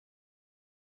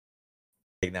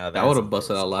 Like now I would have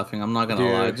busted out laughing. I'm not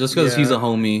gonna lie, Dude, just because he's a yeah.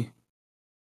 homie.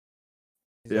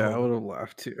 Yeah, I would have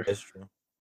laughed too. That's true.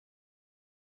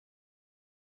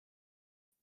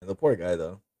 And the poor guy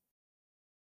though.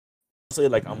 Honestly,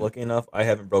 like I'm lucky enough, I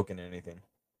haven't broken anything.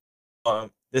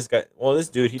 This guy, well, this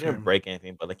dude, he didn't Same. break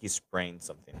anything, but like he sprained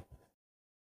something.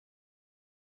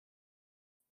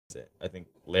 That's it. I think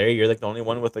Larry, you're like the only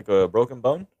one with like a broken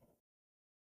bone.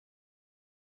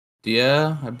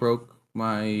 Yeah, I broke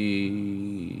my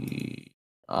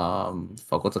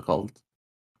fuck, what's it called?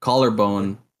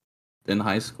 Collarbone in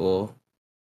high school.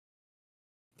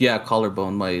 Yeah,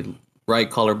 collarbone, my right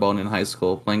collarbone in high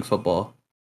school playing football.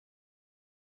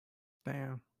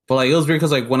 Damn. But like it was weird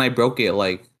because like when I broke it,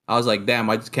 like I was like, damn,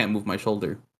 I just can't move my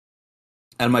shoulder.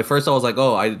 And my first I was like,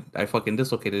 oh, I fucking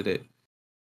dislocated it.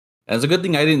 And it's a good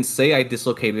thing I didn't say I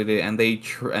dislocated it, and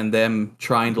them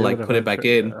trying to They like would've put it had back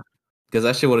to- in, yeah. because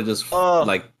that shit would have just Oh.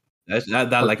 like That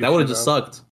Fuck like your that would have shit just up.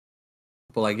 sucked.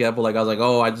 But like yeah, but like I was like,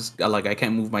 oh, I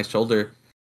can't move my shoulder.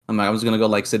 I'm like, I'm just gonna go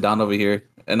like sit down over here.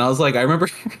 And I was like, I remember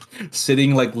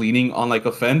sitting like leaning on like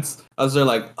a fence. I was there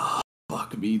like, oh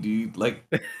fuck me, dude. Like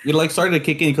it like started to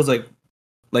kick in because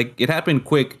like it happened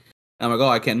quick. And I'm like, oh,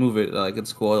 I can't move it. Like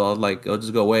it's cool. I'll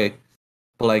just go away.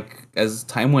 But like as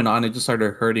time went on, it just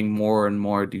started hurting more and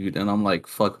more, dude. And I'm like,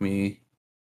 fuck me.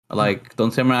 Like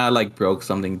don't tell me I like broke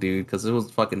something, dude, because it was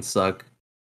fucking suck.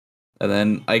 And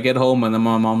then I get home and then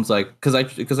my mom's like,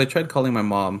 because I tried calling my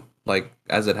mom like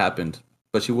as it happened,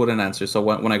 but she wouldn't answer. So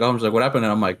when I got home, she's like, "What happened?"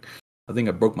 And I'm like, "I think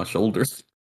I broke my shoulder."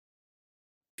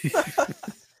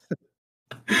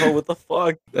 Oh, what the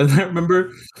fuck? And I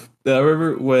remember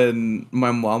when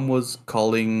my mom was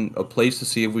calling a place to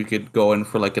see if we could go in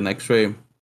for like an X-ray.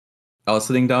 I was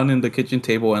sitting down in the kitchen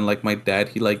table and like my dad,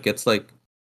 he like puts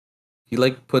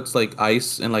like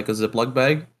ice in like a Ziploc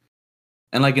bag,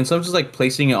 and like instead of just like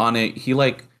placing it on it,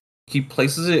 he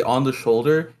places it on the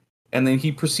shoulder, and then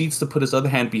he proceeds to put his other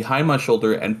hand behind my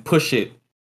shoulder and push it.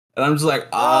 And I'm just like,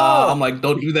 Oh! I'm like,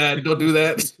 don't do that, don't do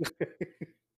that.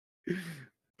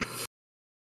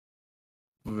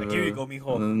 Like, here you go,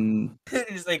 mijo. And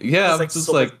It's like, yeah, it's I'm like just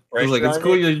so much like, pressure it's on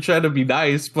cool. it. You're trying to be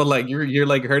nice, but like you're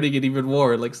like hurting it even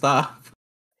more. Like stop.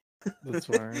 That's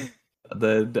fine.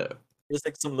 Then It's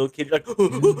like some little kid, you're like,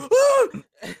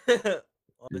 oh,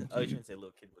 I shouldn't say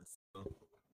little kid, but still.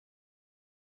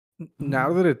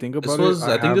 Now that I think about this was, it,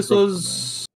 I think have this broke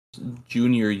was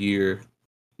junior year.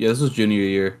 Yeah, this was junior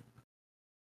year.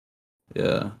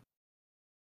 Yeah,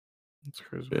 It's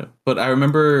crazy. yeah. But I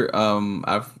remember,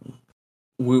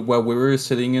 while we were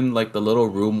sitting in like the little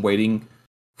room waiting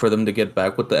for them to get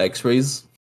back with the X-rays,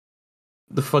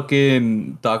 the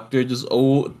fucking doctor just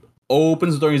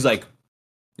opens the door. And he's like,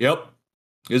 "Yep,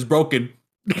 it's broken,"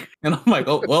 and I'm like,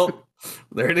 "Oh well,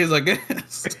 there it is, I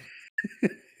guess."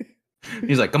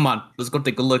 He's like, "Come on, let's go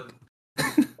take a look."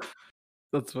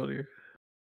 That's funny.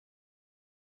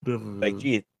 Like,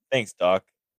 gee, thanks, doc.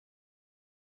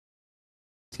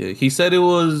 Yeah, he said it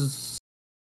was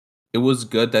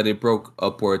good that it broke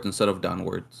upwards instead of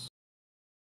downwards.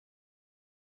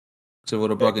 So if it would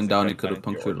have Yeah, 'cause broken it down, could've it could gone have into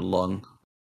your punctured a lung.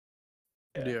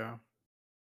 Yeah.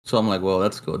 So I'm like, well,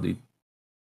 that's cool, dude.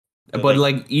 So, But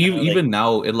like, like kinda, even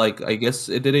now, it like I guess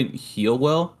it didn't heal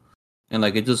well, and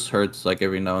like it just hurts like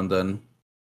every now and then.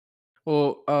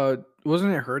 Well,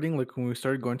 wasn't it hurting like when we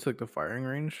started going to like the firing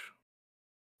range?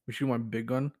 We shoot my big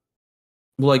gun.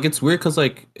 Well, like it's weird because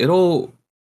like it'll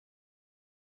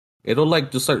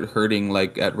like just start hurting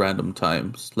like at random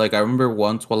times. Like I remember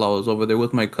once while I was over there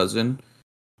with my cousin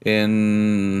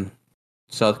in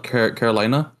South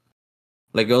Carolina.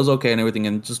 Like it was okay and everything,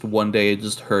 and just one day it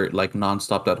just hurt like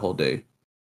nonstop that whole day.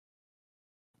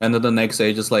 And then the next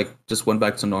day just went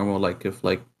back to normal, like if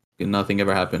like nothing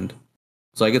ever happened.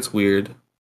 So like it's weird.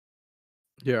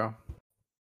 Yeah,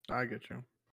 I get you.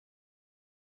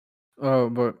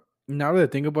 But now that I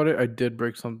think about it, I did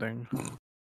break something.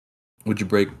 Would you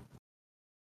break?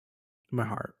 My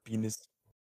heart. penis.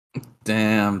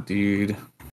 Damn, dude.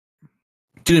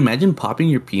 Dude, imagine popping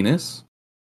your penis.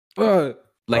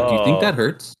 Like, do you think that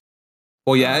hurts?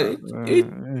 Oh yeah, it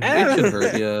should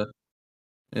hurt. Yeah,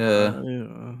 yeah.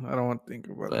 I don't want to think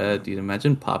about But dude,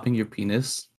 imagine popping your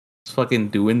penis. Just fucking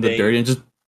doing the Dang. dirty and just.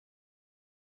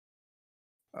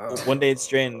 that. One day it's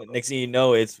straight, and next thing you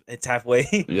know, it's halfway.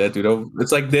 Yeah, dude.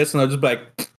 It's like this, and I'll just be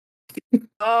like.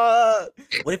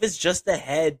 What if it's just the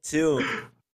head too?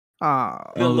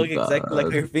 Ah, It'll Oh, look exactly like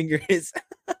God. your fingers.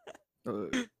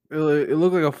 it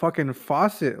looked like a fucking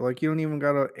faucet. Like you don't even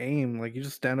gotta aim. Like you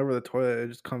just stand over the toilet, it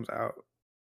just comes out.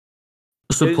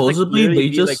 Supposedly they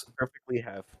just like perfectly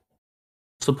half.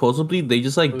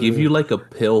 like give you like a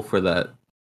pill for that.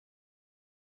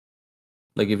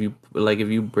 Like if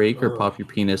you break or pop your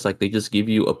penis, like they just give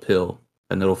you a pill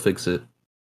and it'll fix it.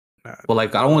 Nah, Well,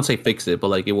 like I don't want to say fix it, but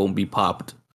like it won't be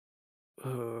popped.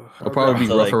 It'll probably be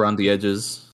So, rough like- around the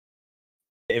edges.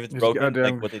 If it's It's broken, goddamn-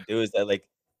 like what they do is that like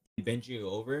They bend you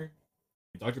over.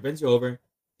 The doctor bends you over.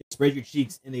 They spread your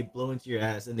cheeks and they blow into your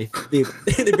ass and they they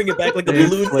bring it back like a They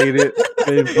balloon. inflate it.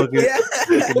 They fucking, Yeah.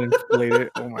 fucking inflate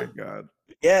it. Oh my god.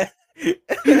 Yeah.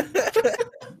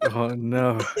 Oh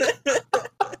no.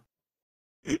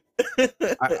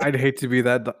 I'd hate to be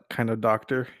that kind of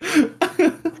doctor.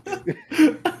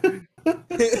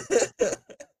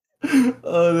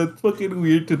 Oh, that's fucking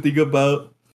weird to think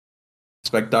about.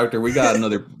 It's like, doctor, we got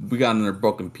another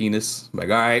broken penis. I'm like,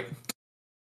 all right,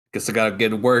 guess I gotta get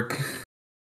to work.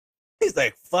 He's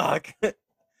like, fuck.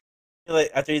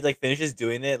 Like after he like finishes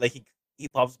doing it, like he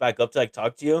pops back up to like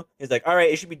talk to you. He's like, all right,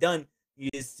 it should be done. You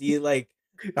just see like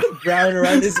brown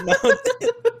around his mouth.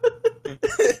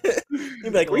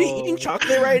 He'd be like, "Were you eating Oh.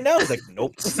 chocolate right now?" It's like,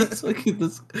 "Nope." That's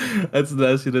that's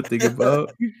nasty to think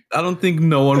about. I don't think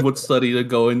no one would study to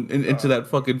go into that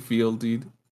fucking field, dude.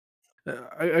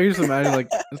 I just imagine like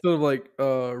instead of like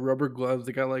rubber gloves,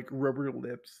 they got like rubber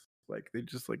lips, like they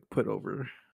just like put over.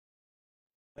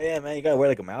 Oh, yeah, man, you gotta wear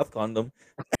like a mouth condom.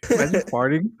 Imagine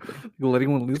farting,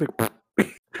 letting one loose like.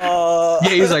 Uh, Yeah,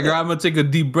 he's like, I'm gonna take a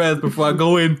deep breath before I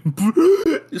go in.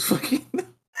 Just fucking.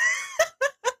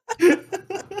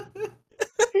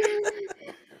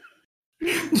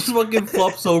 Just fucking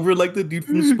flops over like the dude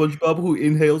from SpongeBob who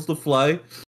inhales the fly.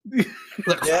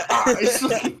 Like, Yeah.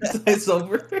 it's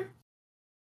over.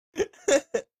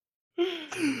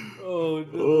 Oh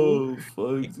no! Oh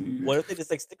fuck, dude. what if they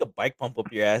just like stick a bike pump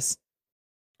up your ass?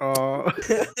 You're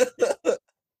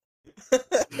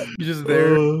just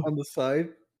there Oh. on the side.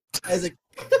 I was like,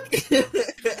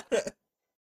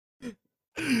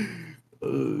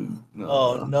 oh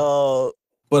Nah. no.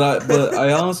 But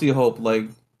I honestly hope like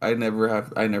I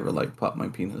never like pop my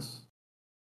penis.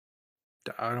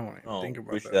 I don't want to Oh, think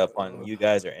about wish that. that upon you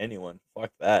guys or anyone.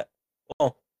 Fuck that.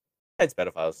 Well, it's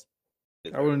pedophiles. It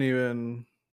is I wouldn't even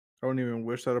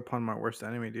wish that upon my worst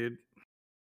enemy, dude.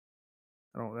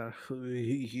 I don't that.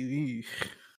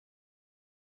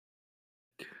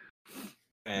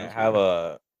 Man, That's have weird.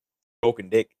 a broken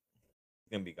dick.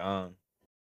 It's gonna be gone.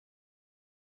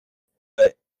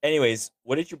 But anyways,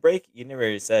 what did you break? You never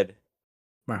really said.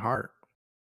 My heart.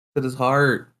 It is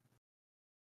hard.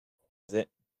 Is it?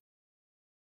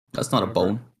 That's not a Yeah, bro.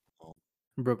 bone.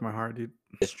 It broke my heart, dude.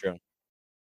 It's true.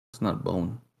 It's not a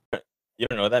bone. You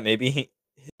don't know that? Maybe his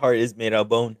heart is made out of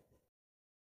bone.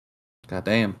 God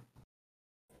damn.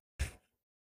 I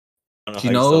don't know Do how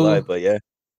you you're still know? alive, but yeah.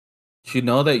 Do you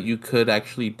know that you could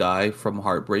actually die from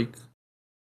heartbreak?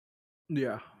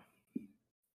 Yeah.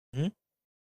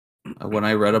 When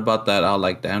I read about that, I was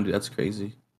like, damn, dude, that's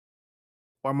crazy.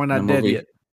 Why am I In not a dead movie. yet?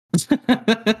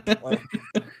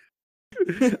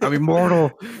 I'm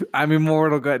immortal. I'm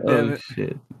immortal. God damn Oh it.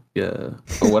 shit. Yeah.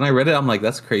 But when I read it, I'm like,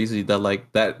 that's crazy that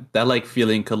like that like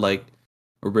feeling could like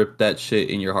rip that shit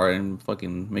in your heart and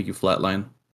fucking make you flatline.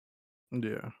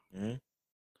 Yeah. Mhm.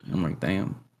 I'm like,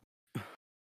 damn.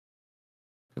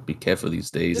 Be careful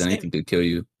these days. This game- Anything could kill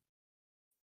you.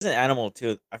 There's an animal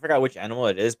too. I forgot which animal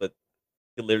it is, but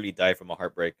it literally died from a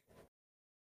heartbreak.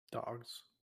 Dogs.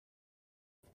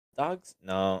 Dogs?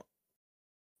 No.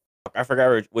 Fuck, I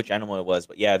forgot which animal it was,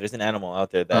 but yeah, there's an animal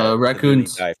out there that could literally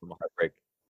Raccoons. die from a heartbreak.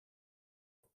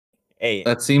 Hey,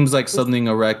 That seems like something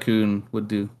a raccoon would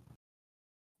do.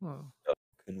 Oh.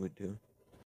 Kun would do.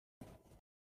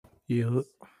 Yeah.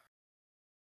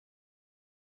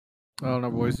 I don't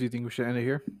know, boys. Do you think we should end it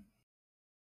here?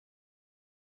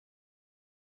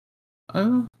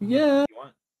 Yeah. You want?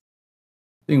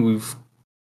 I think we've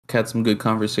had some good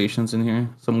conversations in here.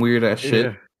 Some weird ass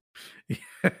shit. Yeah.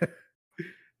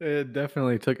 It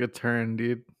definitely took a turn,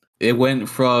 dude. It went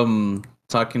from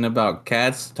talking about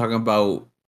cats to talking about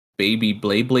baby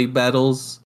Blade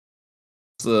battles.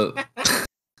 So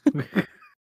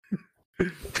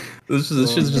this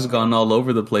shit's just gone all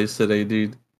over the place today,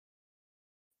 dude.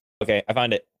 Okay, I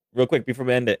found it. Real quick before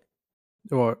we end it.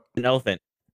 What? An elephant.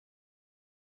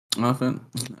 Often.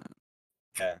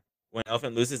 Yeah. When an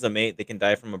elephant loses a mate, they can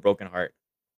die from a broken heart.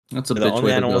 That's a They're the bitch only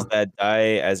way to animals go. that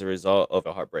die as a result of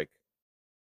a heartbreak.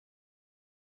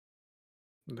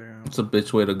 Damn. That's a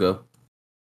bitch way to go.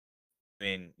 I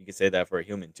mean, you could say that for a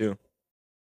human too.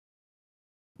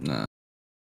 Nah.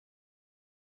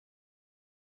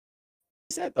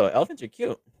 Sad though. Elephants are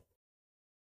cute.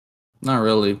 Not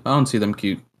really. I don't see them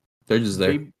cute. They're just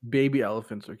there. Baby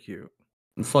elephants are cute.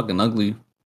 They're fucking ugly.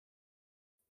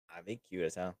 They cute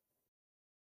as hell.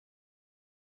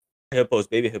 Hippos,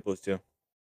 baby hippos too.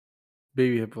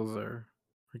 Baby hippos are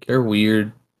cute. They're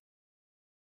weird.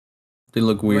 They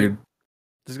look weird.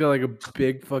 Just got like a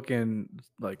big fucking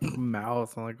like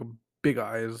mouth and like big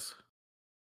eyes.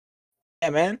 Yeah,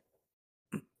 man.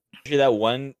 Actually, that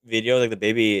one video, like the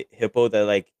baby hippo that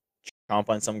like chomp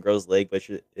on some girl's leg, but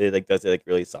it like does it like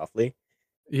really softly.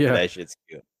 Yeah. That shit's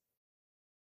cute.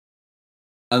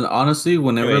 And honestly,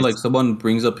 whenever Anyways. like someone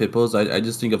brings up hippos, I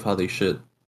just think of how they shit.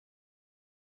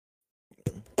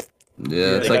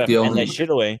 Yeah, it's They like gotta the fan only. that shit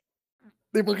away.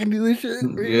 They fucking do this shit.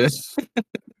 Yes.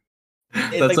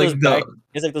 It's That's like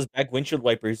it's like those back windshield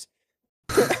wipers.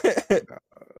 That's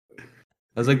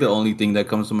like the only thing that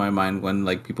comes to my mind when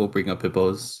like people bring up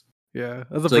hippos. Yeah, that's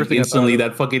the It's first like thing instantly I thought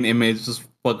that fucking image just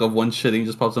fuck of one shitting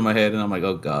just pops in my head and I'm like,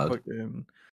 oh god. fucking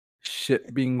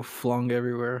shit being flung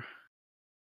everywhere.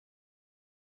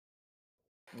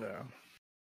 Yeah.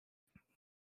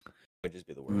 Would just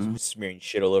be the worst. Just smearing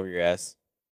shit all over your ass.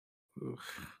 Oof.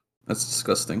 That's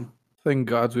disgusting. Thank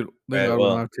God we Right, don't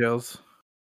well. have tails.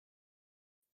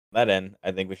 That end,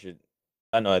 I think we should.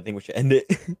 I know. I think we should end it.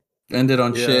 Ended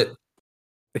on Yeah. shit.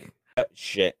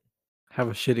 Shit. Have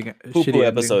a shitty Poo poo ending.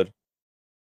 episode.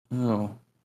 Oh.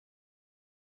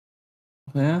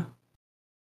 Yeah.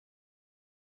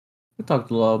 We talked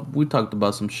a lot. We talked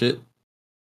about some shit.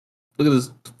 Look at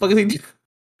this fucking thing.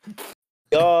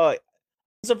 Yo, I'm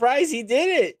surprised he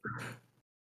did it.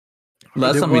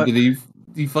 Last did time what? he did,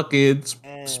 he fucking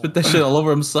spit that shit all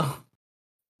over himself.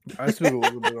 I spit a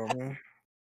little bit on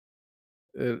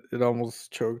there. It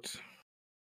almost choked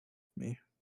me.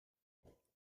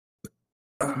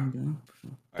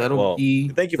 That'll well, be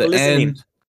thank you the for listening. end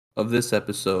of this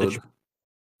episode.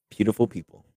 Beautiful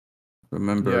people.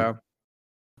 Remember, Yeah.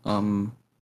 um,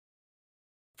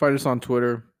 Find us on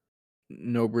Twitter,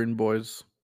 No Brain Boys,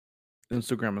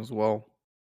 Instagram as well.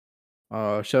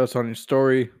 Shout us on your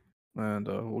story, and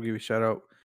we'll give you a shout out.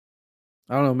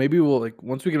 I don't know. Maybe we'll like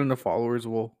once we get enough followers,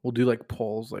 we'll do like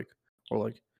polls, like or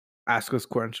like ask us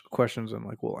questions and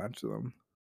like we'll answer them.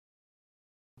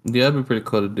 yeah, that'd be pretty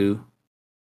cool to do.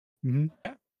 Mm-hmm.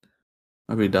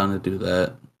 I'd be down to do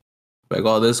that. Like,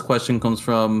 oh, this question comes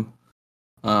from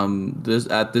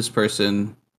this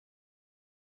person.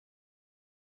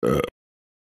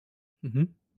 Mm-hmm.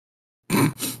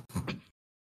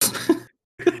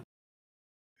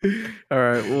 All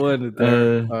right, we'll end it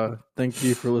there. Thank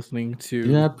you for listening to.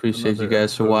 Yeah, I appreciate you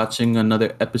guys for watching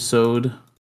another episode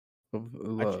of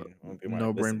Actually, I won't be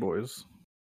No Brain listening. Boys.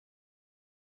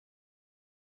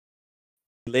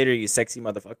 Later, you sexy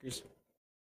motherfuckers.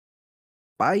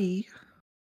 Bye.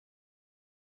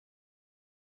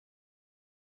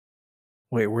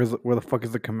 Wait, where the fuck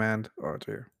is the command? Oh, it's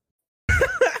here.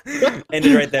 End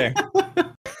it right there.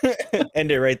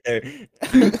 End it right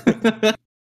there.